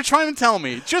idea what you're trying to tell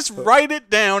me. Just write it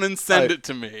down and send it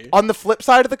to me. On the flip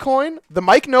side of the coin, the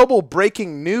Mike Noble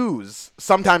breaking news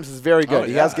sometimes is very good.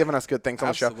 He has given us good things on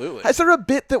the show. Absolutely. Is there a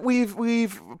bit that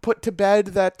we've put to bed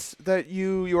that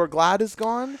you are glad is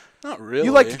gone? Not really.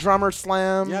 You liked Drummer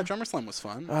Slam. Yeah, Drummer Slam was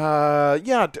fun.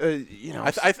 You know.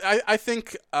 I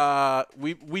think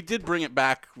we did bring it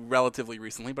back relatively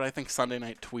recently, but I think Sunday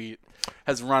Night Tweet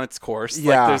has run its course.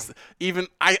 Yeah. Like there's even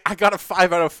I got a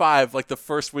 5 out of 5 like the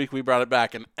first week we brought it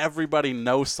back, and everybody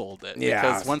no-sold it. Yeah.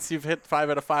 Because once you've hit 5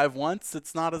 out of 5 once,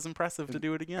 it's not as impressive to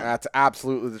do it again. That's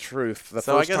absolutely the truth.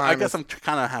 I guess I'm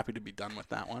kind of happy to be done with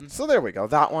that one. So there we go.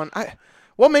 That one.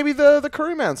 Well, maybe the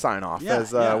Curryman sign-off,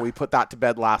 as we put that to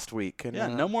bed last week.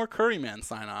 And, no more Curryman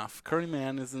sign-off.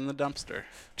 Curryman is in the dumpster.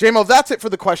 JMO, that's it for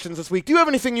the questions this week. Do you have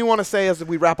anything you want to say as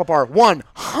we wrap up our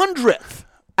 100th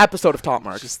episode of Top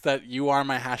Marks? Just that you are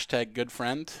my hashtag good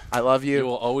friend. I love you. You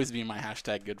will always be my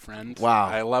hashtag good friend. Wow.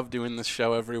 I love doing this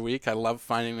show every week. I love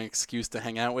finding an excuse to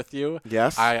hang out with you.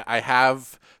 Yes. I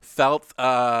have felt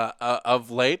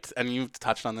of late, and you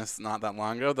touched on this not that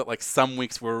long ago, that like some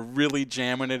weeks we're really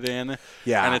jamming it in.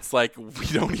 Yeah. And it's like we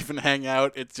don't even hang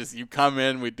out. It's just you come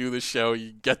in, we do the show,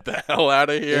 you get the hell out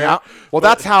of here. Yeah. Well,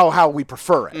 that's how we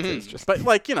prefer it. It's just But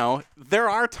like, you know, there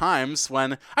are times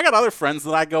when I got other friends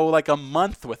that I go like a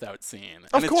month without seeing. And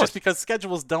Of it's course. just because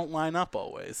schedules don't line up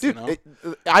always. Dude, you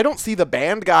know? I don't see the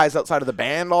band guys outside of the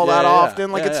band all that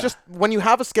often. Like, it's just when you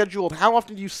have a scheduled, how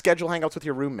often do you schedule hangouts with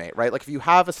your roommate, right? Like, if you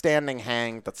have a standing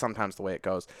hang, that's sometimes the way it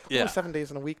goes. Yeah. Only 7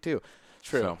 days in a week, too.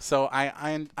 True. So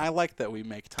I like that we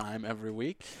make time every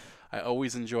week. I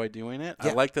always enjoy doing it.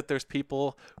 Yeah. I like that there's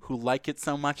people who like it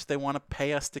so much they want to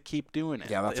pay us to keep doing it.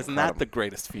 Yeah, that's Isn't incredible. that the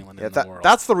greatest feeling in the That, world?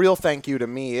 that's the real thank you to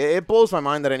me. It blows my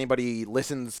mind that anybody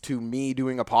listens to me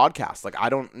doing a podcast. Like,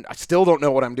 I still don't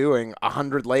know what I'm doing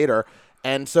 100 later.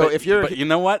 And so But you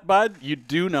know what, bud? You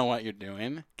do know what you're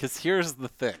doing, because here's the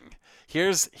thing.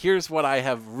 Here's what I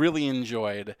have really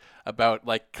enjoyed about,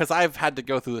 like, because I've had to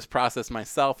go through this process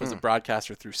myself as a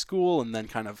broadcaster through school, and then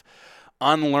kind of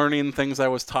unlearning things I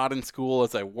was taught in school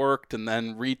as I worked, and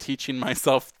then reteaching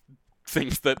myself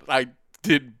things that I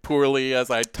did poorly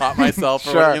as I taught myself.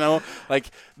 Sure. Or, you know,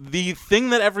 like the thing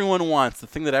that everyone wants, the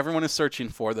thing that everyone is searching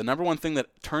for, the number one thing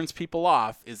that turns people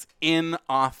off is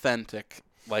inauthentic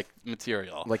like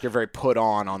material. Like, you're very put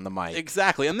on the mic.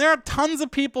 Exactly. And there are tons of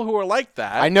people who are like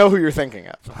that. I know who you're thinking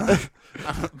of.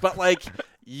 But like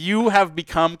you have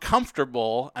become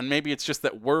comfortable, and maybe it's just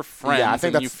that we're friends. Yeah, I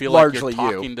think and you that's feel like largely you're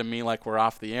you. talking to me like we're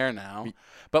off the air now.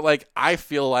 But like I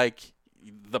feel like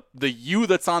the you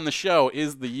that's on the show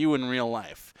is the you in real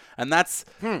life. And that's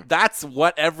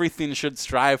what everything should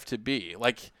strive to be.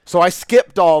 Like, So I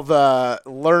skipped all the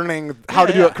learning how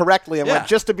to do it correctly and went Yeah.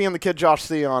 just to being the kid Josh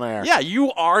C on air. yeah,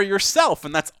 you are yourself,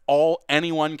 and that's all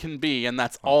anyone can be, and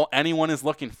that's all anyone is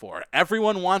looking for.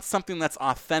 Everyone wants something that's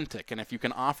authentic, and if you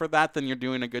can offer that, then you're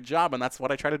doing a good job, and that's what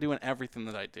I try to do in everything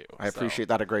that I do. I appreciate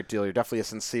that a great deal. You're definitely a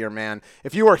sincere man.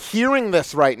 If you are hearing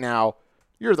this right now,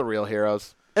 you're the real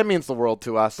heroes. It means the world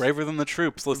to us. Braver Than the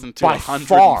Troops. Listen to By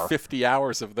 150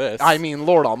 hours of this. I mean,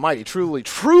 Lord Almighty, truly,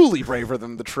 truly braver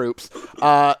than the troops.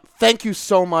 Thank you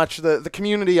so much. The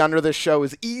community under this show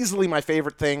is easily my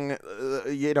favorite thing,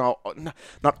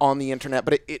 not on the internet,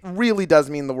 but it really does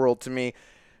mean the world to me.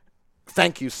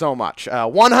 Thank you so much.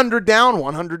 100 down,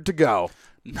 100 to go.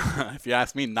 If you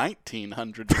ask me,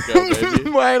 1900 to go,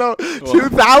 baby. I don't,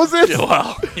 2000?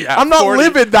 Well, yeah, I'm not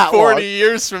living that 40 long.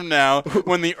 years from now,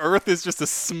 when the earth is just a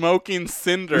smoking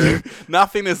cinder,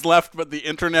 nothing is left but the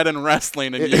internet and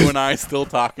wrestling, and you and I still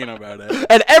talking about it.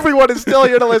 And everyone is still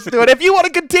here to listen to it. If you want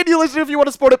to continue listening, if you want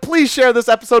to support it, please share this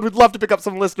episode. We'd love to pick up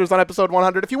some listeners on episode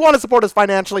 100. If you want to support us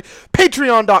financially,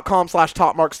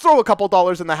 patreon.com/topmarks. Throw a couple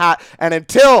dollars in the hat. And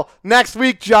until next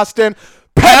week, Justin,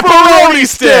 pepperoni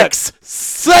sticks!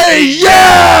 Say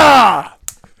yeah!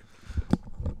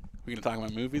 We gonna talk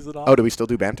about movies at all? Oh, do we still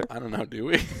do banter? I don't know, do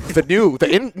we? The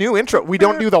new intro. We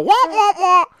don't do the wah wah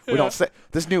wah. We don't say.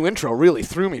 This new intro really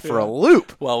threw me for a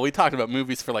loop. Well, we talked about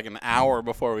movies for like an hour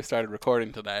before we started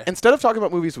recording today. Instead of talking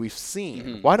about movies we've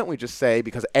seen, why don't we just say,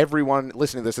 because everyone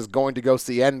listening to this is going to go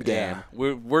see Endgame.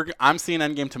 Yeah. I'm seeing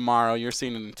Endgame tomorrow. You're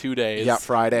seeing it in 2 days. Yeah,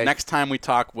 Friday. Next time we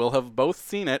talk, we'll have both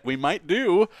seen it. We might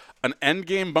do an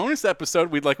Endgame bonus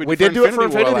episode. We We did do it for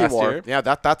Infinity last War. year. Yeah,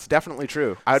 that's definitely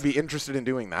true. I'd be interested in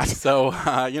doing that. So,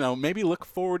 maybe look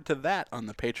forward to that on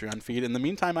the Patreon feed. In the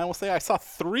meantime, I will say I saw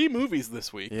 3 movies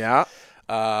this week. Yeah.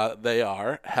 They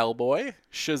are Hellboy,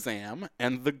 Shazam,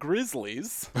 and The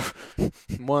Grizzlies.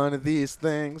 One of these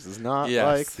things is not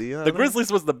Yes. like the other. The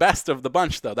Grizzlies was the best of the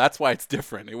bunch, though. That's why it's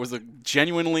different. It was a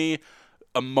genuinely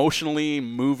emotionally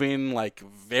moving, like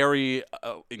very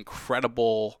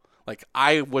incredible Like,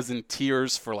 I was in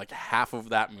tears for like half of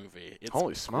that movie. It's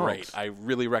Holy smokes. great. I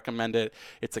really recommend it.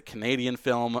 It's a Canadian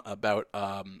film about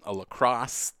a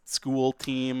lacrosse school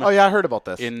team. Oh yeah, I heard about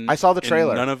this. I saw the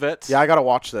trailer. In Nunavut. Yeah, I gotta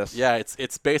watch this. Yeah,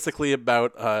 it's basically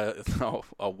about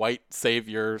a white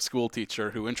savior school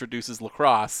teacher who introduces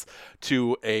lacrosse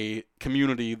to a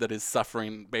community that is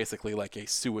suffering basically like a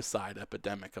suicide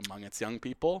epidemic among its young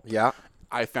people. Yeah.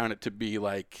 I found it to be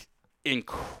like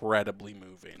incredibly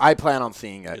moving. I plan on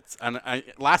seeing it.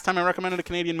 Last time I recommended a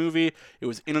Canadian movie, it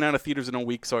was in and out of theaters in a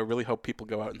week, so I really hope people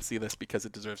go out and see this because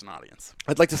it deserves an audience.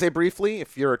 I'd like to say briefly,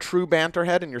 if you're a true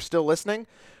banterhead and you're still listening,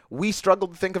 we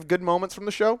struggled to think of good moments from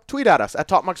the show. Tweet at us at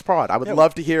TopMarksProd. I would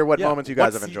love to hear what moments you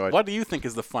guys have enjoyed. What do you think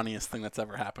is the funniest thing that's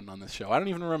ever happened on this show? I don't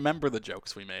even remember the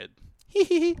jokes we made.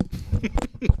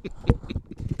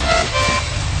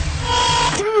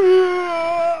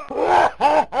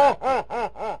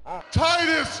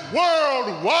 Titus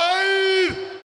Worldwide!